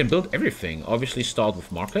 And I can build everything. Obviously start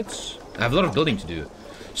with markets. I have a lot of building to do.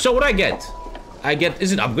 So what I get,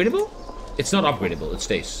 is it upgradable? It's not upgradable, it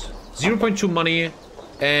stays. 0.2 money,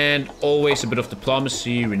 and always a bit of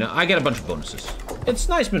diplomacy. I get a bunch of bonuses. It's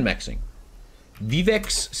nice min-maxing.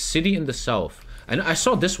 Vivek's city in the south. And I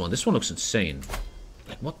saw this one. This one looks insane.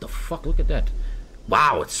 Like, what the fuck? Look at that.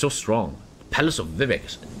 Wow, it's so strong. Palace of Vivek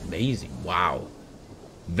is amazing. Wow.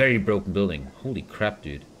 Very broken building. Holy crap,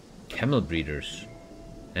 dude. Camel breeders.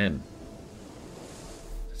 Damn.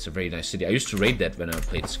 It's a very nice city. I used to raid that when I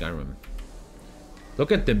played Skyrim.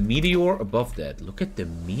 Look at the meteor above that. Look at the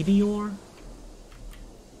meteor.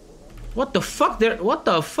 What the fuck there? What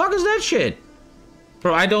the fuck is that shit?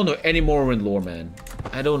 Bro, I don't know any Morrowind lore, man.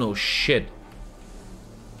 I don't know shit.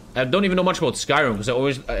 I don't even know much about Skyrim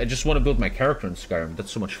because I just want to build my character in Skyrim.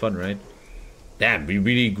 That's so much fun, right? Damn, we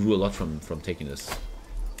really grew a lot from taking this.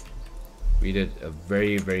 We did a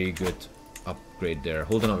very, very good upgrade there.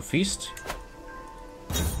 Hold another feast.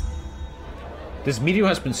 This meteor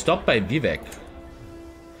has been stopped by Vivek.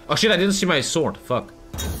 Oh shit, I didn't see my sword. Fuck.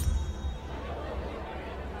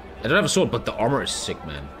 I don't have a sword, but the armor is sick,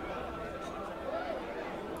 man.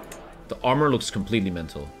 The armor looks completely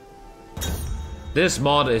mental. This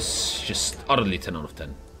mod is just utterly 10 out of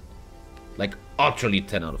 10. Like, utterly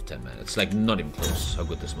 10 out of 10, man. It's like not even close how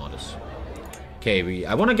good this mod is. Okay,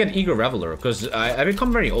 I want to get Eager Reveler, because I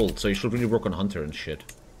become very old, so you should really work on Hunter and shit.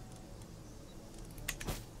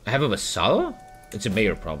 I I have a vassal? It's a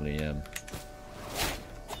mayor, probably, yeah.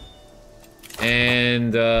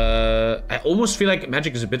 And I almost feel like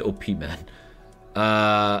magic is a bit OP, man.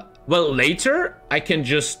 Well, later, I can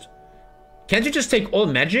just... Can't you just take all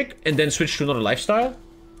magic and then switch to another lifestyle?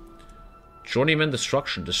 Journeyman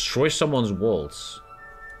Destruction. Destroy someone's walls.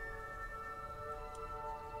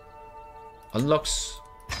 Unlocks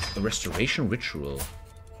a restoration ritual.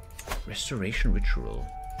 Restoration ritual.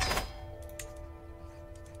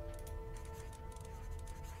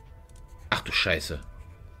 Ach du Scheiße.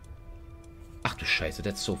 Ach du Scheiße,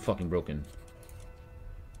 that's so fucking broken.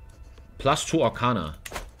 +2 Arcana.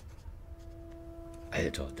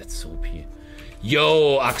 Alter, that's so OP.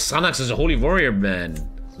 Yo, Axanax is a holy warrior, man.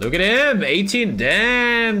 Look at him, 18.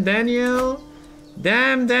 Damn, Daniel.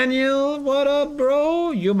 Damn, Daniel. What up,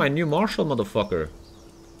 bro? You're my new marshal, motherfucker.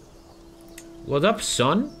 What up,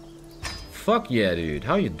 son? Fuck yeah, dude.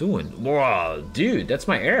 How you doing? Wow, dude, that's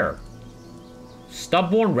my heir.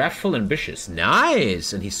 Stubborn, wrathful, ambitious.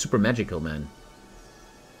 Nice! And he's super magical, man.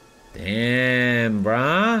 Damn,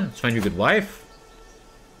 bruh. Let's find you a good wife.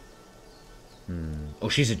 Oh,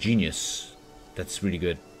 she's a genius. That's really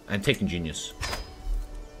good. I'm taking genius.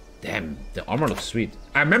 Damn, the armor looks sweet.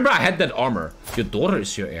 I remember I had that armor. Your daughter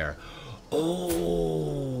is your heir.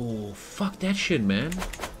 Oh, fuck that shit, man.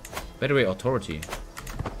 By the way, authority.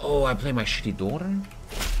 Oh, I play my shitty daughter?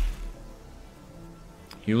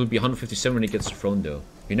 He will be 157 when he gets the throne, though.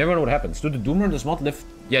 You never know what happens. Do the Dunmer does not live...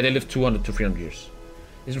 Yeah, they live 200 to 300 years.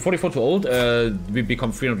 Isn't 44 too old? We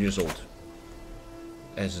become 300 years old.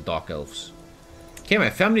 As Dark Elves. Okay,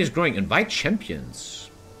 my family is growing. Invite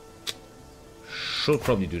champions. Should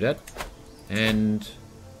probably do that. And...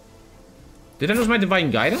 Did I lose my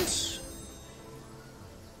Divine Guidance?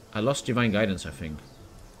 I lost Divine Guidance, I think.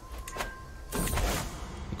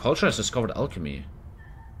 The culture has discovered alchemy.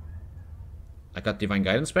 I got Divine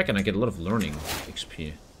Guidance back and I get a lot of learning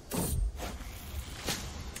XP.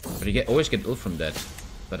 But you always get ill from that.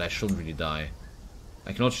 But I shouldn't really die.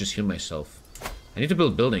 I can also just heal myself. I need to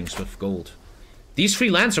build buildings with gold. These 3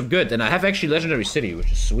 lands are good, and I have actually Legendary City,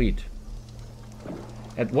 which is sweet.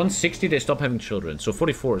 At 160 they stop having children, so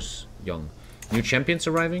 44 is young. New champions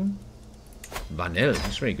arriving. Vanel,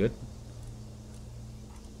 he's very good.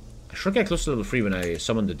 I should get close to level 3 when I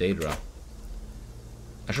summon the Daedra.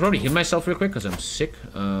 I should probably heal myself real quick because I'm sick.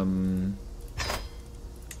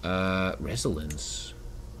 Resilience.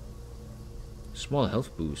 Small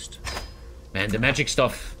health boost. Man, the magic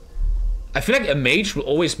stuff. I feel like a mage will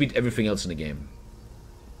always beat everything else in the game.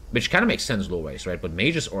 Which kind of makes sense lore-wise, right? But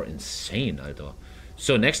mages are insane, Alter.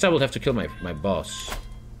 So next I will have to kill my boss.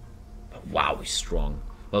 But wow, he's strong.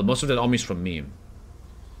 Well, most of that army is from me.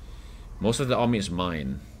 Most of the army is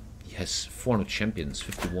mine. He has 400 champions,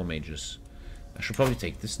 50 war mages. I should probably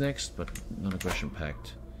take this next, but non-aggression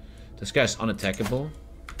pact. This guy's unattackable.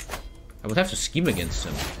 I would have to scheme against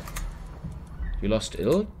him. You lost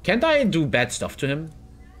ill? Can't I do bad stuff to him?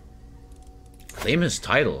 Claim his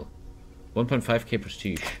title. 1.5k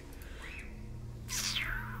prestige.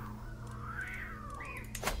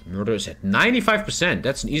 Murder is at 95%.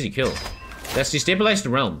 That's an easy kill. Let's destabilize the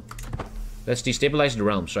realm. Let's destabilize the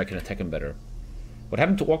realm so I can attack him better. What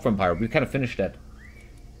happened to Orc Vampire? We kind of finished that.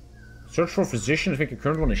 Search for a physician. I think your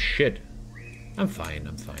current one is shit. I'm fine.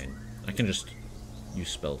 I'm fine. I can just use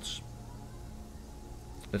spells.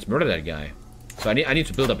 Let's murder that guy. So I need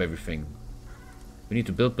to build up everything. We need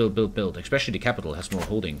to build. Especially the capital has more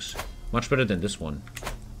holdings. Much better than this one.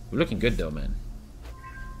 We're looking good though, man.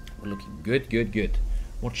 We're looking good.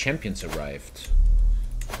 More champions arrived.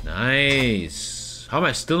 Nice. How am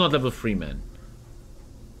I still not level 3, man?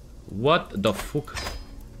 What the fuck?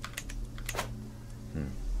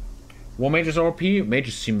 War mages are OP?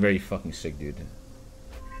 Mages seem very fucking sick, dude.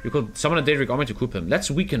 You could summon a Daedric army to coup him.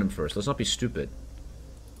 Let's weaken him first. Let's not be stupid.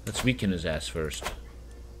 Let's weaken his ass first.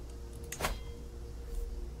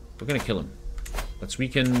 We're gonna kill him. Let's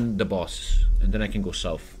weaken the boss. And then I can go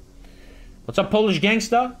south. What's up, Polish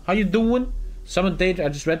gangsta? How you doing? Summon Daedric. I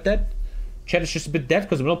just read that. Chat is just a bit dead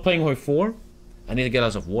because I'm not playing Hoi 4. I need to get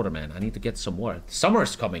out of water, man. I need to get some water. Summer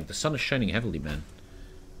is coming. The sun is shining heavily, man.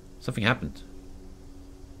 Something happened.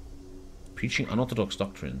 Preaching unorthodox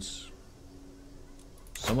doctrines.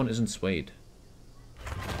 Someone isn't swayed.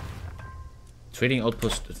 Trading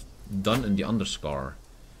outpost done in the Underscar.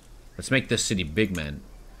 Let's make this city big, man.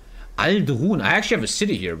 Aldrun. I actually have a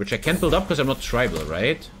city here, which I can't build up because I'm not tribal,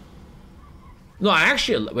 right? No, I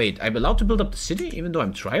actually... Wait, I'm allowed to build up the city even though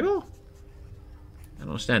I'm tribal? I don't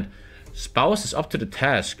understand. Spouse is up to the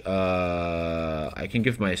task. I can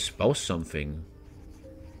give my spouse something.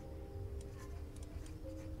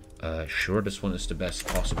 Sure, this one is the best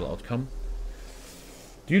possible outcome.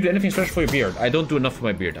 Do you do anything special for your beard? I don't do enough for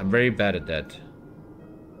my beard. I'm very bad at that.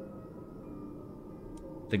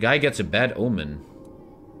 The guy gets a bad omen.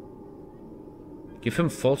 Give him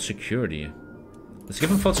false security. Let's give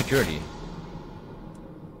him false security.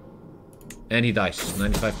 And he dies.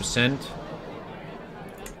 95%.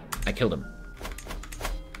 I killed him.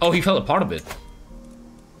 Oh, he fell apart a bit.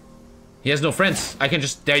 He has no friends. I can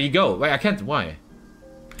just... There you go. Wait, I can't... Why?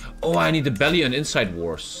 Oh, I need the belly on Inside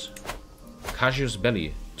Wars. Kajio's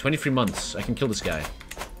belly. 23 months. I can kill this guy.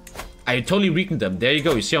 I totally weakened them. There you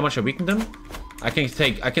go. You see how much I weakened them? I can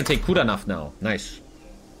take Kudanaf now. Nice.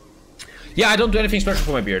 Yeah, I don't do anything special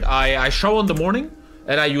for my beard. I shower in the morning,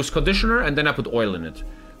 and I use conditioner, and then I put oil in it.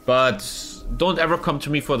 But don't ever come to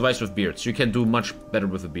me for advice with beards. You can do much better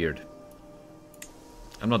with a beard.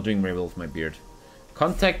 I'm not doing very well with my beard.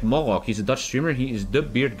 Contact Morok. He's a Dutch streamer. He is the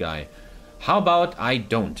beard guy. How about I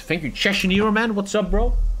don't? Thank you, Cheshinero, man. What's up,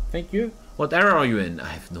 bro? Thank you. What era are you in? I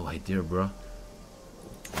have no idea, bro.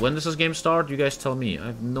 When does this game start? You guys tell me. I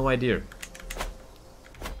have no idea.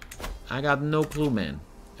 I got no clue, man.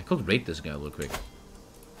 I could raid this guy real quick.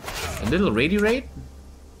 A little raidy raid?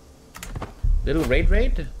 Little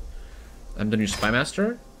raid? I'm the new spy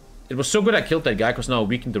master. It was so good I killed that guy because now I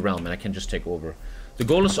weakened the realm and I can just take over. The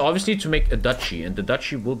goal is obviously to make a duchy, and the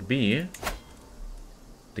duchy would be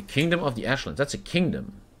the Kingdom of the Ashlands. That's a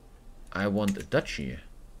kingdom. I want a duchy.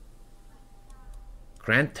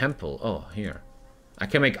 Grand Temple. Oh, here. I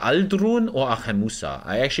can make Aldrun or Achemusa.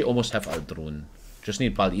 I actually almost have Aldrun. Just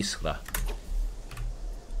need Bal Isra.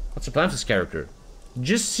 What's the plan for this character?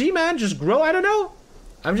 Just see, man. Just grow. I don't know.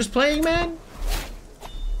 I'm just playing, man.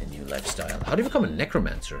 A new lifestyle. How do you become a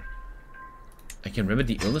necromancer? I can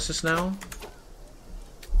remedy illnesses now.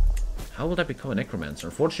 How will I become a necromancer?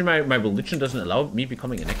 Unfortunately, my religion doesn't allow me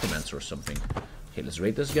becoming a necromancer or something. Okay, let's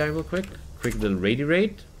raid this guy real quick. Quick little raidy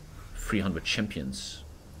raid. 300 champions.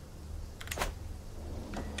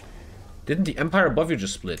 Didn't the empire above you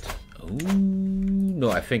just split? Oh, no,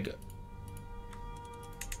 I think...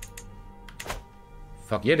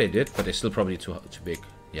 Fuck yeah, they did, but they're still probably too big.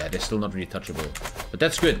 Yeah, they're still not really touchable. But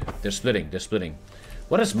that's good. They're splitting. They're splitting.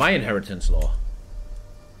 What is my inheritance law?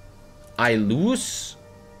 I lose...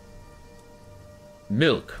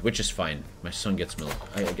 milk, which is fine. My son gets milk.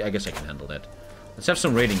 I guess I can handle that. Let's have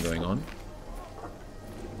some raiding going on.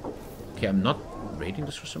 Okay, I'm not raiding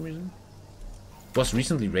this for some reason. Was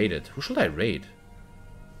recently raided. Who should I raid?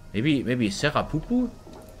 Maybe Serapupu?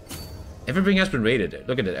 Everything has been raided.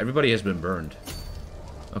 Look at it. Everybody has been burned.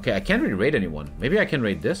 Okay, I can't really raid anyone. Maybe I can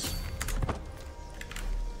raid this.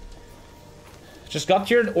 Just got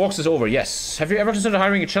here. Orcs is over. Yes. Have you ever considered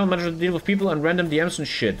hiring a channel manager to deal with people and random DMs and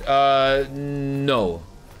shit? No.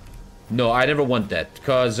 No, I never want that.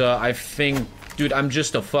 Because I think... Dude, I'm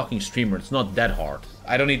just a fucking streamer. It's not that hard.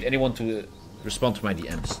 I don't need anyone to respond to my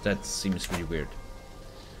DMs. That seems really weird.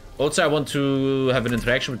 Also, I want to have an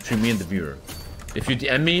interaction between me and the viewer. If you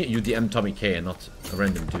DM me, you DM TommyKay and not a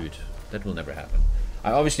random dude. That will never happen.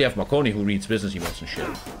 I obviously have Marconi who reads business emails and shit.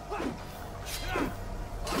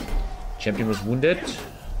 Champion was wounded.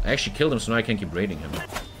 I actually killed him, so now I can keep raiding him.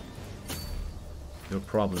 Your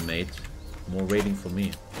problem, mate. More raiding for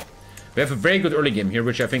me. We have a very good early game here,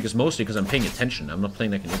 which I think is mostly because I'm paying attention. I'm not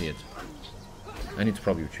playing like an idiot. I need to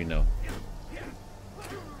probably retreat now.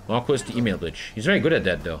 Marco is the email glitch. He's very good at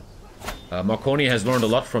that, though. Marconi has learned a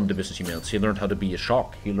lot from the business emails. He learned how to be a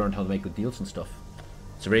shark. He learned how to make good deals and stuff.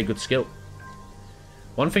 It's a very good skill.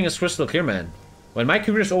 One thing is crystal clear, man. When my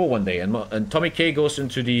career is over one day and TommyKay goes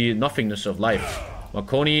into the nothingness of life,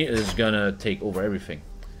 Marconi is gonna take over everything.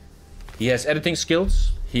 He has editing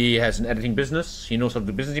skills. He has an editing business. He knows how to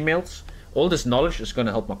do business emails. All this knowledge is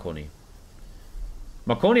gonna help Marconi.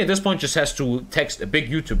 Marconi at this point just has to text a big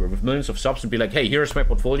YouTuber with millions of subs and be like, hey, here's my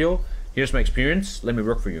portfolio. Here's my experience. Let me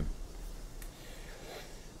work for you.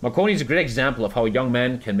 Marconi is a great example of how a young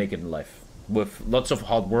man can make it in life. With lots of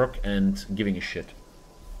hard work and giving a shit.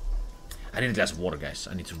 I need a glass of water, guys.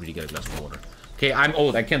 I need to really get a glass of water. Okay, I'm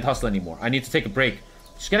old. I can't hustle anymore. I need to take a break.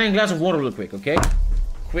 Just getting a glass of water real quick, okay?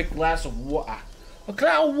 Quick glass of water. A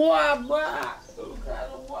glass of water. A glass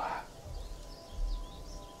of water.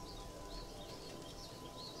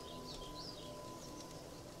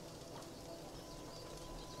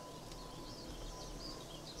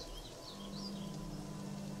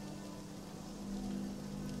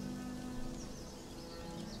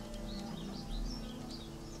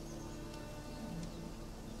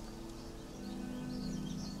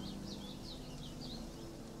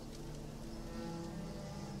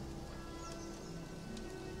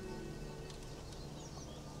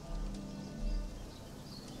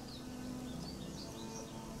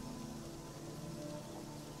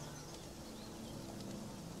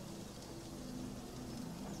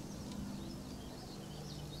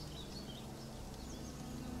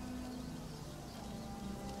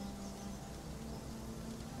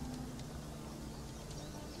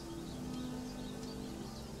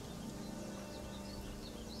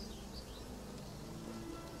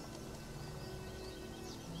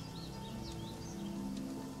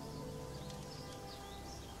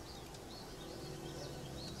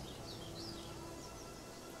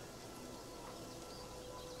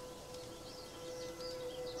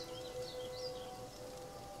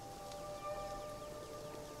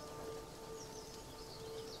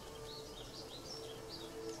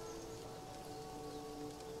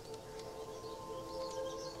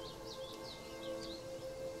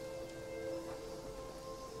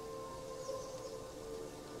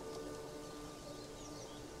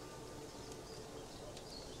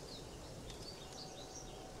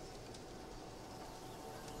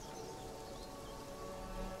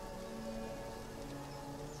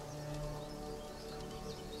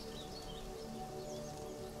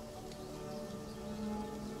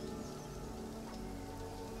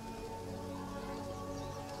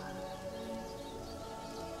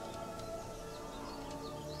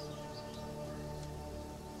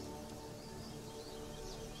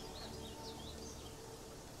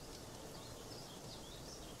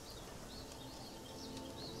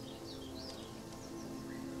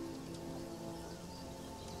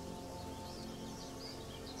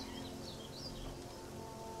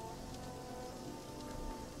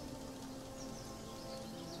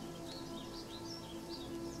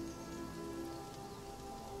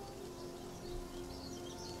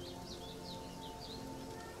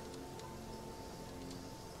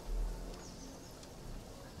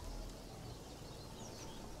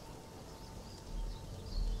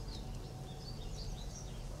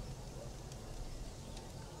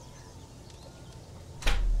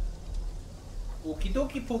 Okie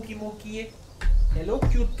dokie pokey moki. Hello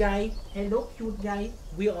cute guy. Hello cute guy.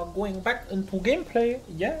 We are going back into gameplay.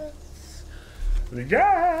 Yes.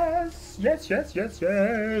 Yes. Yes, yes, yes,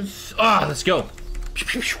 yes. Ah, let's go.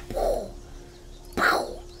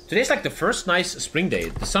 Today's like the first nice spring day.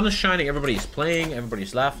 The sun is shining, everybody's playing,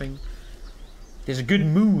 everybody's laughing. There's a good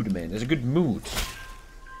mood, man. There's a good mood.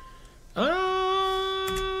 Oh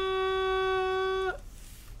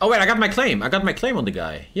wait, I got my claim. I got my claim on the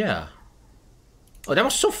guy. Yeah. Oh, that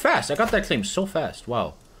was so fast. I got that claim so fast.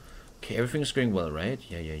 Wow. Okay, everything's going well, right?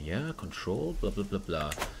 Yeah. Control, blah, blah, blah,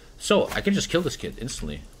 blah. So, I can just kill this kid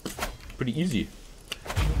instantly. Pretty easy.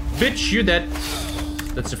 Bitch, you dead.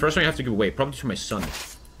 That's the first one I have to give away. Probably to my son.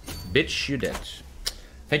 Bitch, you dead.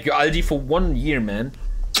 Thank you, Aldi, for 1 year, man.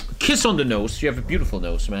 Kiss on the nose. You have a beautiful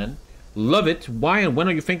nose, man. Love it. Why and when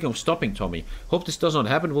are you thinking of stopping, Tommy? Hope this does not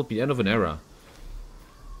happen. It will be the end of an era.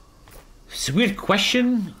 It's a weird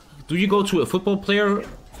question. Do you go to a football player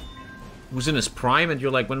who's in his prime and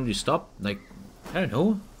you're like, when will you stop? Like, I don't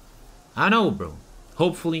know. I don't know, bro.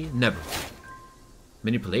 Hopefully, never.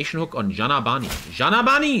 Manipulation hook on Janabani.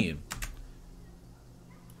 Janabani!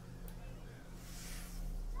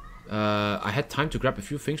 I had time to grab a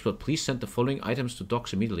few things, but please send the following items to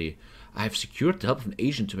docs immediately. I have secured the help of an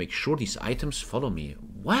agent to make sure these items follow me.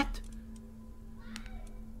 What?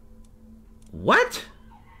 What?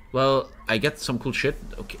 Well, I get some cool shit.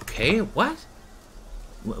 Okay, what?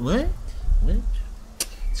 What?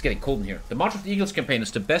 It's getting cold in here. The March of the Eagles campaign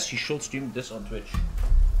is the best. You should stream this on Twitch.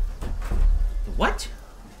 What?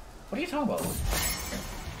 What are you talking about?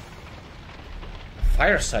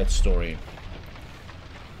 Fireside story.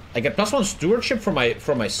 I get +1 stewardship from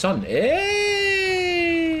my son. Hey!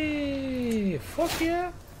 Fuck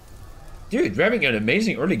yeah. Dude, we're having an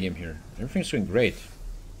amazing early game here. Everything's going great.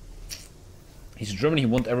 He's German, he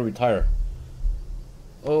won't ever retire.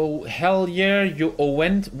 Oh, hell yeah, you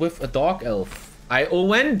went with a dog elf. I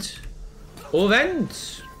went.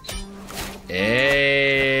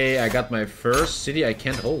 Hey, I got my first city I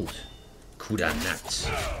can't hold. Kudanat.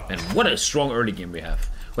 And what a strong early game we have.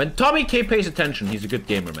 When TommyKay pays attention, he's a good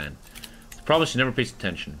gamer, man. The problem is he never pays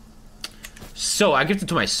attention. So, I give it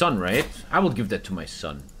to my son, right? I will give that to my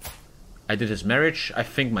son. I did his marriage, I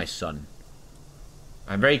think my son.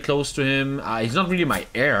 I'm very close to him. He's not really my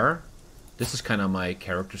heir. This is kind of my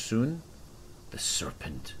character soon. The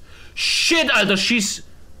serpent. Shit, Alter, she's...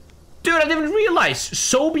 Dude, I didn't realize.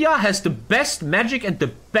 Sobia has the best magic and the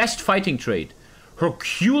best fighting trait.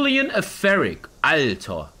 Herculean Etheric.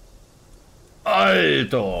 Alter.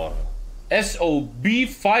 Alter. SOB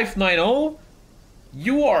 590?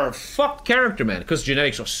 You are a fucked character, man. Because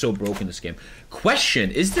genetics are so broken in this game.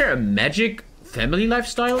 Question, is there a magic family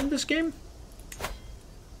lifestyle in this game?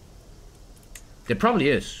 There probably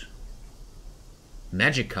is.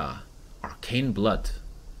 Magica. Arcane blood.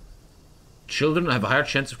 Children have a higher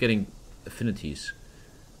chance of getting affinities.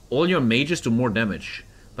 All your mages do more damage.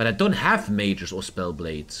 But I don't have mages or spell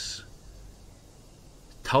blades.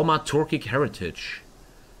 Taumaturgic heritage.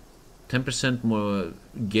 10% more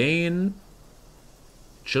gain.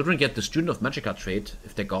 Children get the student of Magica trait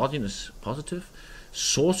if their guardian is positive.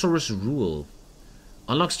 Sorcerer's rule.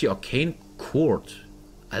 Unlocks the arcane cord.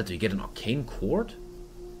 Do you get an arcane cord?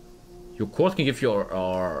 Your cord can give you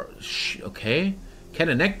okay. Can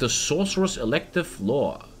enact the sorcerer's elective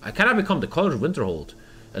law. I cannot become the College of Winterhold.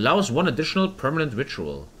 Allows 1 additional permanent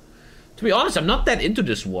ritual. To be honest, I'm not that into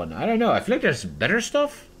this one. I don't know. I feel like there's better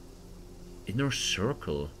stuff. Inner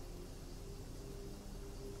circle.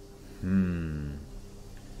 We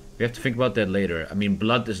have to think about that later. I mean,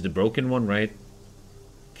 blood is the broken one, right?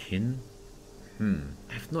 Kin?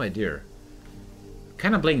 I have no idea.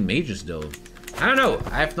 Kind of playing mages, though. I don't know.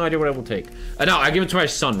 I have no idea what I will take. No, I give it to my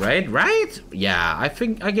son, right? Right? Yeah, I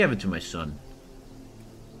think I gave it to my son.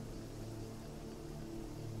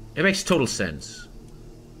 It makes total sense.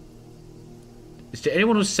 Is there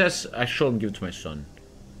anyone who says I shouldn't give it to my son?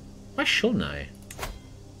 Why shouldn't I?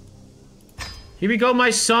 Here we go, my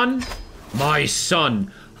son. My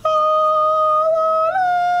son.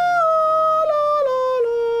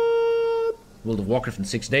 World of Warcraft in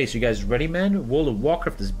 6 days. You guys ready, man? World of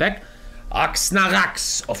Warcraft is back.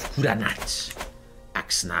 Axnarax of Kudanat.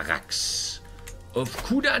 Axnarax of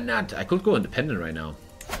Kudanat. I could go independent right now.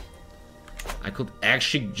 I could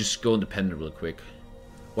actually just go independent real quick.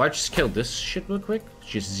 Why just kill this shit real quick?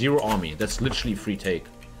 Just 0 army. That's literally free take.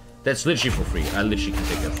 That's literally for free. I literally can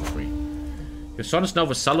take that for free. Your son is now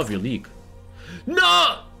vassal of your league.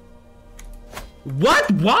 No!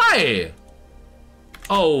 What? Why?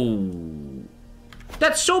 Oh.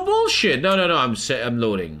 That's so bullshit. No. I'm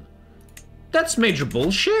loading. That's major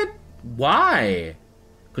bullshit. Why?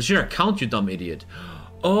 Because your account, you dumb idiot.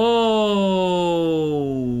 Oh,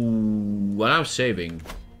 what I'm saving.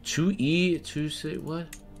 2E, 2 say what?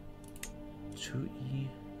 2E.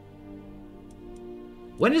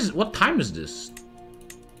 What time is this?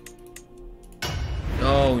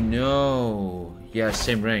 Oh no. Yeah,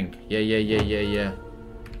 same rank. Yeah.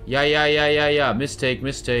 Yeah.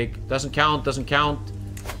 Mistake. Doesn't count.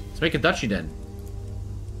 Let's make a duchy then.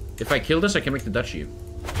 If I kill this, I can make the duchy.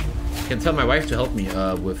 I can tell my wife to help me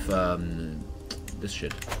with this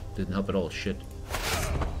shit. Didn't help at all. Shit.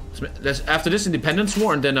 After this independence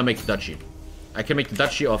war, and then I make the duchy. I can make the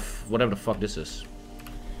duchy of whatever the fuck this is.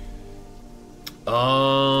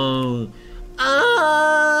 Oh.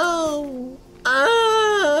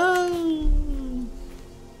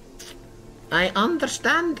 I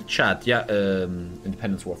understand, chat. Yeah,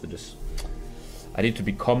 independence war for this. I need to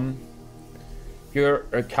become your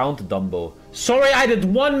account, Dumbo. Sorry, I did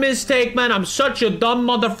one mistake, man. I'm such a dumb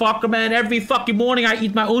motherfucker, man. Every fucking morning I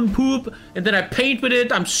eat my own poop and then I paint with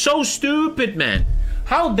it. I'm so stupid, man.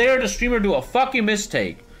 How dare the streamer do a fucking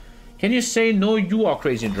mistake? Can you say no, you are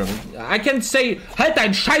crazy in German? I can say, halt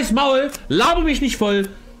dein scheiß Maul, laber mich nicht voll,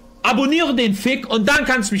 abonniere den Fick und dann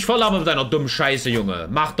kannst du mich voll labern mit deiner dummen Scheiße, Junge.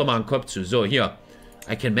 Mach doch mal einen Kopf zu. So, hier.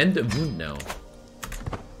 I can mend a wound now.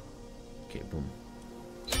 Okay, boom.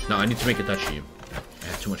 Now I need to make a duchy. I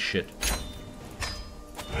have too much shit.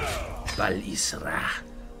 Balisra.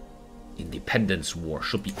 Independence war.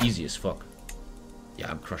 Should be easy as fuck. Yeah,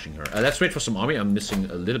 I'm crushing her. Let's wait for some army. I'm missing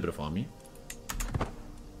a little bit of army.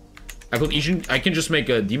 I can just make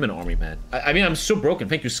a demon army, man. I mean, I'm so broken.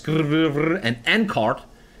 Thank you, Skrrr and Encart.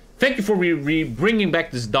 Thank you for bringing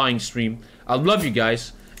back this dying stream. I love you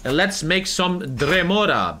guys. And let's make some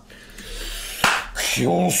Dremora.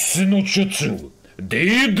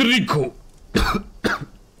 Deidrico.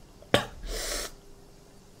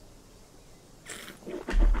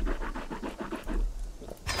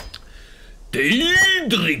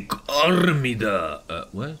 Deidric Armida.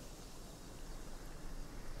 What?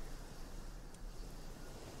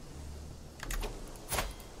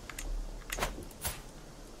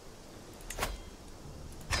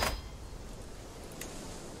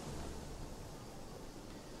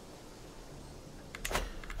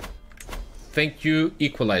 Thank you,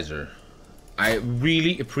 Equalizer. I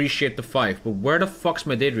really appreciate the 5, but where the fuck's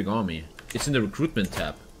my Daedric army? It's in the recruitment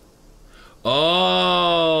tab.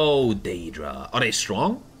 Oh, Daedra. Are they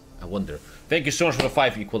strong? I wonder. Thank you so much for the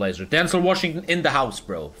 5, Equalizer. Denzel Washington in the house,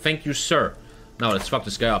 bro. Thank you, sir. Now let's fuck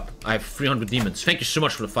this guy up. I have 300 demons. Thank you so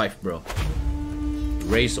much for the 5, bro.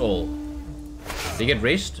 Raise all. They get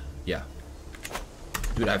raised? Yeah.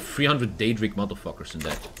 Dude, I have 300 Daedric motherfuckers in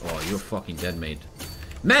that. Oh, you're fucking dead, mate.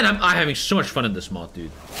 Man, I'm having so much fun in this mod,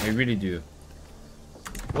 dude. I really do.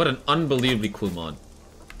 What an unbelievably cool mod.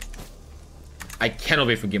 I cannot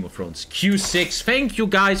wait for Game of Thrones. Q6, thank you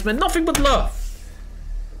guys, man. Nothing but love.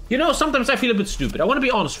 You know, sometimes I feel a bit stupid. I want to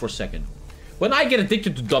be honest for a second. When I get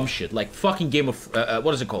addicted to dumb shit, like fucking Game of...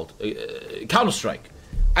 what is it called? Counter-Strike.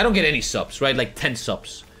 I don't get any subs, right? Like 10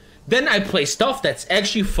 subs. Then I play stuff that's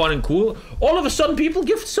actually fun and cool. All of a sudden, people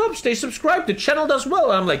give subs. They subscribe. The channel does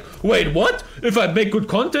well. And I'm like, wait, what? If I make good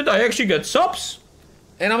content, I actually get subs?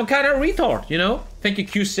 And I'm kind of a retard, you know? Thank you,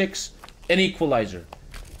 Q6 and Equalizer.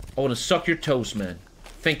 I want to suck your toes, man.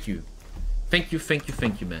 Thank you. Thank you,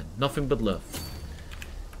 man. Nothing but love.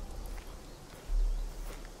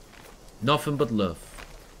 Nothing but love.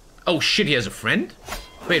 Oh, shit, he has a friend?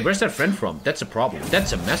 Wait, where's that friend from? That's a problem.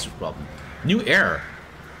 That's a massive problem. New error.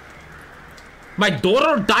 My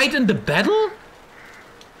daughter died in the battle?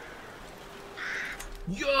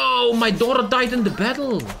 Yo, my daughter died in the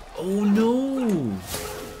battle. Oh no.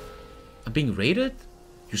 I'm being raided?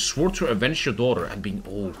 You swore to avenge your daughter. I'm being...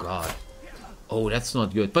 Oh god. Oh, that's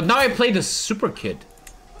not good. But now I play the super kid.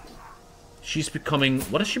 She's becoming...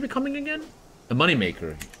 What is she becoming again? A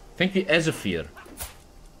moneymaker. Thank you, Ezefir.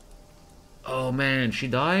 Oh man, she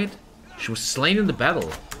died? She was slain in the battle.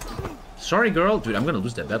 Sorry girl. Dude, I'm gonna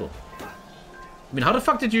lose that battle. I mean, how the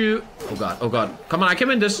fuck did you... Oh god, oh god. Come on, I can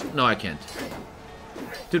win this. No, I can't.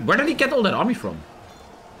 Dude, where did he get all that army from?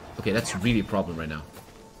 Okay, that's really a problem right now.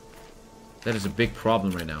 That is a big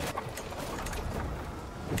problem right now.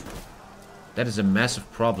 That is a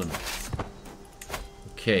massive problem.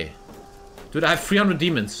 Okay. Dude, I have 300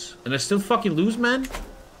 demons. And I still fucking lose, man?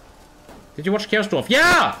 Did you watch Chaosdorf?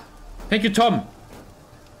 Yeah! Thank you, Tom.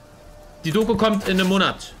 Die Doku kommt in einem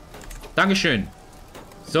Monat. Dankeschön.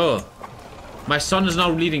 So. My son is now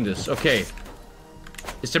leading this. Okay.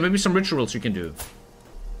 Is there maybe some rituals you can do?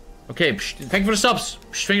 Okay. Thank you for the subs.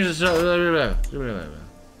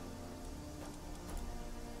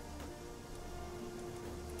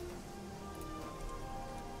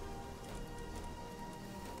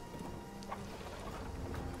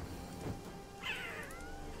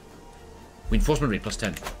 Reinforcement rate plus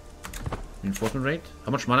 10. Reinforcement rate.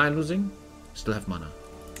 How much mana I'm losing? Still have mana.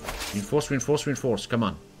 Reinforce, reinforce, reinforce. Come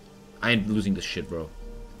on. I ain't losing this shit, bro.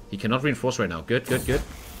 He cannot reinforce right now. Good, good, good.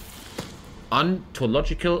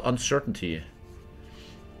 Ontological uncertainty.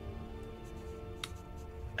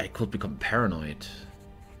 I could become paranoid.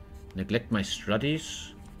 Neglect my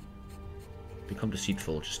studies. Become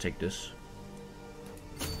deceitful. Just take this.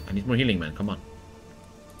 I need more healing, man. Come on.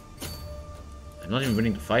 I'm not even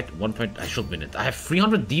winning the fight. 1 point. I should win it. I have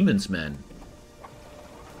 300 demons, man.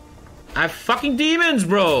 I have fucking demons,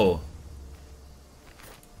 bro.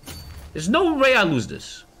 There's no way I lose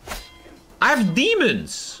this. I have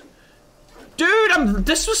demons. Dude,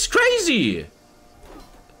 this was crazy.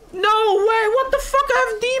 No way. What the fuck? I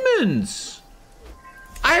have demons.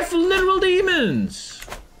 I have literal demons.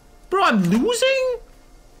 Bro, I'm losing?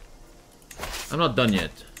 I'm not done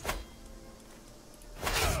yet.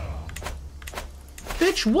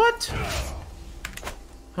 Bitch, what?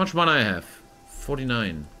 How much mana I have?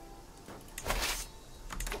 49.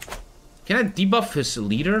 Can I debuff his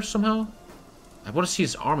leader somehow? I want to see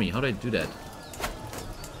his army. How do I do that?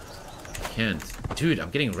 I can't. Dude, I'm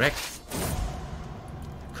getting wrecked.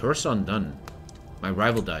 Curse undone. My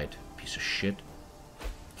rival died. Piece of shit.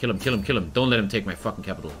 Kill him, kill him, kill him. Don't let him take my fucking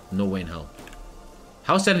capital. No way in hell.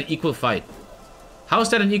 How's that an equal fight? How's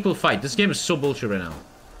that an equal fight? This game is so bullshit right now.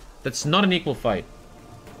 That's not an equal fight.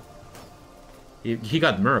 He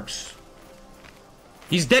got mercs.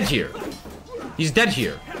 He's dead here. He's dead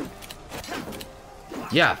here.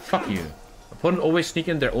 Yeah, fuck you. Opponent always sneak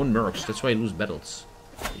in their own mercs. That's why I lose battles.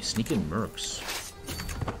 They sneak in mercs.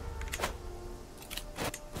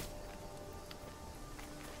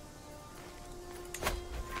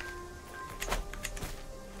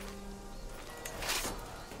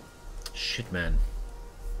 Shit, man.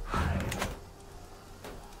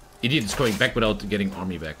 Idiot is going back without getting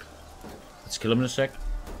army back. Let's kill him in a sec.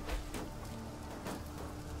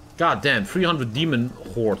 God damn, 300 demon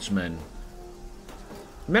hordes, man.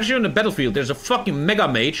 Imagine you're in the battlefield, there's a fucking mega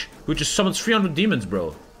mage who just summons 300 demons,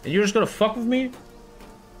 bro. And you're just gonna fuck with me?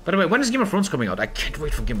 By the way, when is Game of Thrones coming out? I can't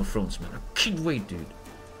wait for Game of Thrones, man. I can't wait, dude.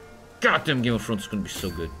 Goddamn, Game of Thrones is gonna be so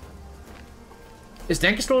good. Is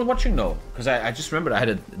Dankus still watching? No. Because I just remembered I had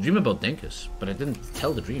a dream about Dankus, but I didn't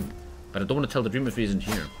tell the dream. But I don't want to tell the dream if he isn't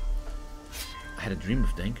here. I had a dream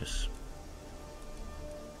of Dankus.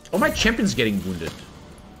 Oh, my champion's getting wounded.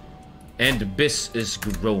 And Biss is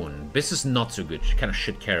grown. Biss is not so good. She's kind of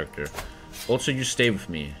shit character. Also, you stay with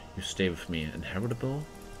me. You stay with me. Inheritable?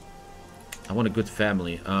 I want a good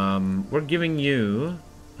family. We're giving you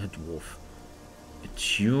a dwarf.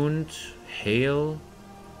 Attuned. Hail.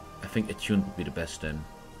 I think attuned would be the best then.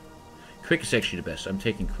 Quick is actually the best. I'm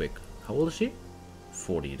taking quick. How old is he?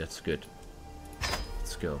 40. That's good.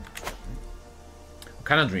 Let's go. What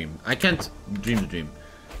kind of dream? I can't dream the dream.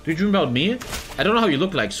 Do you dream about me? I don't know how you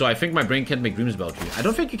look like, so I think my brain can't make dreams about you. I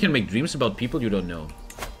don't think you can make dreams about people you don't know.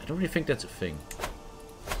 I don't really think that's a thing.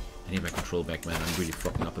 I need my control back, man. I'm really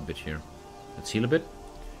fucking up a bit here. Let's heal a bit.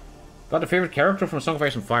 Got a favorite character from Song of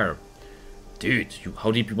Ice and Fire. Dude,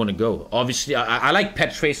 how deep you want to go? Obviously, I like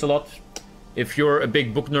Patchface a lot. If you're a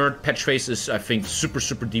big book nerd, Patchface is, I think, super,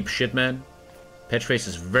 super deep shit, man. Patchface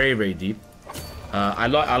is very, very deep. I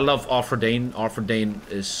love Arthur Dane. Arthur Dane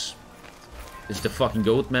is the fucking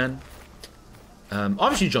goat, man.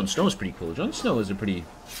 Obviously, Jon Snow is pretty cool. Jon Snow is a pretty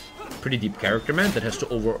deep character, man, that has to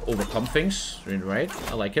overcome things, right?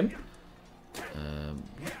 I like him.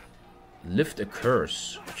 Lift a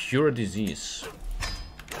curse. Cure a disease.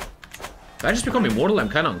 If I just become immortal, I'm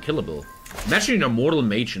kind of unkillable. Imagine you're an immortal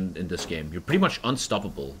mage in this game. You're pretty much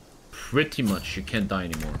unstoppable. Pretty much. You can't die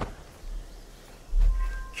anymore.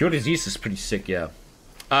 Cure disease is pretty sick, yeah.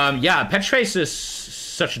 Yeah, Patchface is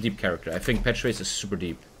such a deep character. I think Patchface is super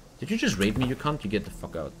deep. Did you just raid me, you cunt? You get the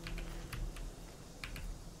fuck out.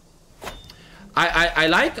 I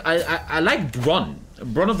like Bronn.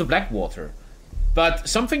 Bronn of the Blackwater. But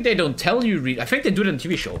something they don't tell you, I think they do it in the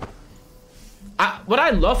TV show. What I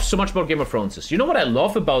love so much about Game of Thrones is, you know what I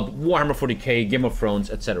love about Warhammer 40k, Game of Thrones,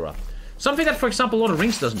 etc. Something that, for example, Lord of the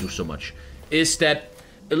Rings doesn't do so much is that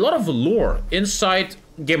a lot of the lore inside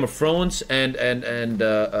Game of Thrones and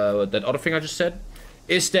that other thing I just said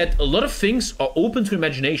is that a lot of things are open to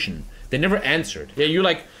imagination. They never answered. Yeah, you're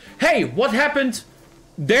like, hey, what happened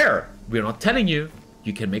there? We're not telling you.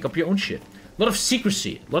 You can make up your own shit. A lot of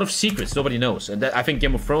secrecy, a lot of secrets nobody knows, and that, I think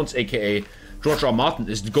Game of Thrones, aka George R. Martin,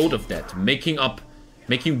 is the goat of that.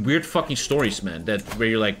 Making weird fucking stories, man. That where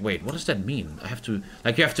you're like, wait, what does that mean? You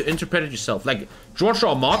have to interpret it yourself. Like George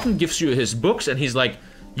R. Martin gives you his books, and he's like,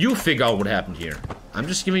 you figure out what happened here. I'm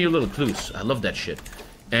just giving you little clues. I love that shit.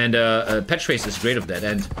 And Patchface is great of that.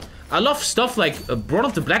 And I love stuff like Brought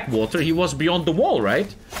of the Blackwater. He was beyond the wall, right?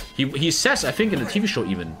 He says, I think in the TV show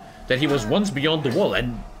even, that he was once beyond the wall.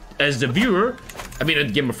 And as the viewer, I mean,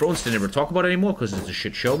 in Game of Thrones, they never talk about it anymore because it's a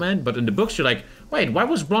shit show, man. But in the books, you're like, wait, why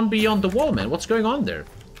was Bronn beyond the wall, man? What's going on there?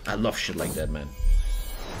 I love shit like that, man.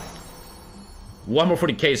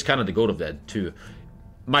 140K is kind of the goat of that, too.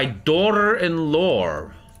 My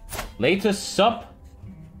daughter-in-law. Latest sub.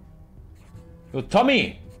 Yo,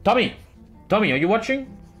 Tommy, are you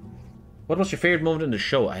watching? What was your favorite moment in the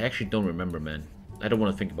show? I actually don't remember, man. I don't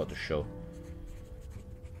want to think about the show.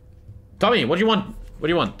 Tommy, what do you want? What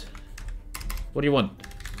do you want? What do you want?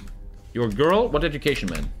 You're a girl? What education,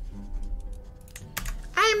 man?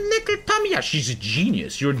 I'm little Tommy. Yeah, she's a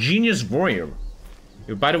genius. You're a genius warrior.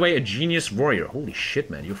 You're, by the way, a genius warrior. Holy shit,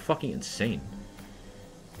 man. You're fucking insane.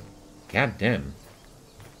 God damn.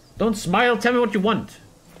 Don't smile. Tell me what you want.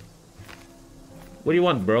 What do you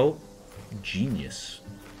want, bro? Genius.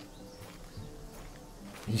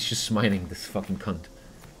 He's just smiling, this fucking cunt.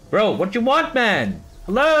 Bro, what you want, man?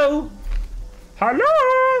 Hello?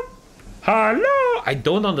 Hello? Hello? I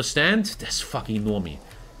don't understand. That's fucking normie.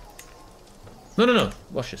 No.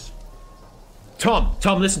 Watch this. Tom,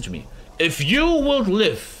 listen to me. If you would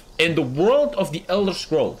live in the world of the Elder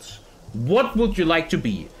Scrolls, what would you like to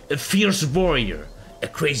be? A fierce warrior, a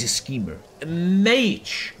crazy schemer, a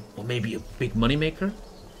mage, or maybe a big moneymaker?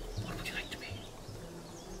 What would you like to be?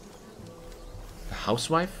 A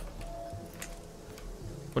housewife?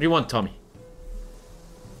 What do you want, Tommy?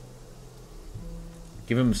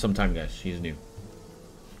 Give him some time, guys. He's new.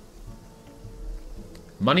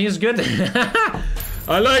 Money is good.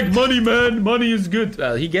 I like money, man. Money is good.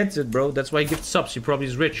 He gets it, bro. That's why he gets subs. He probably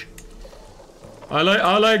is rich. I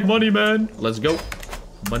like money, man. Let's go.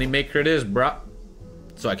 Money maker it is, bruh.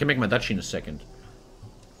 So I can make my duchy in a second.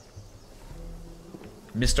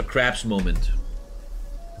 Mr. Krabs moment.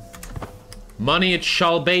 Money it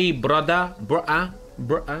shall be, brother. Bruh.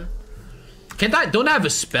 Don't I have a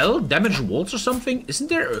spell? Damage walls or something? Isn't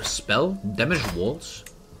there a spell? Damage walls?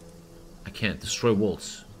 I can't. Destroy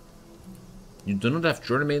walls. You do not have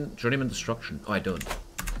journeyman destruction. Oh, I don't.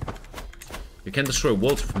 You can destroy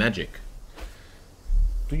walls with magic.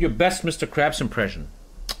 Do your best Mr. Krabs impression.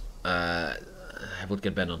 I would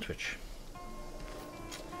get banned on Twitch.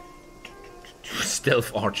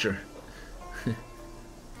 Stealth archer.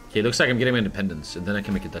 Okay, looks like I'm getting my independence, and then I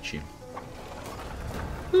can make a duchy.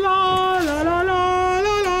 La la la la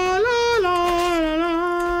la la la la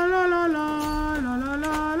la la la la la la.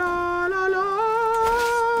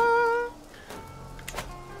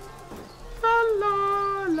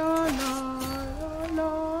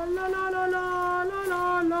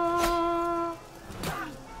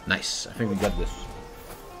 Nice. I think we got this.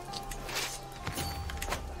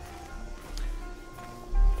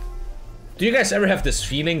 Do you guys ever have this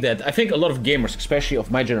feeling that I think a lot of gamers, especially of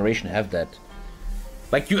my generation, have that?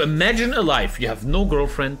 Like, you imagine a life, you have no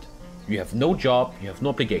girlfriend, you have no job, you have no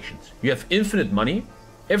obligations, you have infinite money,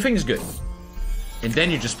 everything's good. And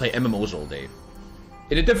then you just play MMOs all day.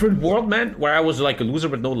 In a different world, man, where I was like a loser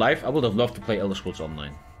with no life, I would have loved to play Elder Scrolls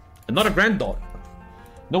Online. And not a granddaughter.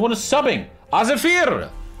 No one is subbing. Azafir!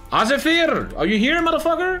 Azafir! Are you here,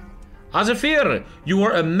 motherfucker? Azafir! You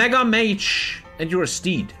are a mega mage. And you're a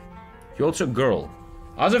steed. You're also a girl.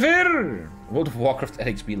 Azafir! World of Warcraft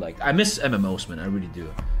addicts be like. I miss MMOs, man. I really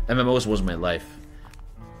do. MMOs was my life.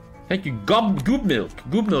 Thank you, Goob Milk.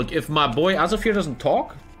 Goob Milk, if my boy Azafir doesn't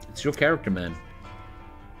talk, it's your character, man.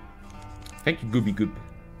 Thank you, Gooby Goop.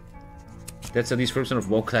 That's at least 4% of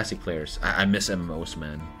WoW Classic players. I miss MMOs,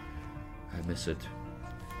 man. I miss it.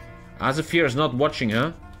 Azafir is not watching,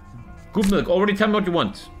 huh? Goob Milk, already tell me what you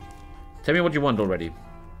want. Tell me what you want already.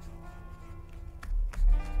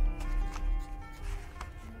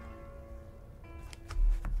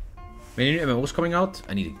 Many new MMOs coming out?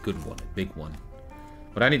 I need a good one, a big one.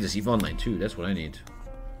 But I need this EVE Online too, that's what I need.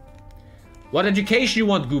 What education you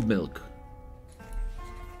want, Goob Milk?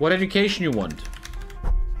 What education you want?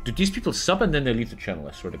 Do these people sub and then they leave the channel,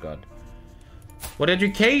 I swear to God. What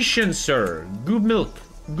education, sir? Goob Milk.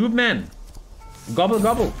 Goob Man. Gobble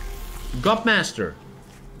Gobble. Gobmaster.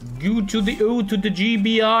 Goo to the O to the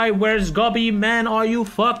GBI. Where's Gobby? Man, are you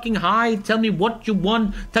fucking high? Tell me what you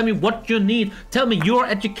want. Tell me what you need. Tell me your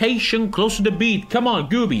education close to the beat. Come on,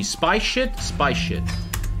 Gooby. Spy shit? Spy shit.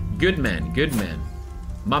 Good man. Good man.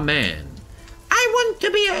 My man. I want to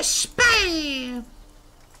be a spy.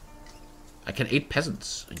 I can aid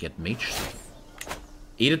peasants and get mage stuff.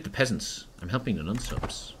 Aided the peasants. I'm helping the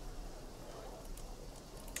non-subs.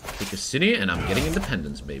 Take a city and I'm getting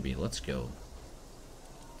independence, baby. Let's go.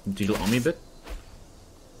 Deal on me a bit.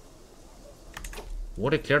 War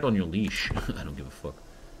declared on your leash. I don't give a fuck.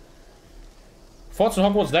 Thoughts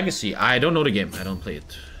on Hogwarts Legacy? I don't know the game. I don't play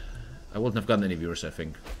it. I wouldn't have gotten any viewers, I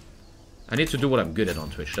think. I need to do what I'm good at on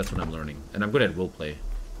Twitch. That's what I'm learning. And I'm good at roleplay.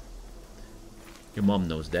 Your mom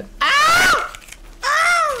knows that. Ah!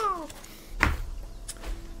 Ah!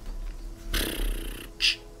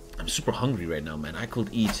 I'm super hungry right now, man. I could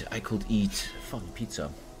eat fucking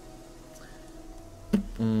pizza.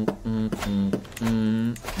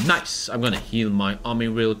 Nice. I'm gonna heal my army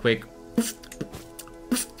real quick.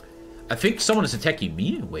 I think someone is attacking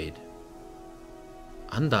me. Wait.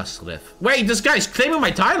 Andasreth. Wait, this guy's claiming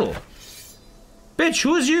my title. Bitch,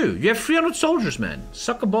 who is you? You have 300 soldiers, man.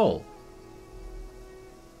 Suck a ball.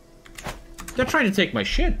 They're trying to take my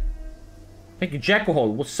shit. Thank you,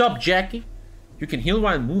 Jackohole. What's up, Jackie? You can heal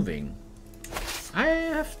while moving. I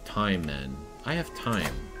have time, man. I have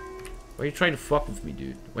time. Why are you trying to fuck with me,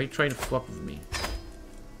 dude? Why are you trying to fuck with me?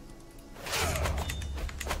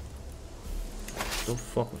 Don't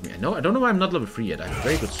fuck with me. I don't know why I'm not level 3 yet. I have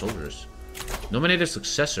very good soldiers. Nominate a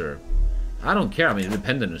successor. I don't care. I'm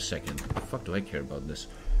independent in a second. What the fuck do I care about this?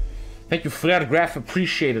 Thank you, Flair Graph.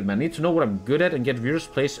 Appreciate it, man. I need to know what I'm good at and get viewers,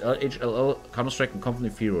 place HLL, Counter-Strike, and Company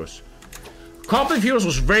of Heroes. Company of Heroes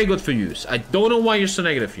was very good for use. I don't know why you're so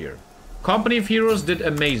negative here. Company of Heroes did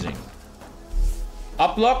amazing.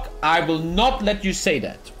 Uplock, I will not let you say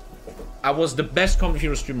that. I was the best Company of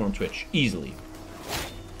Heroes streamer on Twitch. Easily.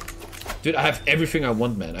 Dude, I have everything I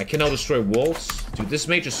want, man. I can now destroy walls. Dude, this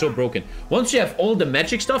mage is so broken. Once you have all the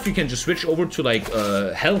magic stuff, you can just switch over to, like,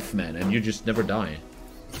 health, man. And you just never die.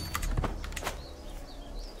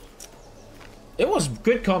 It was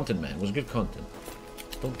good content, man. It was good content.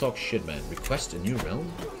 Don't talk shit, man. Request a new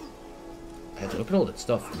realm? I had to look at all that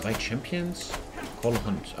stuff. Invite champions. Call a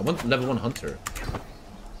hunt. I want level 1 hunter.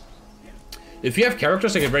 If you have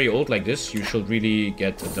characters that get very old like this, you should really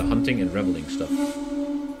get the hunting and reveling stuff.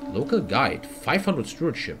 Local guide. 500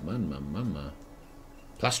 stewardship. Man, mama.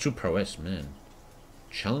 +2 prowess, man.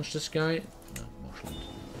 Challenge this guy? No, marshland.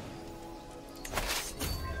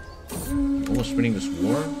 Almost winning this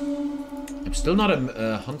war. I'm still not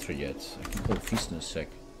a hunter yet. I can call feast in a sec.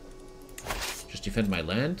 Just defend my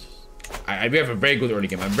land. We have a very good early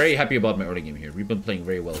game. I'm very happy about my early game here. We've been playing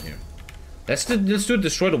very well here. Let's do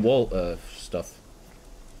destroy the wall stuff.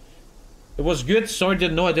 It was good. Sorry,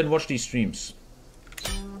 didn't know. I didn't watch these streams.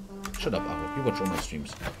 Shut up, Avo. You watch all my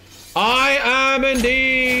streams. I am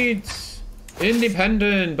indeed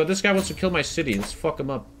independent, but this guy wants to kill my city. Let's fuck him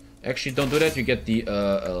up. Actually, don't do that. You get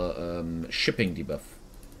the shipping debuff.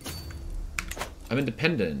 I'm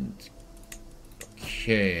independent.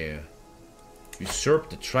 Okay. Usurp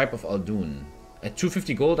the tribe of Aldun. At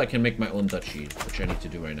 250 gold, I can make my own duchy, which I need to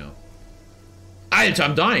do right now. Alter,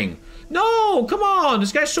 I'm dying. No, come on.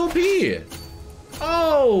 This guy's so OP.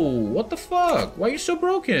 Oh, what the fuck? Why are you so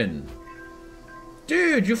broken?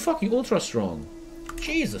 Dude, you're fucking ultra strong.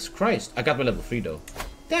 Jesus Christ. I got my level 3 though.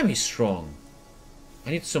 Damn, he's strong. I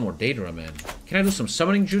need some more Daedra, man. Can I do some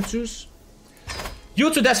summoning jutsus?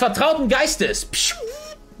 Jutsu des vertrauten Geistes.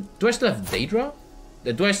 Do I still have Daedra?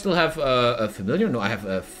 Do I still have a familiar? No, I have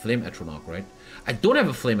a Flame Atronach, right? I don't have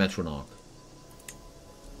a Flame Atronach.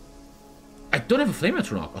 I don't have a Flame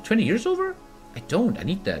Atronach. Are 20 years over? I don't. I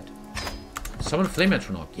need that. Summon a Flame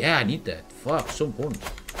Atronach. Yeah, I need that. Fuck, so important.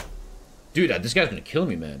 Dude, this guy's gonna kill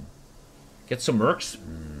me, man. Get some mercs.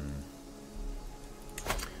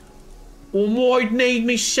 I might need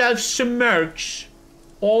myself some mercs.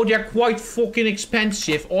 Oh, they're quite fucking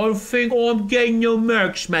expensive. I think I'm getting no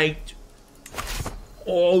mercs, mate.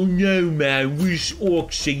 Oh no, man. Which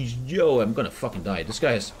orcs? Yo, I'm gonna fucking die. This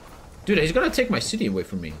guy is... Dude, he's gonna take my city away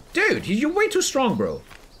from me. Dude, you're way too strong, bro.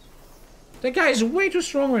 That guy is way too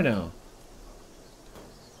strong right now.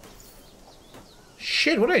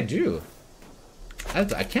 Shit, what did I do?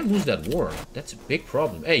 I can't lose that war. That's a big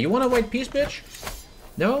problem. Hey, you want a white peace, bitch?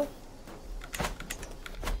 No?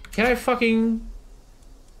 Can I fucking...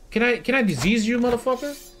 Can I disease you,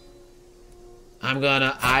 motherfucker?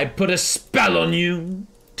 I put a spell on you.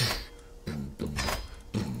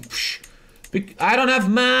 I don't have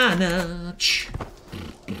mana.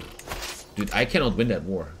 Dude, I cannot win that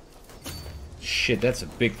war. Shit, that's a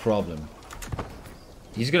big problem.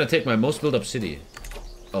 He's gonna take my most built-up city.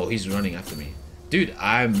 Oh, he's running after me. Dude,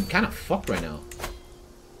 I'm kind of fucked right now.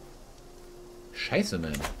 Scheiße,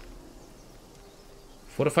 man.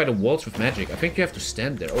 Fortify the walls with magic. I think you have to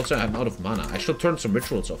stand there. Also, I'm out of mana. I should turn some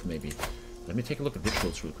rituals off, maybe. Let me take a look at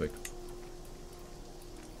rituals real quick.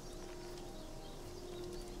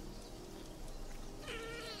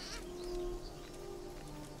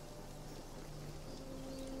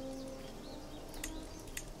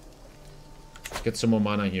 Let's get some more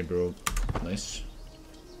mana here, bro. Nice.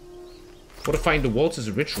 Fortifying the walls is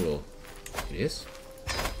a ritual. It is.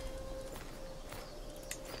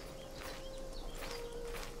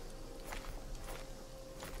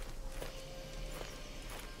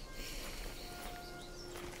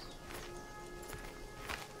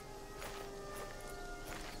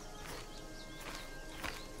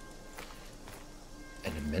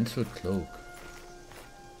 And a mental cloak.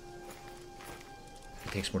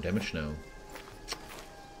 It takes more damage now.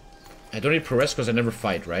 I don't need press because I never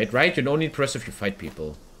fight, right? Right? You don't need press if you fight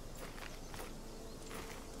people.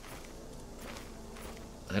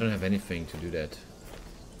 I don't have anything to do that.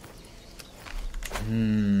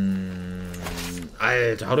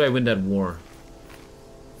 How do I win that war?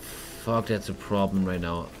 Fuck, that's a problem right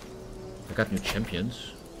now. I got new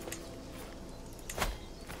champions.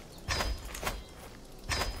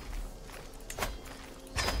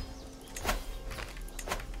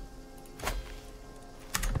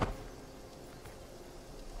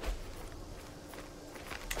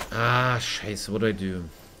 Ah, scheiße, what do I do?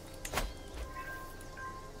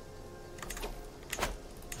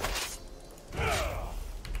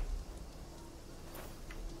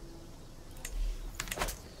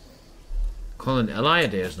 Call an ally?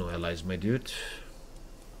 There's no allies, my dude.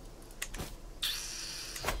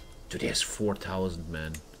 Dude, he has 4,000,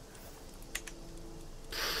 man.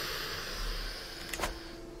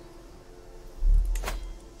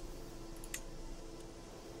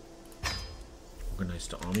 Organize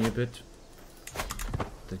the army a bit.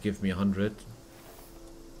 That gives me 100.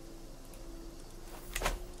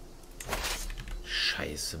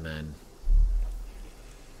 Scheiße, man.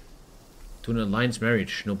 To an alliance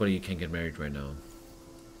marriage. Nobody can get married right now.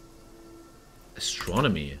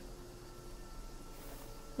 Astronomy.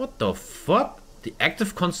 What the fuck? The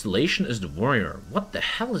active constellation is the warrior. What the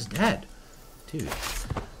hell is that? Dude,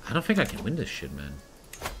 I don't think I can win this shit, man.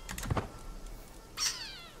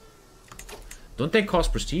 Don't they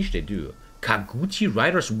cost prestige? They do. Kaguti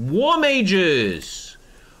Riders. War Mages!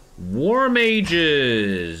 War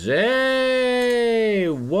Mages! Hey!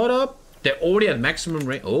 What up? They're already at maximum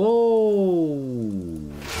range.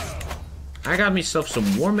 Oh! I got myself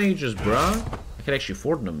some War Mages, bruh. I can actually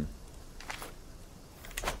afford them.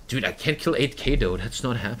 Dude, I can't kill 8k though. That's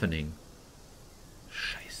not happening.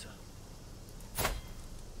 Scheiße.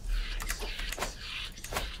 Scheiße, scheiße,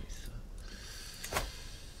 scheiße, scheiße.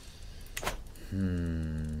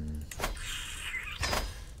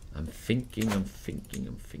 I'm thinking.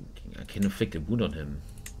 I can inflict a wound on him.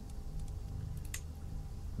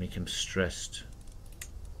 Make him stressed.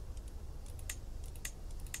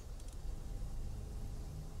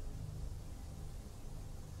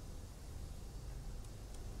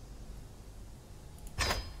 I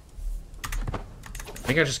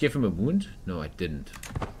think I just gave him a wound? No, I didn't.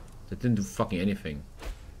 That didn't do fucking anything.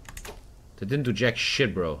 That didn't do jack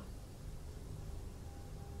shit, bro.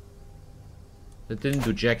 That didn't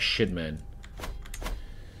do jack shit, man.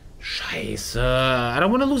 Scheiße. I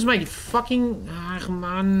don't want to lose my fucking... Ach,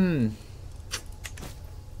 man.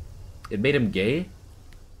 It made him gay?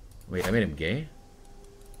 Wait, I made him gay?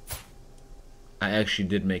 I actually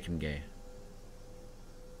did make him gay.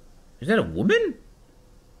 Is that a woman?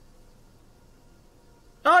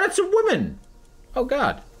 Oh, that's a woman! Oh,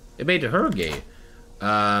 God. It made her gay.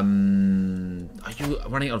 Are you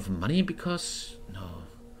running out of money because... No.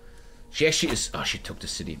 She actually is... Oh, she took the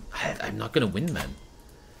city. I'm not gonna win, man.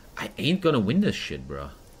 I ain't gonna win this shit,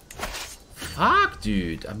 bro. Fuck,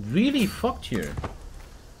 dude. I'm really fucked here.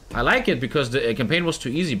 I like it because the campaign was too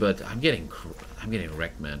easy, but I'm getting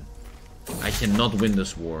wrecked, man. I cannot win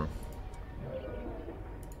this war.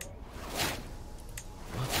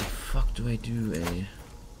 What the fuck do I do, eh?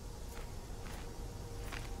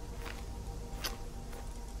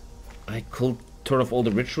 I could turn off all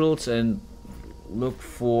the rituals and look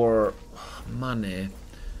for money.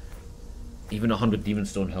 Even 100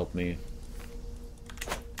 demons don't help me.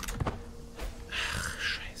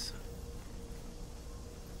 Scheiße.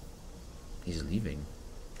 He's leaving.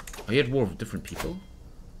 Are you at war with different people?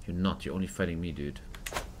 You're not. You're only fighting me, dude.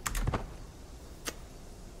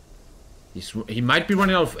 He might be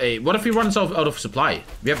running out of a... What if he runs out of supply?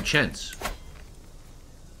 We have a chance.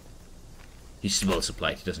 He's well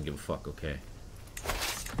supplied. He doesn't give a fuck. Okay.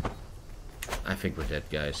 I think we're dead,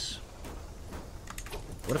 guys.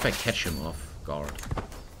 What if I catch him off guard?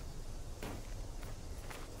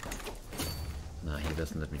 Nah, he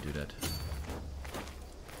doesn't let me do that.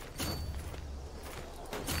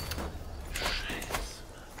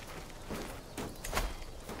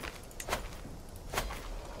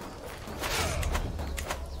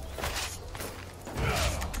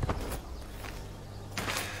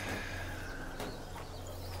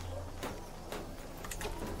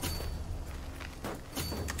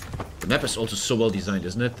 The map is also so well designed,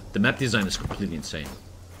 isn't it? The map design is completely insane.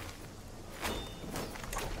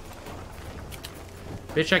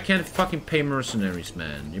 Bitch, I can't fucking pay mercenaries,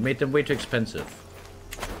 man. You made them way too expensive.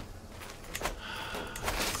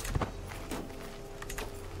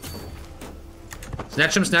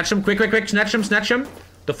 Snatch him, quick, snatch him.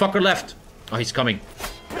 The fucker left. Oh, he's coming.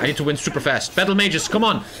 I need to win super fast. Battle mages, come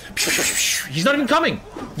on. He's not even coming.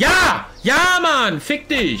 Yeah! Yeah, man! Fick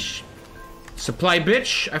dich! Supply,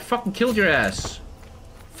 bitch. I fucking killed your ass.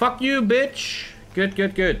 Fuck you, bitch.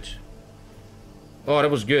 Good. Oh,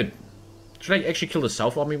 that was good. Should I actually kill the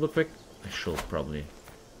South Army real quick? I should, probably.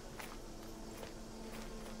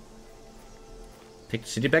 Take the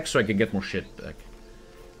city back so I can get more shit back.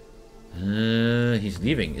 He's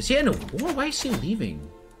leaving. Is he in a war? Why is he leaving?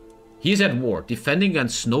 He's at war, defending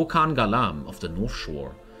against Snowkhan Galam of the North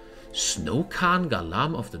Shore. Snowkhan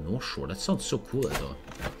Galam of the North Shore. That sounds so cool, though.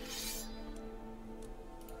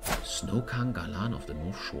 Snowkhan Galan of the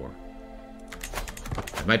North Shore.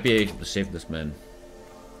 I might be able to save this man.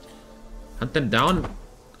 Hunt them down.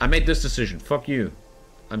 I made this decision. Fuck you.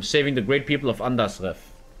 I'm saving the great people of Andasreth.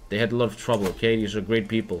 They had a lot of trouble, okay? These are great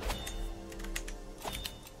people.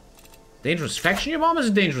 Dangerous faction? Your mom is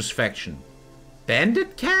a dangerous faction.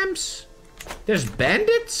 Bandit camps? There's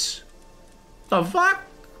bandits? The fuck?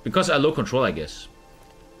 Because I low control, I guess.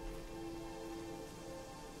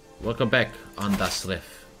 Welcome back,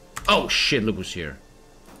 Andasreth. Oh shit, look who's here.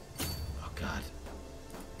 Oh god.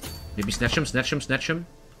 Maybe snatch him. Snatch.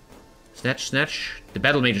 The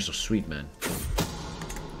battle mages are sweet, man.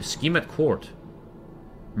 The scheme at court.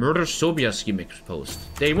 Murder Sobia scheme exposed.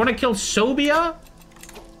 They want to kill Sobia?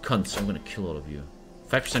 Cunts, I'm gonna kill all of you.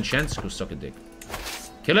 5% chance, go suck a dick.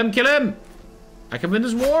 Kill him! I can win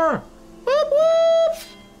this war! Whoop whoop!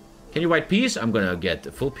 Can you white peace? I'm gonna get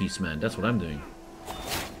a full peace, man. That's what I'm doing.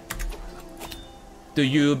 Do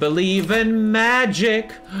you believe in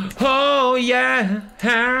magic? Oh yeah,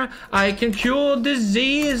 I can cure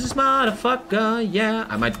diseases, motherfucker, yeah.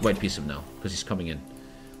 I might white peace him now, because he's coming in.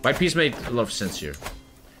 White peace made a lot of sense here.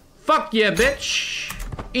 Fuck yeah, bitch!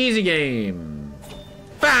 Easy game.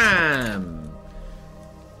 Bam!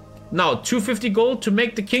 Now, 250 gold to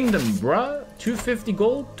make the kingdom, bruh. 250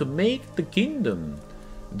 gold to make the kingdom.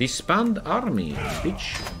 Disband army,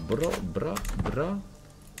 bitch. Bruh.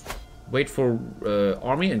 Wait for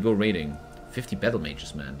army and go raiding. 50 battle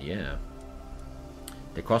mages, man. Yeah.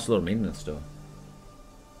 They cost a lot of maintenance, though.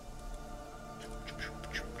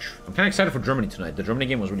 I'm kind of excited for Germany tonight. The Germany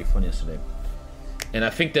game was really fun yesterday. And I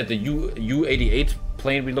think that the U-88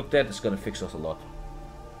 plane we looked at is going to fix us a lot.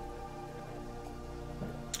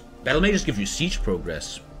 Battle mages give you siege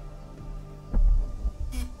progress.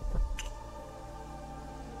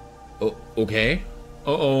 Oh, okay.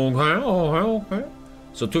 Okay.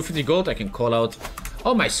 So 250 gold, I can call out.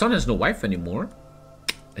 Oh, my son has no wife anymore.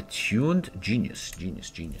 Attuned genius.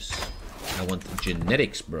 I want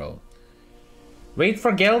genetics, bro. Wait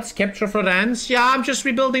for Gelds, capture Florence. Yeah, I'm just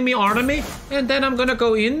rebuilding my army, and then I'm gonna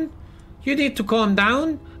go in. You need to calm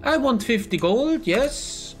down. I want 50 gold,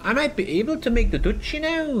 yes. I might be able to make the duchy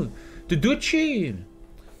now. The duchy.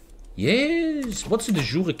 Yes. What's the de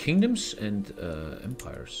jure kingdoms and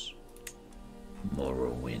empires?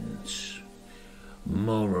 Morrowind.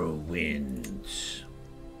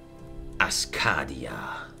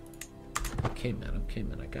 Ascadia. Okay, man.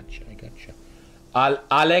 I gotcha.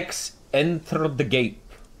 Alex entered the gate.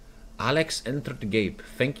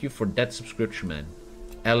 Thank you for that subscription, man.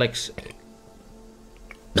 Alex.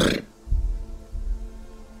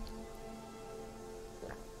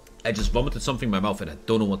 I just vomited something in my mouth and I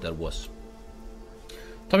don't know what that was.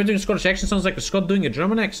 Tommy doing a Scottish accent sounds like a Scot doing a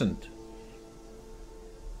German accent.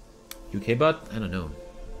 UK bot? I don't know.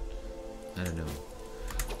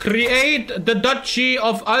 Create the Duchy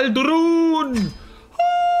of Aldrun!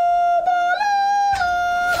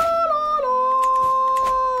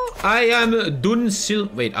 I am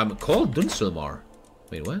Dunsil. Wait, I'm called Dunsilmar.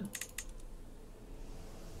 Wait, what?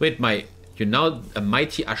 Wait, you're now a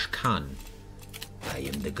mighty Ashkan. I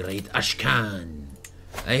am the great Ashkan.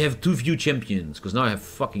 I have too few champions, because now I have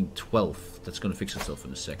fucking 12. That's gonna fix itself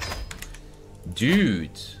in a sec.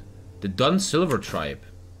 Dude. The Dun Silver tribe.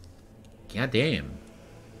 Goddamn.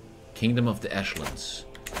 Kingdom of the Ashlands.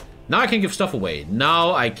 Now I can give stuff away.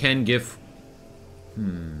 Now I can give...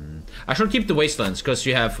 I should keep the Wastelands, because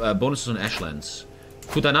you have bonuses on Ashlands.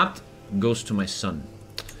 Kudanat goes to my son.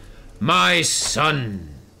 My son!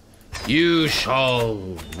 You shall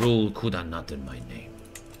rule Kudanat in my name.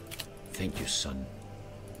 Thank you, son.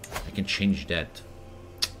 I can change that.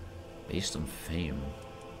 Based on fame.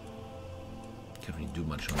 Can't really do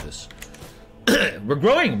much on this. We're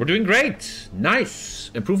growing. We're doing great.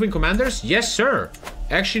 Nice. Improving commanders? Yes, sir.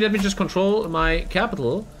 Actually, let me just control my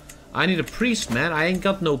capital. I need a priest, man. I ain't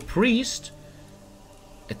got no priest.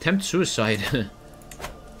 Attempt suicide.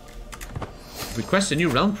 Request a new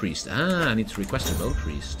realm priest. Ah, I need to request a realm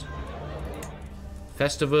priest.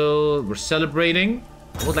 Festival. We're celebrating.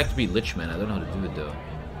 I would like to be Lich, man. I don't know how to do it, though.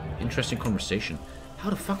 Interesting conversation. How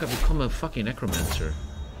the fuck I become a fucking necromancer?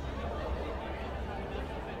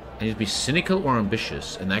 I need to be cynical or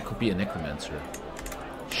ambitious, and I could be a necromancer.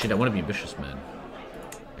 Shit, I want to be ambitious, man.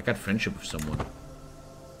 I got friendship with someone.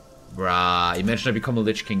 Bruh, imagine I become a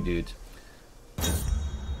Lich King, dude.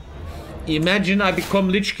 Imagine I become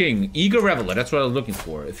Lich King. Eager Reveler, that's what I was looking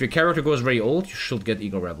for. If your character goes very old, you should get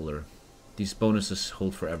Eager Reveler. These bonuses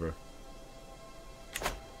hold forever.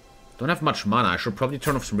 Don't have much mana. I should probably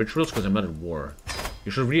turn off some rituals because I'm not at war.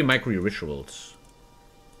 You should really micro your rituals.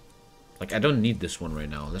 Like, I don't need this one right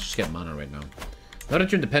now. Let's just get mana right now. Now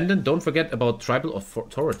that you're independent, don't forget about tribal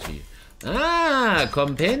authority. Ah,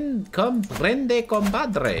 comprende,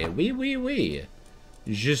 compadre. Oui, oui, oui.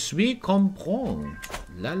 Je suis comprends.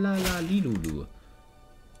 La la la li loulou.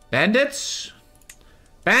 Bandits?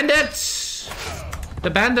 Bandits! The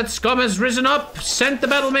bandit scum has risen up. Send the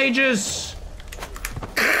battle mages.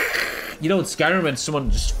 You know in Skyrim when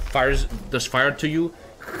someone just does fire to you?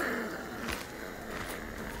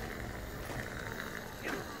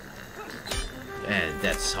 And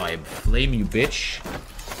that's how I flame you, bitch.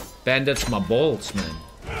 Bandits my balls, man.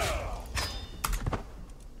 I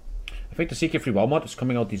think the CK3 WoW mod is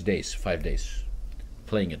coming out these days. 5 days.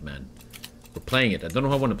 Playing it, man. We're playing it. I don't know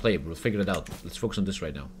how I want to play it, but we'll figure it out. Let's focus on this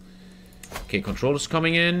right now. Okay, control is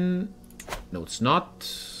coming in. No, it's not.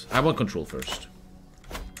 I want control first.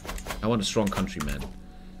 I want a strong countryman.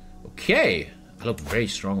 Okay. I look very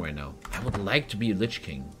strong right now. I would like to be a Lich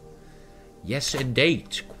King. Yes,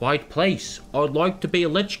 indeed. Quiet place. I'd like to be a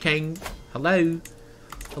Lich King. Hello.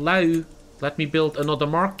 Hello. Let me build another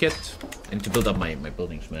market. I need to build up my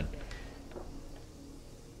buildings, man.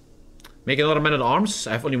 Make another man-at-arms.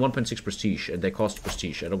 I have only 1.6 prestige, and they cost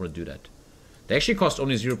prestige. I don't want to do that. They actually cost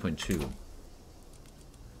only 0.2.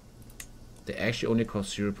 They actually only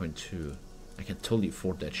cost 0.2. I can totally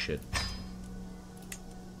afford that shit.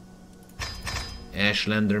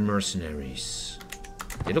 Ashlander mercenaries.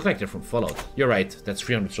 They look like they're from Fallout. You're right. That's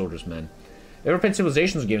 300 soldiers, man. Ever played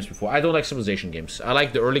Civilizations games before? I don't like Civilization games. I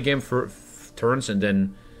like the early game for turns, and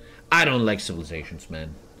then I don't like Civilizations,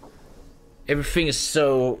 man. Everything is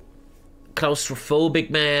so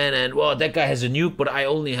claustrophobic, man, and well, that guy has a nuke, but I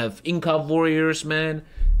only have Inca warriors, man.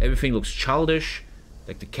 Everything looks childish.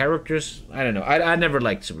 Like the characters, I don't know. I never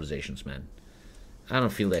liked Civilizations, man. I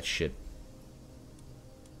don't feel that shit.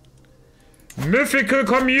 Mythical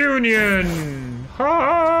Communion!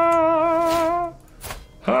 Ha!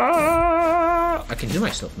 Ha! I can heal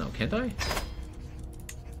myself now, can't I?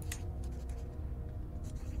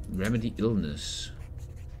 Remedy illness.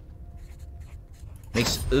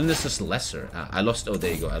 Makes illnesses lesser. Ah, I lost... Oh,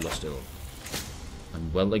 there you go. I lost ill.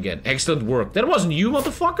 I'm well again. Excellent work. That wasn't you,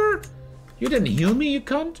 motherfucker! You didn't heal me, you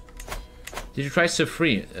cunt? Did you try Civ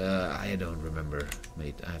 3? I don't remember,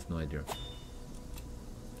 mate. I have no idea.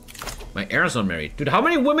 My heir's not married. Dude, how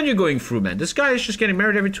many women are you going through, man? This guy is just getting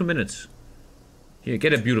married every 2 minutes. Here,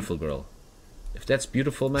 get a beautiful girl. If that's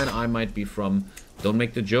beautiful, man, I might be from... Don't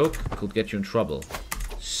make the joke. Could get you in trouble.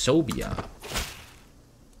 Sobia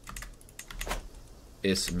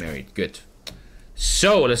is married. Good.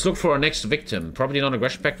 So, let's look for our next victim. Probably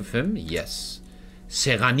non-aggression pact with him. Yes.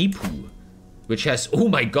 Seranipu. Which has... Oh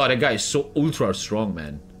my god, that guy is so ultra strong,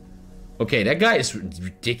 man. Okay, that guy is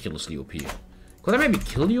ridiculously OP. Could I maybe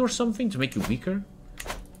kill you or something to make you weaker?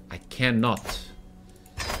 I cannot.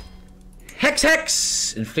 Hex,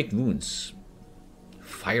 hex! Inflict wounds.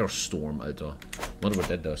 Firestorm, Alter. Wonder what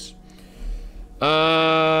that does.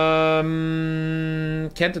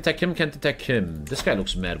 Can't attack him, can't attack him. This guy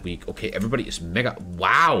looks mad weak. Okay, everybody is mega...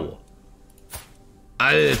 Wow!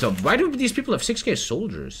 Alter, why do these people have 6k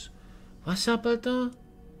soldiers? What's up, Alter?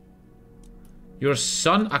 Your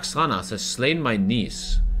son Axranas has slain my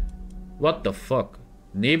niece. What the fuck?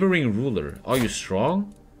 Neighboring ruler. Are you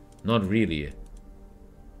strong? Not really.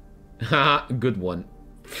 Haha, good one.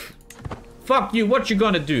 Fuck you, what you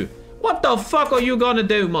gonna do? What the fuck are you gonna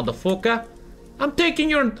do, motherfucker? I'm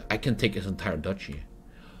taking your... I can take his entire duchy.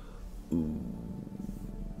 Ooh.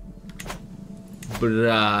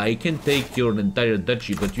 Bruh, I can take your entire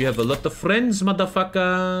duchy, but you have a lot of friends,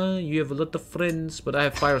 motherfucker. You have a lot of friends, but I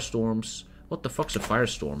have firestorms. What the fuck's a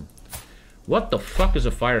firestorm? What the fuck is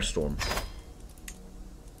a firestorm?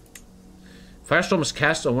 Firestorm is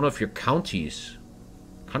cast on one of your countries.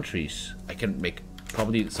 I can make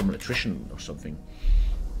Probably some electrician or something.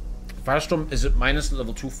 Firestorm is at minus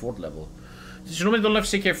level 2 fort level. Did you normally don't have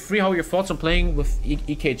CK3? How are your thoughts on playing with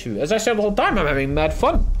EK2? As I said the whole time, I'm having mad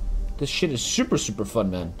fun. This shit is super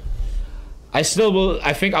fun, man. I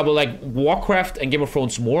think I will like Warcraft and Game of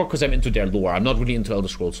Thrones more because I'm into their lore. I'm not really into Elder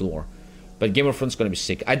Scrolls lore. But Game of Thrones is gonna be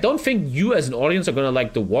sick. I don't think you as an audience are gonna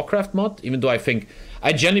like the Warcraft mod, even though I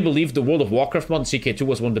genuinely believe the World of Warcraft mod in CK2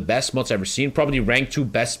 was one of the best mods I've ever seen. Probably ranked 2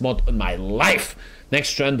 best mod in my life.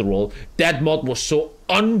 Next to Enderroll. That mod was so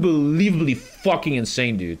unbelievably fucking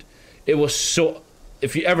insane, dude. It was so...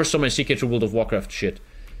 If you ever saw my CK2 World of Warcraft shit,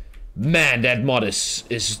 man, that mod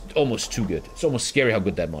is almost too good. It's almost scary how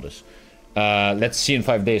good that mod is. Let's see in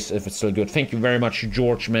 5 days if it's still good. Thank you very much,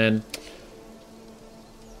 George, man.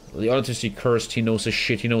 The audience is cursed. He knows his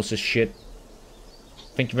shit. He knows his shit.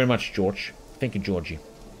 Thank you very much, George. Thank you, Georgie.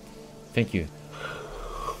 Thank you.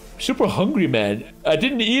 Super hungry, man. I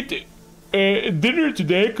didn't eat dinner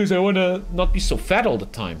today because I want to not be so fat all the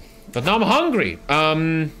time. But now I'm hungry.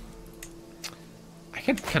 I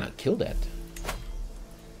can kind of kill that.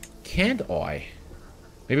 Can't I?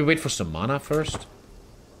 Maybe wait for some mana first.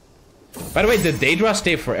 By the way, the Daedra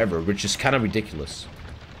stay forever, which is kind of ridiculous.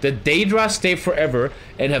 The Daedra stay forever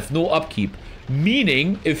and have no upkeep.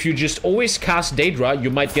 Meaning, if you just always cast Daedra, you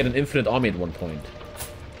might get an infinite army at one point.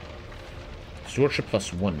 Stewardship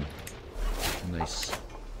 +1. Nice.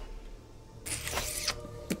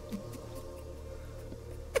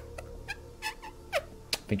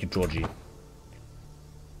 Thank you, Georgie.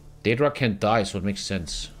 Daedra can't die, so it makes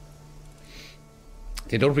sense.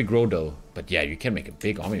 They don't regrow, though. But yeah, you can make a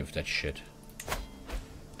big army with that shit.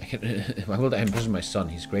 Why would I imprison my son?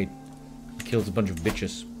 He's great. He kills a bunch of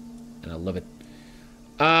bitches. And I love it.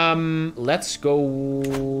 Let's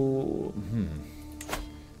go...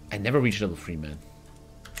 I never reached level 3, man.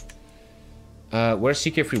 Where's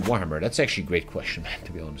CK3 Warhammer? That's actually a great question, man,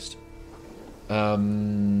 to be honest.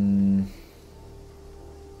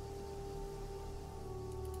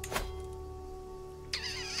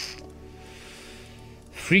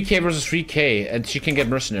 3k versus 3k, and she can get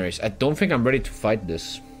mercenaries. I don't think I'm ready to fight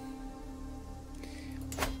this.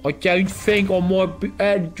 I don't think I might be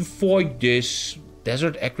ready to fight this.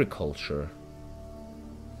 Desert agriculture.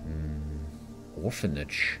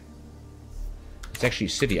 Orphanage. It's actually a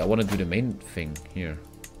city. I want to do the main thing here.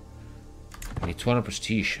 I need 200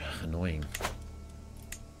 prestige. Annoying.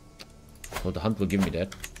 Well, the hunt will give me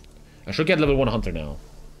that. I should get level 1 hunter now.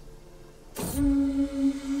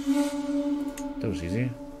 That was easy.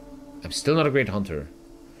 I'm still not a great hunter.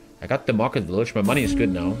 I got the market village. My money is good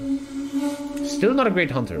now. Still not a great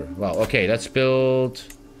hunter. Wow, okay, let's build...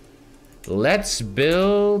 Let's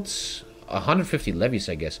build... 150 levies,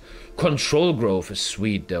 I guess. Control growth is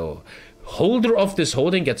sweet, though. Holder of this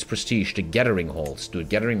holding gets prestige. The Gathering Halls. Dude,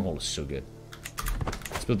 Gathering Hall is so good.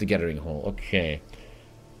 Let's build the Gathering Hall. Okay.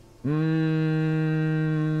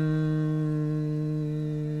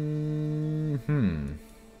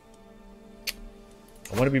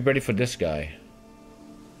 I want to be ready for this guy.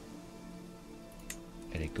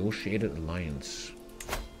 A negotiated alliance.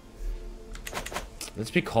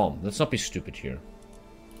 Let's be calm. Let's not be stupid here.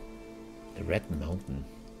 The Red Mountain.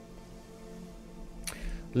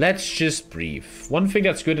 Let's just breathe. One thing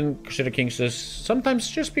that's good in Crusader Kings is sometimes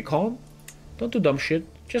just be calm. Don't do dumb shit.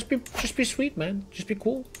 Just be sweet, man. Just be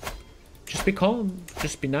cool. Just be calm.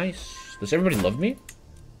 Just be nice. Does everybody love me?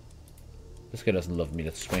 This guy doesn't love me.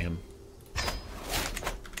 Let's sway him.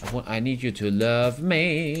 I need you to love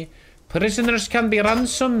me. Prisoners can be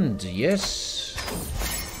ransomed. Yes.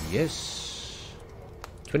 Yes.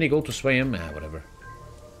 20 gold to sway him. Whatever.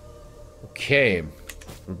 Okay.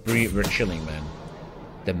 We're chilling, man.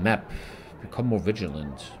 The map. Become more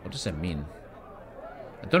vigilant. What does that mean?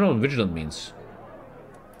 I don't know what vigilant means.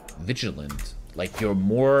 Vigilant. Like you're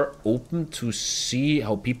more open to see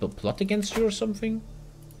how people plot against you or something?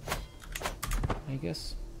 I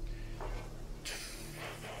guess.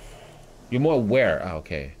 You're more aware. Ah,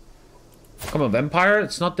 okay. Come on, vampire.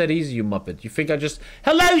 It's not that easy, you muppet. You think I just...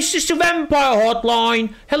 Hello, Sister Vampire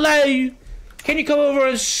Hotline. Hello. Can you come over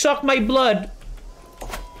and suck my blood?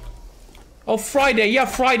 Oh, Friday. Yeah,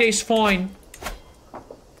 Friday's fine.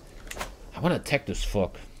 I want to attack this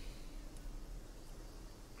fuck.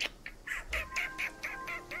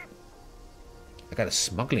 I got a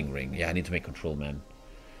smuggling ring. Yeah, I need to make control, man.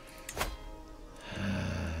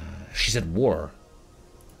 She's at war.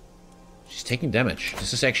 She's taking damage.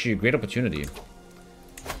 This is actually a great opportunity.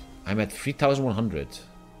 I'm at 3,100.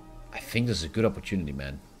 I think this is a good opportunity,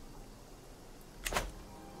 man.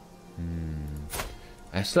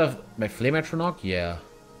 I still have my Flame Atronach? Yeah.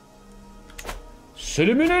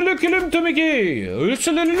 TommyKay.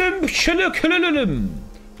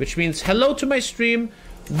 Which means hello to my stream.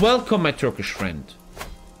 Welcome, my Turkish friend.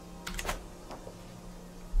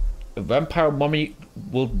 A vampire mummy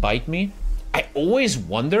will bite me. I always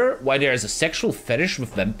wonder why there is a sexual fetish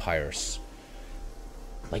with vampires.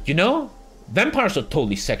 Like, you know, vampires are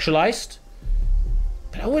totally sexualized.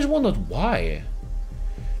 But I always wondered why.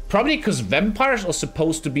 Probably because vampires are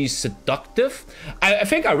supposed to be seductive. I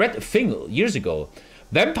think I read a thing years ago.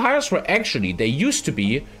 Vampires were actually, they used to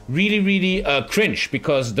be really cringe,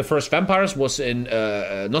 because the first vampires was in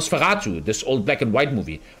Nosferatu, this old black and white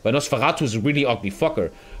movie, where Nosferatu is a really ugly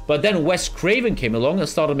fucker. But then Wes Craven came along and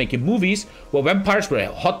started making movies where vampires were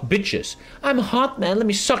hot bitches. I'm hot, man, let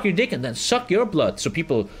me suck your dick and then suck your blood. So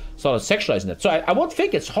people started sexualizing that. So I won't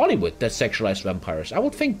think it's Hollywood that sexualized vampires. I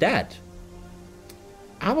would think that.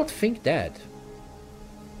 Because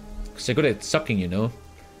they're good at sucking, you know.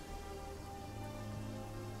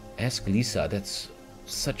 Ask Lisa. That's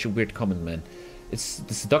such a weird comment, man. It's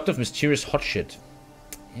the seductive, mysterious hot shit.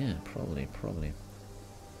 Yeah, probably.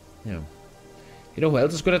 Yeah. You know who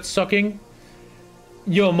else is good at sucking?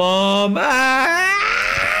 Your mom.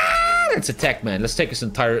 Let's attack, man. Let's take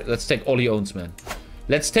all he owns, man.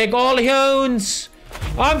 Let's take all he owns.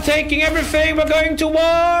 I'm taking everything. We're going to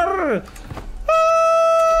war.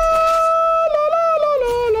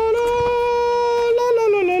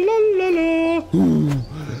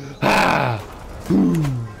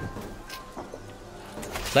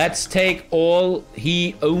 Let's take all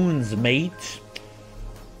he owns, mate.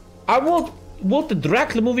 I will the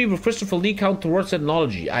Dracula movie with Christopher Lee count towards that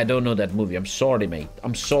analogy? I don't know that movie. I'm sorry, mate.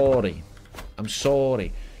 I'm sorry.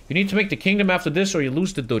 You need to make the kingdom after this or you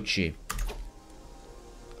lose the duchy.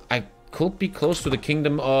 I could be close to the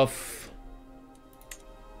kingdom of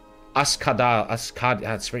Ascadia.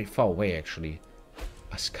 It's very far away, actually.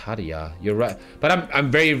 Ascadia. You're right. But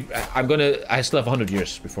I still have 100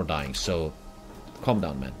 years before dying, so calm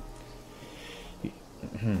down, man.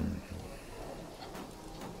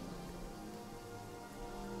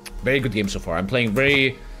 Very good game so far. I'm playing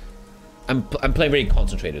very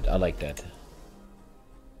concentrated. I like that.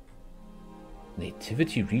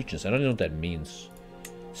 Nativity regions. I don't know what that means.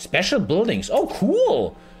 Special buildings. Oh,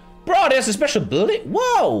 cool. Bro, there's a special building.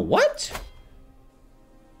 Whoa, what?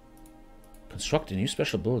 Construct a new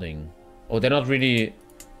special building. Oh, they're not really...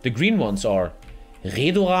 The green ones are...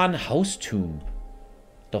 Redoran House Tomb.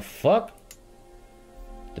 The fuck?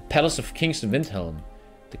 The Palace of Kingston Windhelm.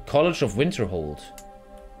 The College of Winterhold.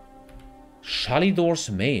 Shalidor's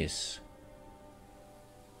Maze.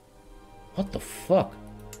 What the fuck?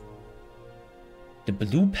 The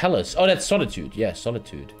Blue Palace. Oh, that's Solitude. Yeah,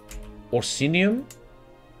 Solitude. Orsinium.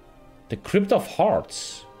 The Crypt of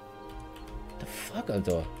Hearts. The fuck,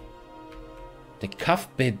 Alter? The Caf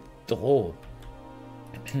Bedro.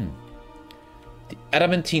 The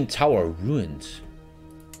Adamantine Tower ruined.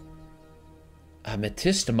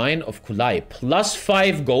 Amethyst Mine of Kulai.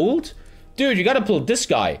 +5 gold? Dude, you gotta pull this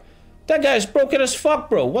guy. That guy's broken as fuck,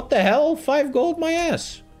 bro. What the hell? 5 gold? My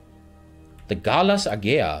ass. The Galas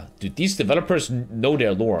Agea. Dude, these developers know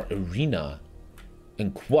their lore. Arena.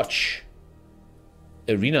 And Quatch.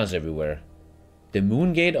 Arenas everywhere. The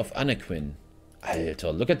Moongate of Anaquin.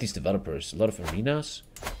 Alter, look at these developers. A lot of arenas.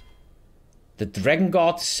 The Dragon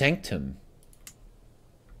God Sanctum.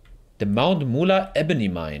 The Mount Mula Ebony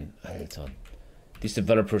Mine. Alter. These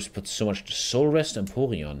developers put so much to Soul Rest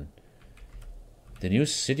Emporion. The new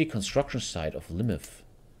city construction site of Limith.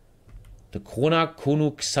 The Krona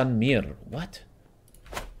Konu Xanmir. What?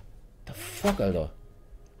 The fuck, Alter?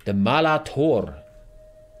 The Mala Tor.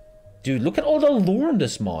 Dude, look at all the lore in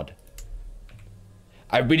this mod.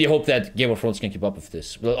 I really hope that Game of Thrones can keep up with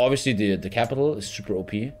this. Well, obviously the capital is super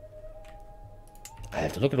OP. I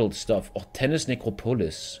have to look at all the stuff. Oh, Tennis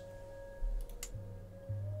Necropolis.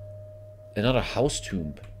 Another house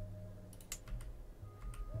tomb.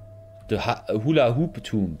 The Hula Hoop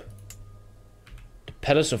tomb. The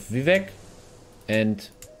Palace of Vivek. And...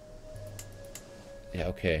 yeah,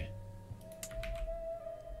 okay.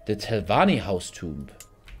 The Telvanni house tomb.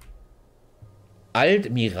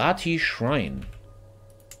 Alt Mirati Shrine.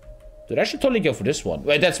 Dude, I should totally go for this one.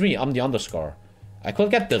 Wait, that's me. I'm the Underscar. I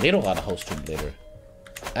could get the Redoran house tomb later.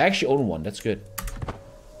 I actually own one. That's good.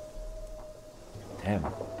 Damn.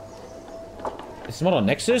 It's not on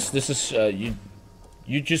Nexus. This is,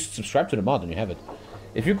 you just subscribe to the mod and you have it.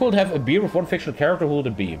 If you could have a beer with one fictional character, who would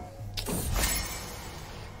it be?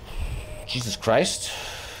 Jesus Christ.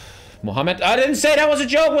 Mohammed. I didn't say that was a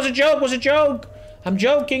joke. Was a joke. Was a joke. I'm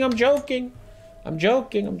joking. I'm joking. I'm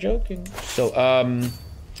joking. I'm joking. So,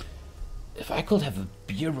 if I could have a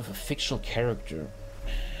beer with a fictional character.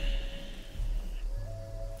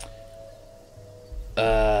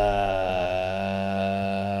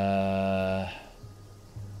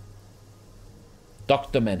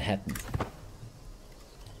 Dr. Manhattan.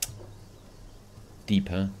 Deep,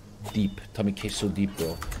 huh? Deep. TommyKay so deep,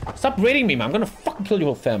 bro. Stop raiding me, man. I'm gonna fucking kill your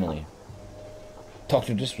whole family. Talk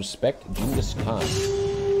to disrespect. Genghis Khan.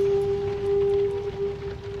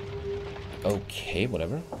 Okay,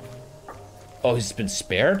 whatever. Oh, he's been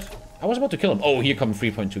spared? I was about to kill him. Oh, here comes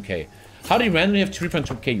 3.2k. How do you randomly have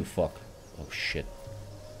 3.2k, you fuck? Oh, shit.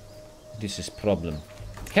 This is problem.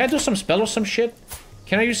 Can I do some spell or some shit?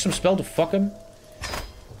 Can I use some spell to fuck him?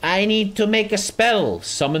 I need to make a spell.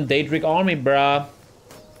 Summon Daedric army, bruh.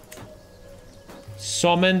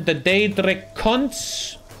 Summon the Daedric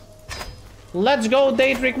cunts. Let's go,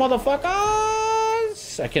 Daedric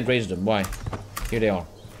motherfuckers. I can't raise them. Why? Here they are.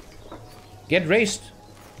 Get raised.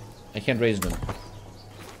 I can't raise them.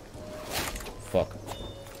 Fuck.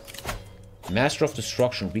 Master of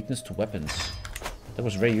Destruction. Weakness to weapons. That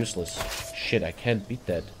was very useless. Shit, I can't beat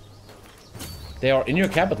that. They are in your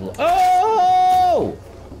capital. Oh!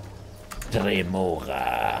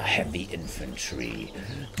 Tremora. Heavy infantry.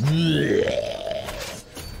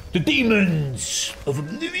 The demons of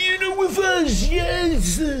Oblivion are with us.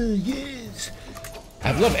 Yes, yes. I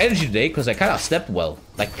have a lot of energy today because I kind of slept well.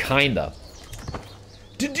 Like, kinda.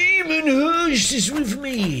 The demon host is with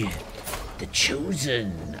me. The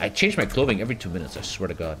chosen. I change my clothing every 2 minutes, I swear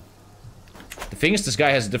to God. The thing is, this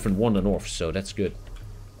guy has a different one than Orf, so that's good.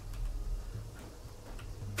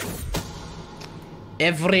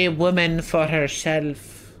 Every woman for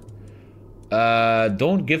herself.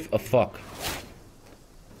 Don't give a fuck.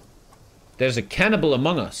 There's a cannibal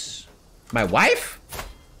among us. My wife?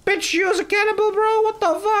 Bitch, you're a cannibal, bro? What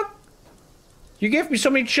the fuck? You gave me so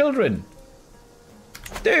many children.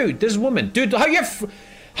 Dude, this woman. Dude, how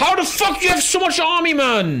the fuck you have so much army,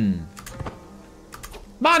 man?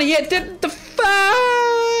 Man, yeah, the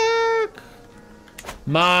fuck?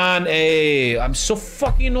 Man, hey, I'm so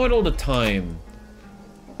fucking annoyed all the time.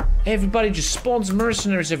 Everybody just spawns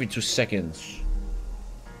mercenaries every 2 seconds.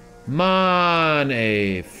 Man,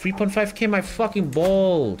 hey, 3.5k my fucking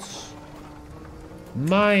balls.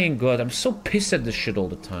 My God, I'm so pissed at this shit all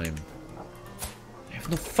the time. I have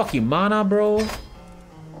no fucking mana, bro.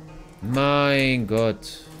 My God.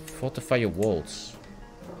 Fortify your walls.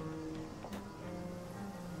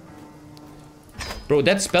 Bro,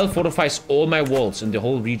 that spell fortifies all my walls in the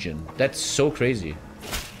whole region. That's so crazy.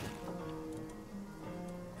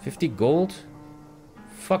 50 gold?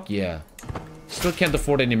 Fuck yeah. Still can't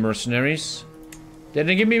afford any mercenaries. They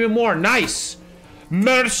didn't give me even more. Nice!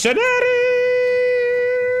 Mercenaries!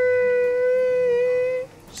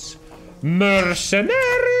 Mercenaries!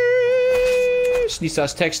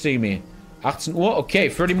 Lisa's texting me. 18 Uhr? Okay,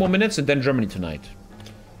 30 more minutes and then Germany tonight.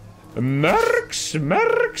 Mercs!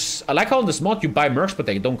 Mercs! I like how in this mod you buy mercs, but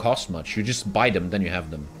they don't cost much. You just buy them, then you have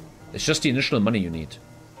them. It's just the initial money you need.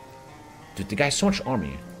 Dude, the guy has so much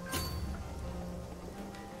army.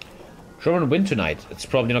 German win tonight. It's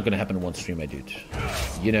probably not gonna happen in one stream, my dude.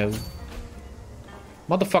 You know.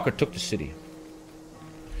 Motherfucker took the city.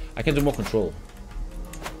 I can do more control.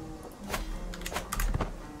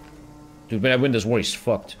 Dude, when I win this war, he's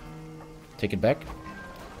fucked. Take it back.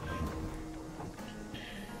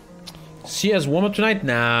 CS warm-up tonight?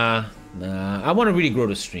 Nah. Nah. I want to really grow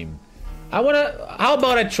the stream. How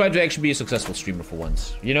about I try to actually be a successful streamer for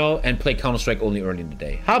once? You know? And play Counter-Strike only early in the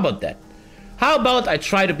day. How about that? How about I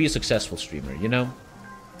try to be a successful streamer, you know?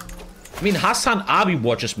 I mean, Hassan Abi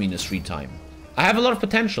watches me in his free time. I have a lot of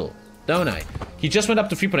potential, don't I? He just went up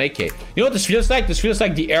to 3.8k. You know what this feels like? This feels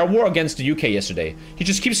like the air war against the UK yesterday. He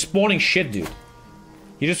just keeps spawning shit, dude.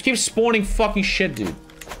 He just keeps spawning fucking shit, dude.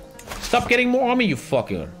 Stop getting more army, you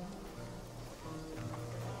fucker.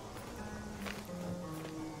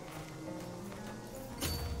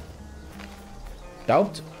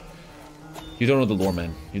 Doubt? You don't know the lore,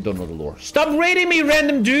 man. You don't know the lore. Stop raiding me,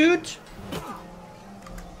 random dude!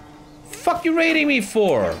 Fuck you raiding me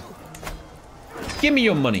for? Give me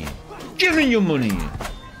your money. Give me your money.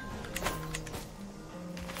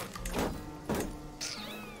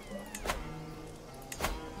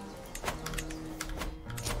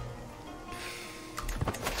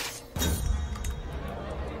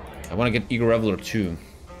 I want to get Eagle Reveler too.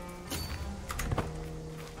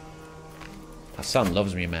 Hassan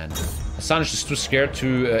loves me, man. Hassan is just too scared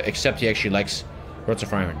to accept he actually likes Hearts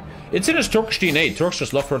of Iron. It's in his Turkish DNA. Turks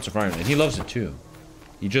just love Hearts of Iron, and he loves it too.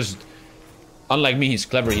 He just, unlike me, he's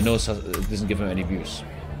clever. He knows it doesn't give him any views.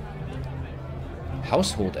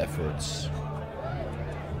 Household efforts.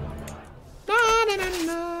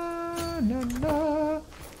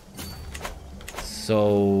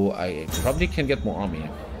 So I probably can get more army.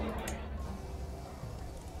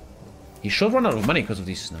 He should run out of money because of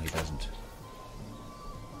these. No, he doesn't.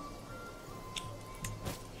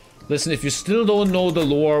 Listen, if you still don't know the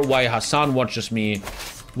lore why Hassan watches me,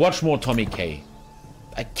 watch more TommyKay.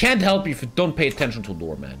 I can't help you if you don't pay attention to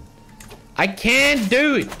lore, man. I can't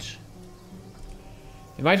do it.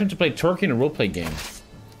 Invite him to play Turkey in a roleplay game.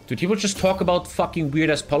 Dude, people just talk about fucking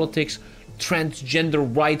weird-ass politics,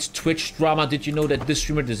 transgender rights, Twitch drama. Did you know that this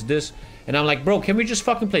streamer does this? And I'm like, bro, can we just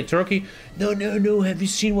fucking play Turkey? No, no, no. Have you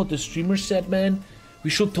seen what the streamer said, man? We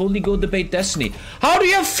should totally go debate Destiny. How do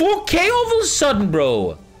you have 4K all of a sudden,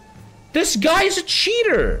 bro? This guy is a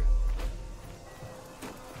cheater.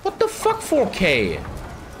 What the fuck 4K?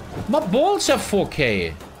 My balls have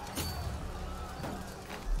 4K.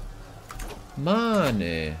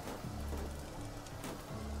 Man.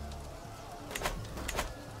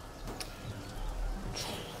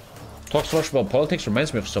 Talk so much about politics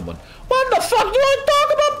reminds me of someone. What the fuck do I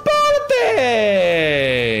talk about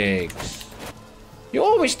politics? You're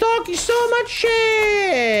always talking so much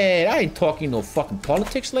shit. I ain't talking no fucking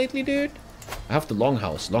politics lately, dude. I have the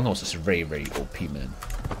Longhouse. Longhouse is very, very OP, man.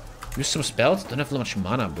 Use some spells? Don't have much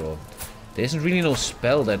mana, bro. There isn't really no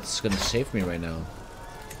spell that's gonna save me right now.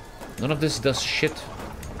 None of this does shit.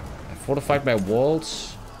 I fortified my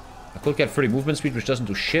walls. I could get 30 movement speed, which doesn't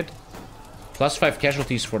do shit. Plus 5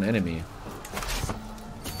 casualties for an enemy.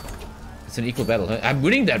 It's an equal battle. I'm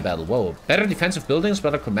winning that battle. Whoa. Better defensive buildings,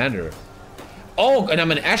 better commander. Oh, and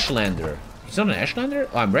I'm an Ashlander. He's not an Ashlander?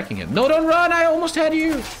 Oh, I'm wrecking him. No, don't run! I almost had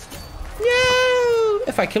you! No!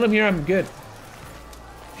 If I kill him here, I'm good.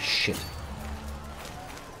 Shit.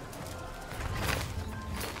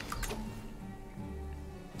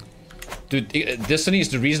 Dude, Destiny is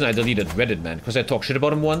the reason I deleted Reddit, man. Because I talked shit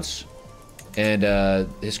about him once. And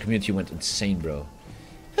his community went insane, bro.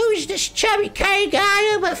 Who's this TommyKay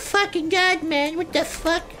guy? Oh my fucking god, man. What the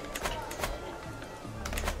fuck?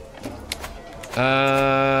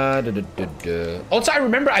 Also, I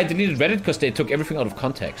remember I deleted Reddit because they took everything out of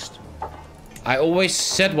context. I always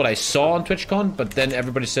said what I saw on TwitchCon, but then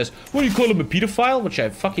everybody says, what do you call him, a pedophile? Which I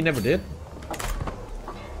fucking never did.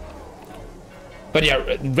 But yeah,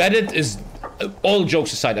 Reddit is, all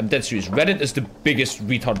jokes aside, I'm dead serious. Reddit is the biggest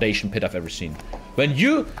retardation pit I've ever seen. When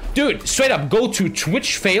you, dude, straight up, go to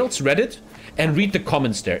Twitch Fails Reddit and read the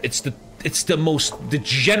comments there. It's the most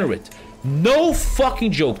degenerate, no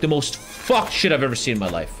fucking joke, the most fucked shit I've ever seen in my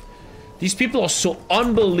life. These people are so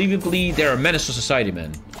unbelievably, they're a menace to society,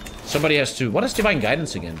 man. Somebody has to, what is Divine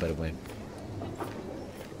Guidance again, by the way?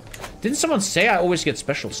 Didn't someone say I always get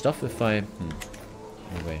special stuff if I,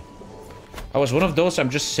 anyway. I was one of those, I'm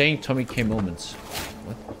just saying TommyKay moments.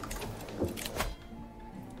 What?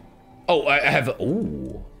 Oh, I have,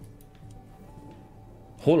 ooh.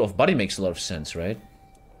 Whole of body makes a lot of sense, right?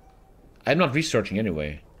 I'm not researching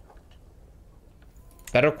anyway.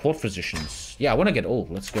 Better quote physicians. Yeah, I want to get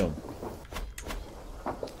old. Let's go.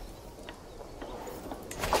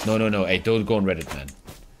 No, no, no. Hey, don't go on Reddit, man.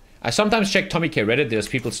 I sometimes check TommyKay Reddit. There's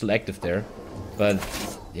people still active there. But,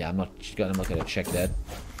 yeah, I'm not gonna check that.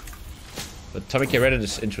 But TommyKay Reddit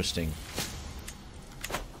is interesting.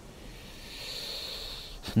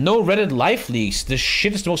 No Reddit live leaks. This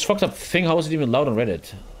shit is the most fucked up thing. How is it even allowed on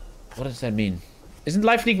Reddit? What does that mean? Isn't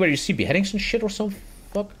live leak where you see beheadings and shit or some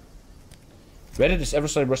fuck? Reddit is ever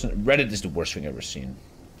so worse. Reddit is the worst thing I've ever seen.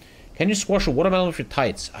 Can you squash a watermelon with your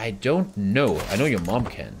tights? I don't know. I know your mom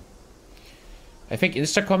can. I think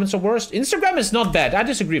Insta comments are worst. Instagram is not bad. I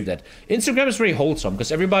disagree with that. Instagram is very wholesome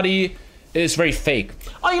because everybody is very fake.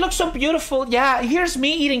 Oh, you look so beautiful. Yeah, here's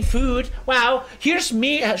me eating food. Wow, here's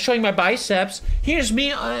me showing my biceps. Here's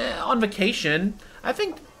me on vacation. I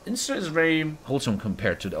think Insta is very wholesome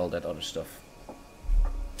compared to all that other stuff.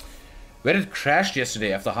 Reddit crashed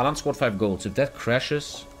yesterday after Haaland scored 5 goals. If that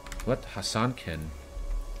crashes, what? Hassan can.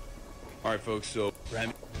 Alright, folks, so...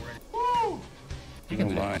 You can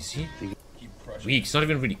do that easy. Weak, it's not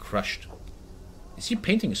even really crushed. Is he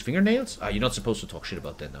painting his fingernails? Ah, you're not supposed to talk shit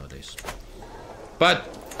about that nowadays. But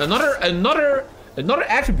another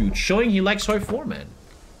attribute showing he likes Hoi 4, man.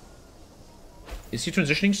 Is he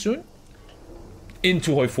transitioning soon?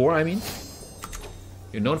 Into Hoi 4, I mean.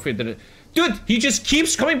 You're known for it. Dude, he just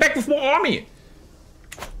keeps coming back with more army.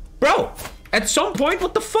 Bro, at some point,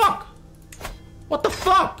 what the fuck? What the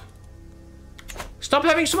fuck? Stop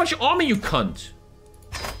having so much army, you cunt.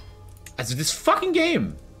 As this fucking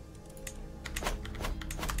game.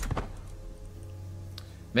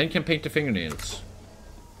 Men can paint their fingernails.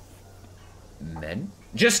 Men?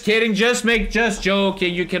 Just kidding, just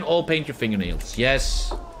joking. You can all paint your fingernails.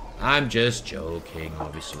 Yes, I'm just joking,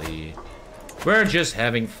 obviously. We're just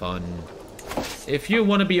having fun. If you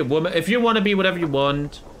want to be a woman, if you want to be whatever you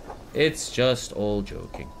want, it's just all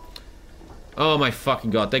joking. Oh my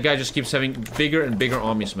fucking god. That guy just keeps having bigger and bigger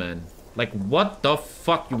armies, man. Like, what the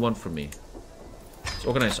fuck you want from me? Is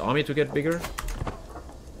organized army to get bigger?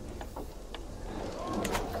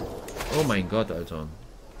 Oh my god, Alton.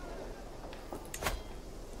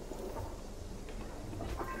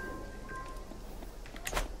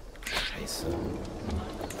 Scheiße.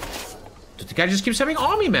 Dude, the guy just keeps having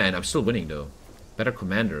army, man. I'm still winning, though. Better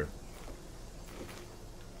commander.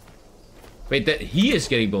 Wait, that he is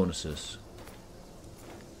getting bonuses.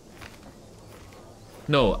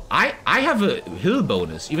 No, I have a hill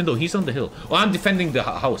bonus, even though he's on the hill. Well, I'm defending the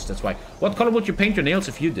house, that's why. What color would you paint your nails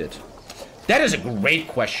if you did? That is a great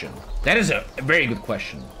question. That is a very good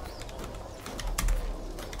question.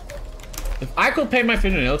 If I could paint my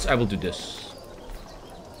fingernails, I will do this.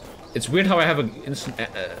 It's weird how I have an instant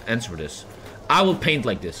answer for this. I will paint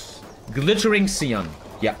like this. Glittering cyan.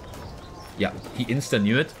 Yeah. Yeah, he insta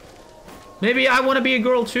knew it. Maybe I want to be a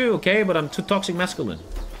girl too, okay? But I'm too toxic masculine.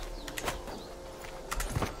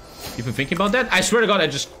 You've been thinking about that? I swear to God, I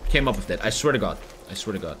just came up with that. I swear to God. I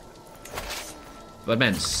swear to God. But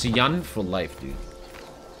man, cyan for life, dude.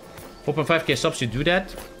 4.5k subs, you do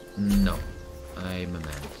that? No. I'm a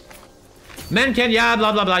man. Men can, yeah,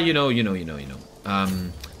 blah, blah, blah. You know. Now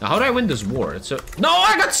how do I win this war? It's a... No,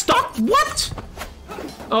 I got stuck! What?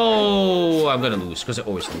 Oh, I'm gonna lose, because I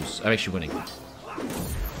always lose. I'm actually winning.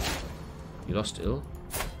 You lost ill?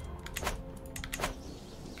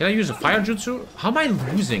 Can I use a fire jutsu? How am I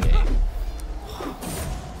losing, eh?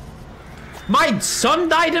 My son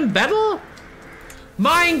died in battle?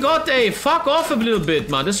 My god, eh? Fuck off a little bit,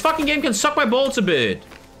 man. This fucking game can suck my balls a bit.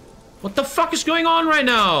 What the fuck is going on right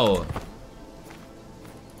now?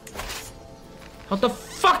 How the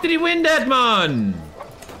fuck did he win that, man?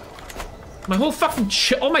 My whole fucking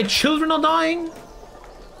all my children are dying?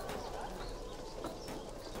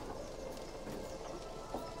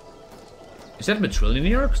 Is that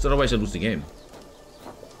matrilinear? Because otherwise I lose the game.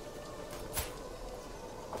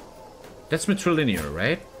 That's matrilinear,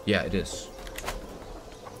 right? Yeah, it is.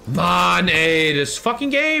 Man, hey, this fucking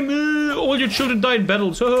game! All your children die in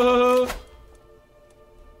battles.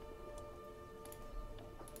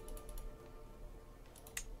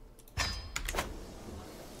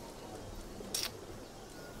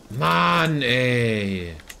 Man,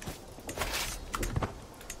 hey.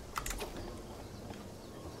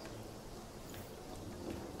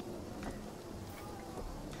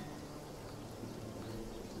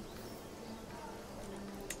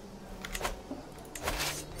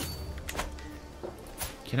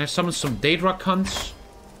 Can I summon some Daedra cunts?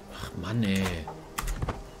 Ach, Mann, ey.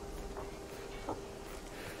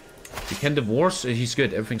 You can divorce? He's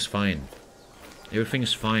good. Everything's fine. Everything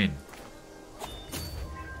is fine.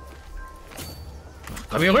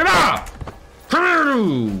 Come here, rüber! Come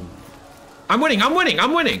here!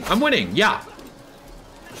 I'm winning! Yeah!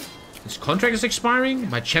 His contract is expiring?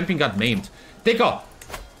 My champion got maimed. Digga!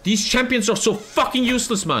 These champions are so fucking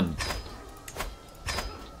useless, man!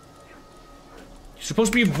 You're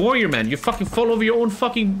supposed to be a warrior, man. You fucking fall over your own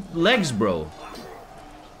fucking legs, bro.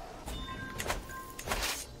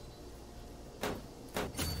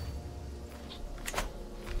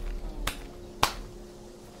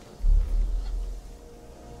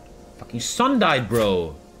 Fucking son died,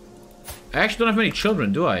 bro. I actually don't have many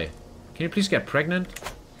children, do I? Can you please get pregnant?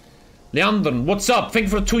 Leandrin, what's up? Thank you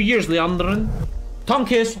for 2 years, Leandrin. Tongue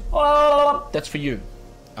kiss. Oh, that's for you.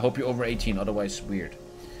 I hope you're over 18, otherwise weird.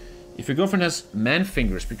 If your girlfriend has man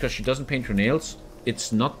fingers because she doesn't paint her nails,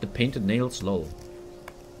 it's not the painted nails, lol.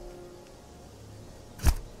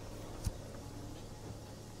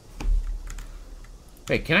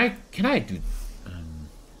 Wait, can I do...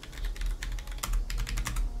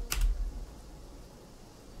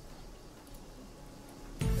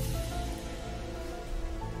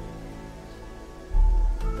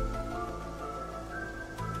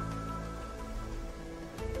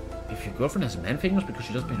 If your girlfriend has man fingers because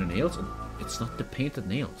she doesn't paint her nails, it's not the painted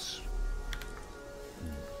nails.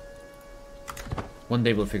 One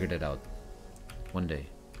day we'll figure that out. One day.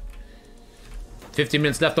 15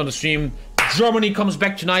 minutes left on the stream. Germany comes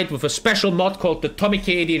back tonight with a special mod called the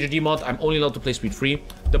TommyKay ADHD mod. I'm only allowed to play speed 3.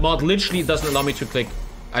 The mod literally doesn't allow me to click.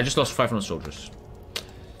 I just lost 500 soldiers.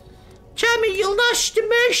 Tell me you lost the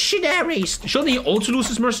mercenaries. Shouldn't he also lose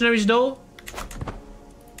his mercenaries though?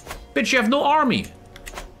 Bitch, you have no army.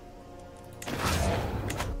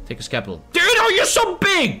 Take his capital. Dude, are you so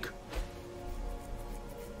big?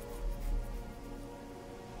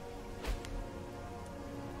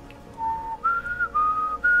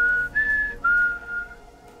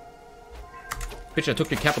 Bitch, I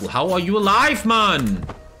took your capital. How are you alive, man?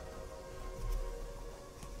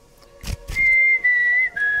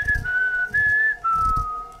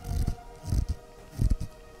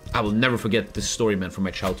 I will never forget this story, man, from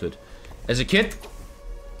my childhood. As a kid,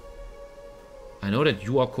 I know that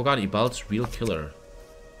you are Kogan Ibal's real killer.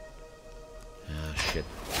 Ah, shit.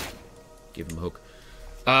 Give him a hook.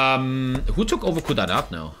 Who took over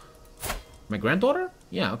Kudarat now? My granddaughter?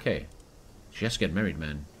 Yeah, okay. She has to get married,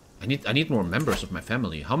 man. I need more members of my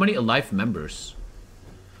family. How many alive members?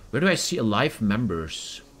 Where do I see alive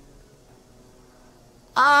members?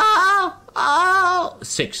 Oh!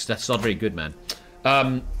 6. That's not very good, man.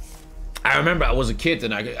 I remember I was a kid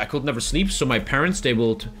and I could never sleep, so my parents, they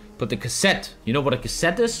will put the cassette. You know what a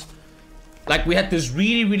cassette is? Like, we had this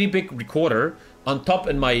really, really big recorder on top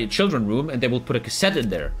in my children's room, and they will put a cassette in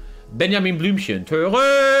there. Benjamin Blümchen.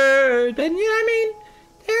 Benjamin.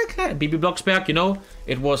 Bibi Blocksberg, you know?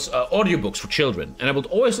 It was audiobooks for children, and I would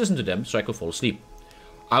always listen to them so I could fall asleep.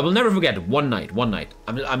 I will never forget one night.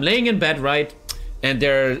 I'm laying in bed, right? And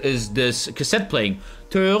there is this cassette playing.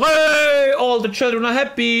 All the children are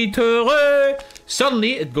happy.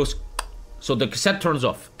 Suddenly, it goes... So the cassette turns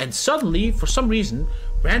off. And suddenly, for some reason,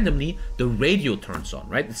 randomly, the radio turns on,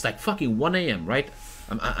 right? It's like fucking 1 a.m., right?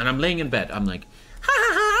 And I'm laying in bed. I'm like, ha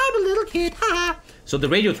ha ha, I'm a little kid, ha ha. So the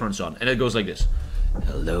radio turns on, and it goes like this.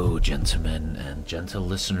 Hello, gentlemen and gentle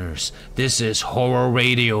listeners. This is Horror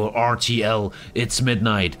Radio RTL. It's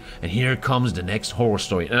midnight, and here comes the next horror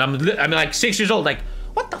story. And I'm like 6 years old, like,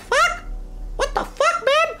 what the fuck? What the fuck,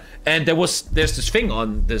 man? And there's this thing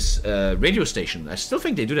on this radio station. I still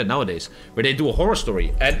think they do that nowadays, where they do a horror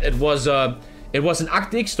story, and it was an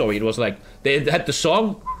Act X story. It was like they had the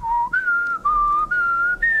song,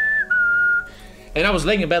 and I was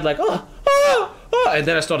laying in bed like, oh. And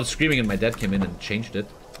then I started screaming and my dad came in and changed it.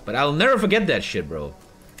 But I'll never forget that shit, bro.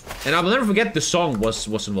 And I will never forget the song was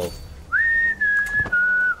involved.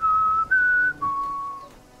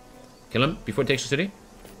 Kill him before he takes the city.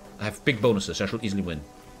 I have big bonuses. I should easily win.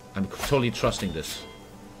 I'm totally trusting this.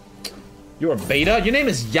 You're a beta? Your name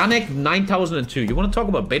is Yannick9002. You want to talk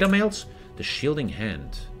about beta males? The Shielding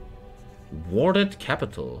Hand. Warded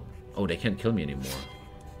Capital. Oh, they can't kill me anymore.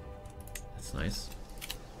 That's nice.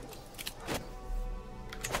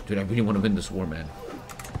 Dude, I really want to win this war, man.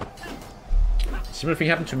 Similar thing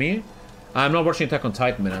happened to me. I'm not watching Attack on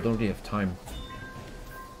Titan, man. I don't really have time.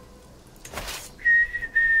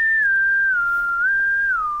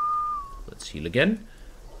 Let's heal again.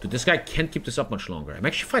 Dude, this guy can't keep this up much longer. I'm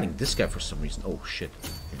actually fighting this guy for some reason. Oh, shit.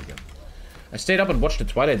 Here we go. I stayed up and watched the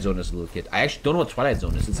Twilight Zone as a little kid. I actually don't know what Twilight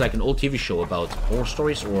Zone is. It's like an old TV show about horror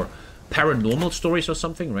stories or paranormal stories or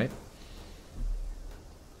something, right?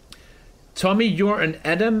 Tommy, you're an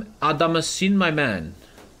Adamasin, my man.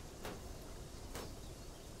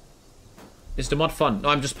 Is the mod fun? No,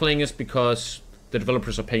 I'm just playing this because the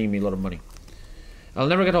developers are paying me a lot of money. I'll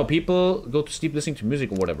never get how people go to sleep listening to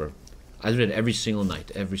music or whatever. I do it every single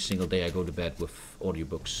night. Every single day I go to bed with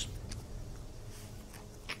audiobooks.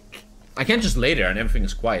 I can't just lay there and everything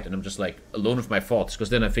is quiet and I'm just like alone with my thoughts, because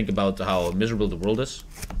then I think about how miserable the world is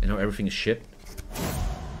and how everything is shit.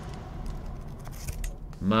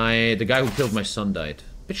 The guy who killed my son died.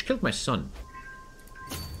 Bitch killed my son.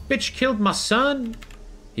 Bitch killed my son!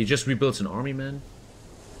 He just rebuilds an army, man.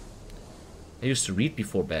 I used to read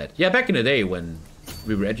before bed. Yeah, back in the day when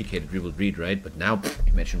we were educated, we would read, right? But now,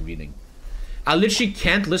 imagine reading. I literally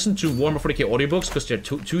can't listen to Warhammer 40k audiobooks because they're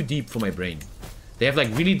too deep for my brain. They have like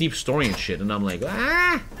really deep story and shit, and I'm like,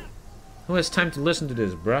 ah! Who has time to listen to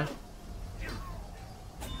this, bruh?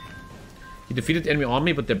 He defeated the enemy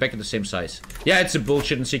army, but they're back at the same size. Yeah, it's a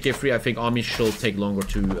bullshit in CK3. I think armies should take longer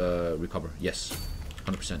to recover. Yes,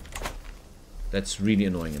 100%. That's really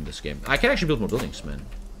annoying in this game. I can actually build more buildings, man.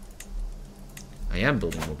 I am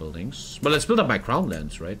building more buildings. But let's build up my crown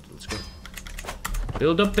lands, right? Let's go.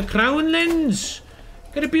 Build up the crown lands!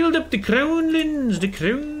 Gotta build up the crown lands! The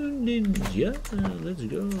crown lands! Yeah, let's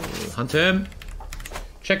go. Hunt him!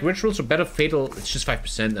 Check rituals or better fatal. It's just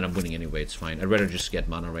 5% and I'm winning anyway. It's fine. I'd rather just get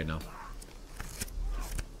mana right now.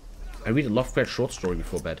 I read a Lovecraft short story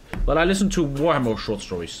before bed. Well, I listen to Warhammer short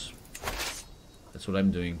stories. That's what I'm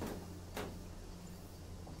doing.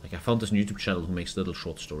 Like, I found this new YouTube channel who makes little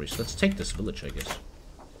short stories. Let's take this village, I guess.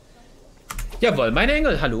 Jawohl, mein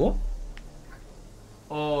Engel, hallo?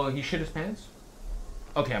 Oh, he shit his pants?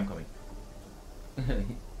 Okay, I'm coming.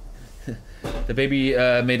 The baby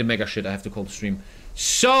made a mega shit. I have to call the stream.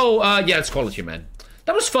 So, yeah, let's call it here, man.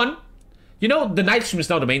 That was fun. You know, the night stream is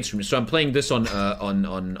now the main stream, so I'm playing this on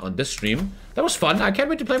this stream. That was fun. I can't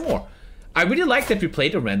wait to play more. I really like that we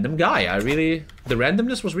played a random guy. The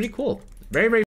randomness was really cool. Very, very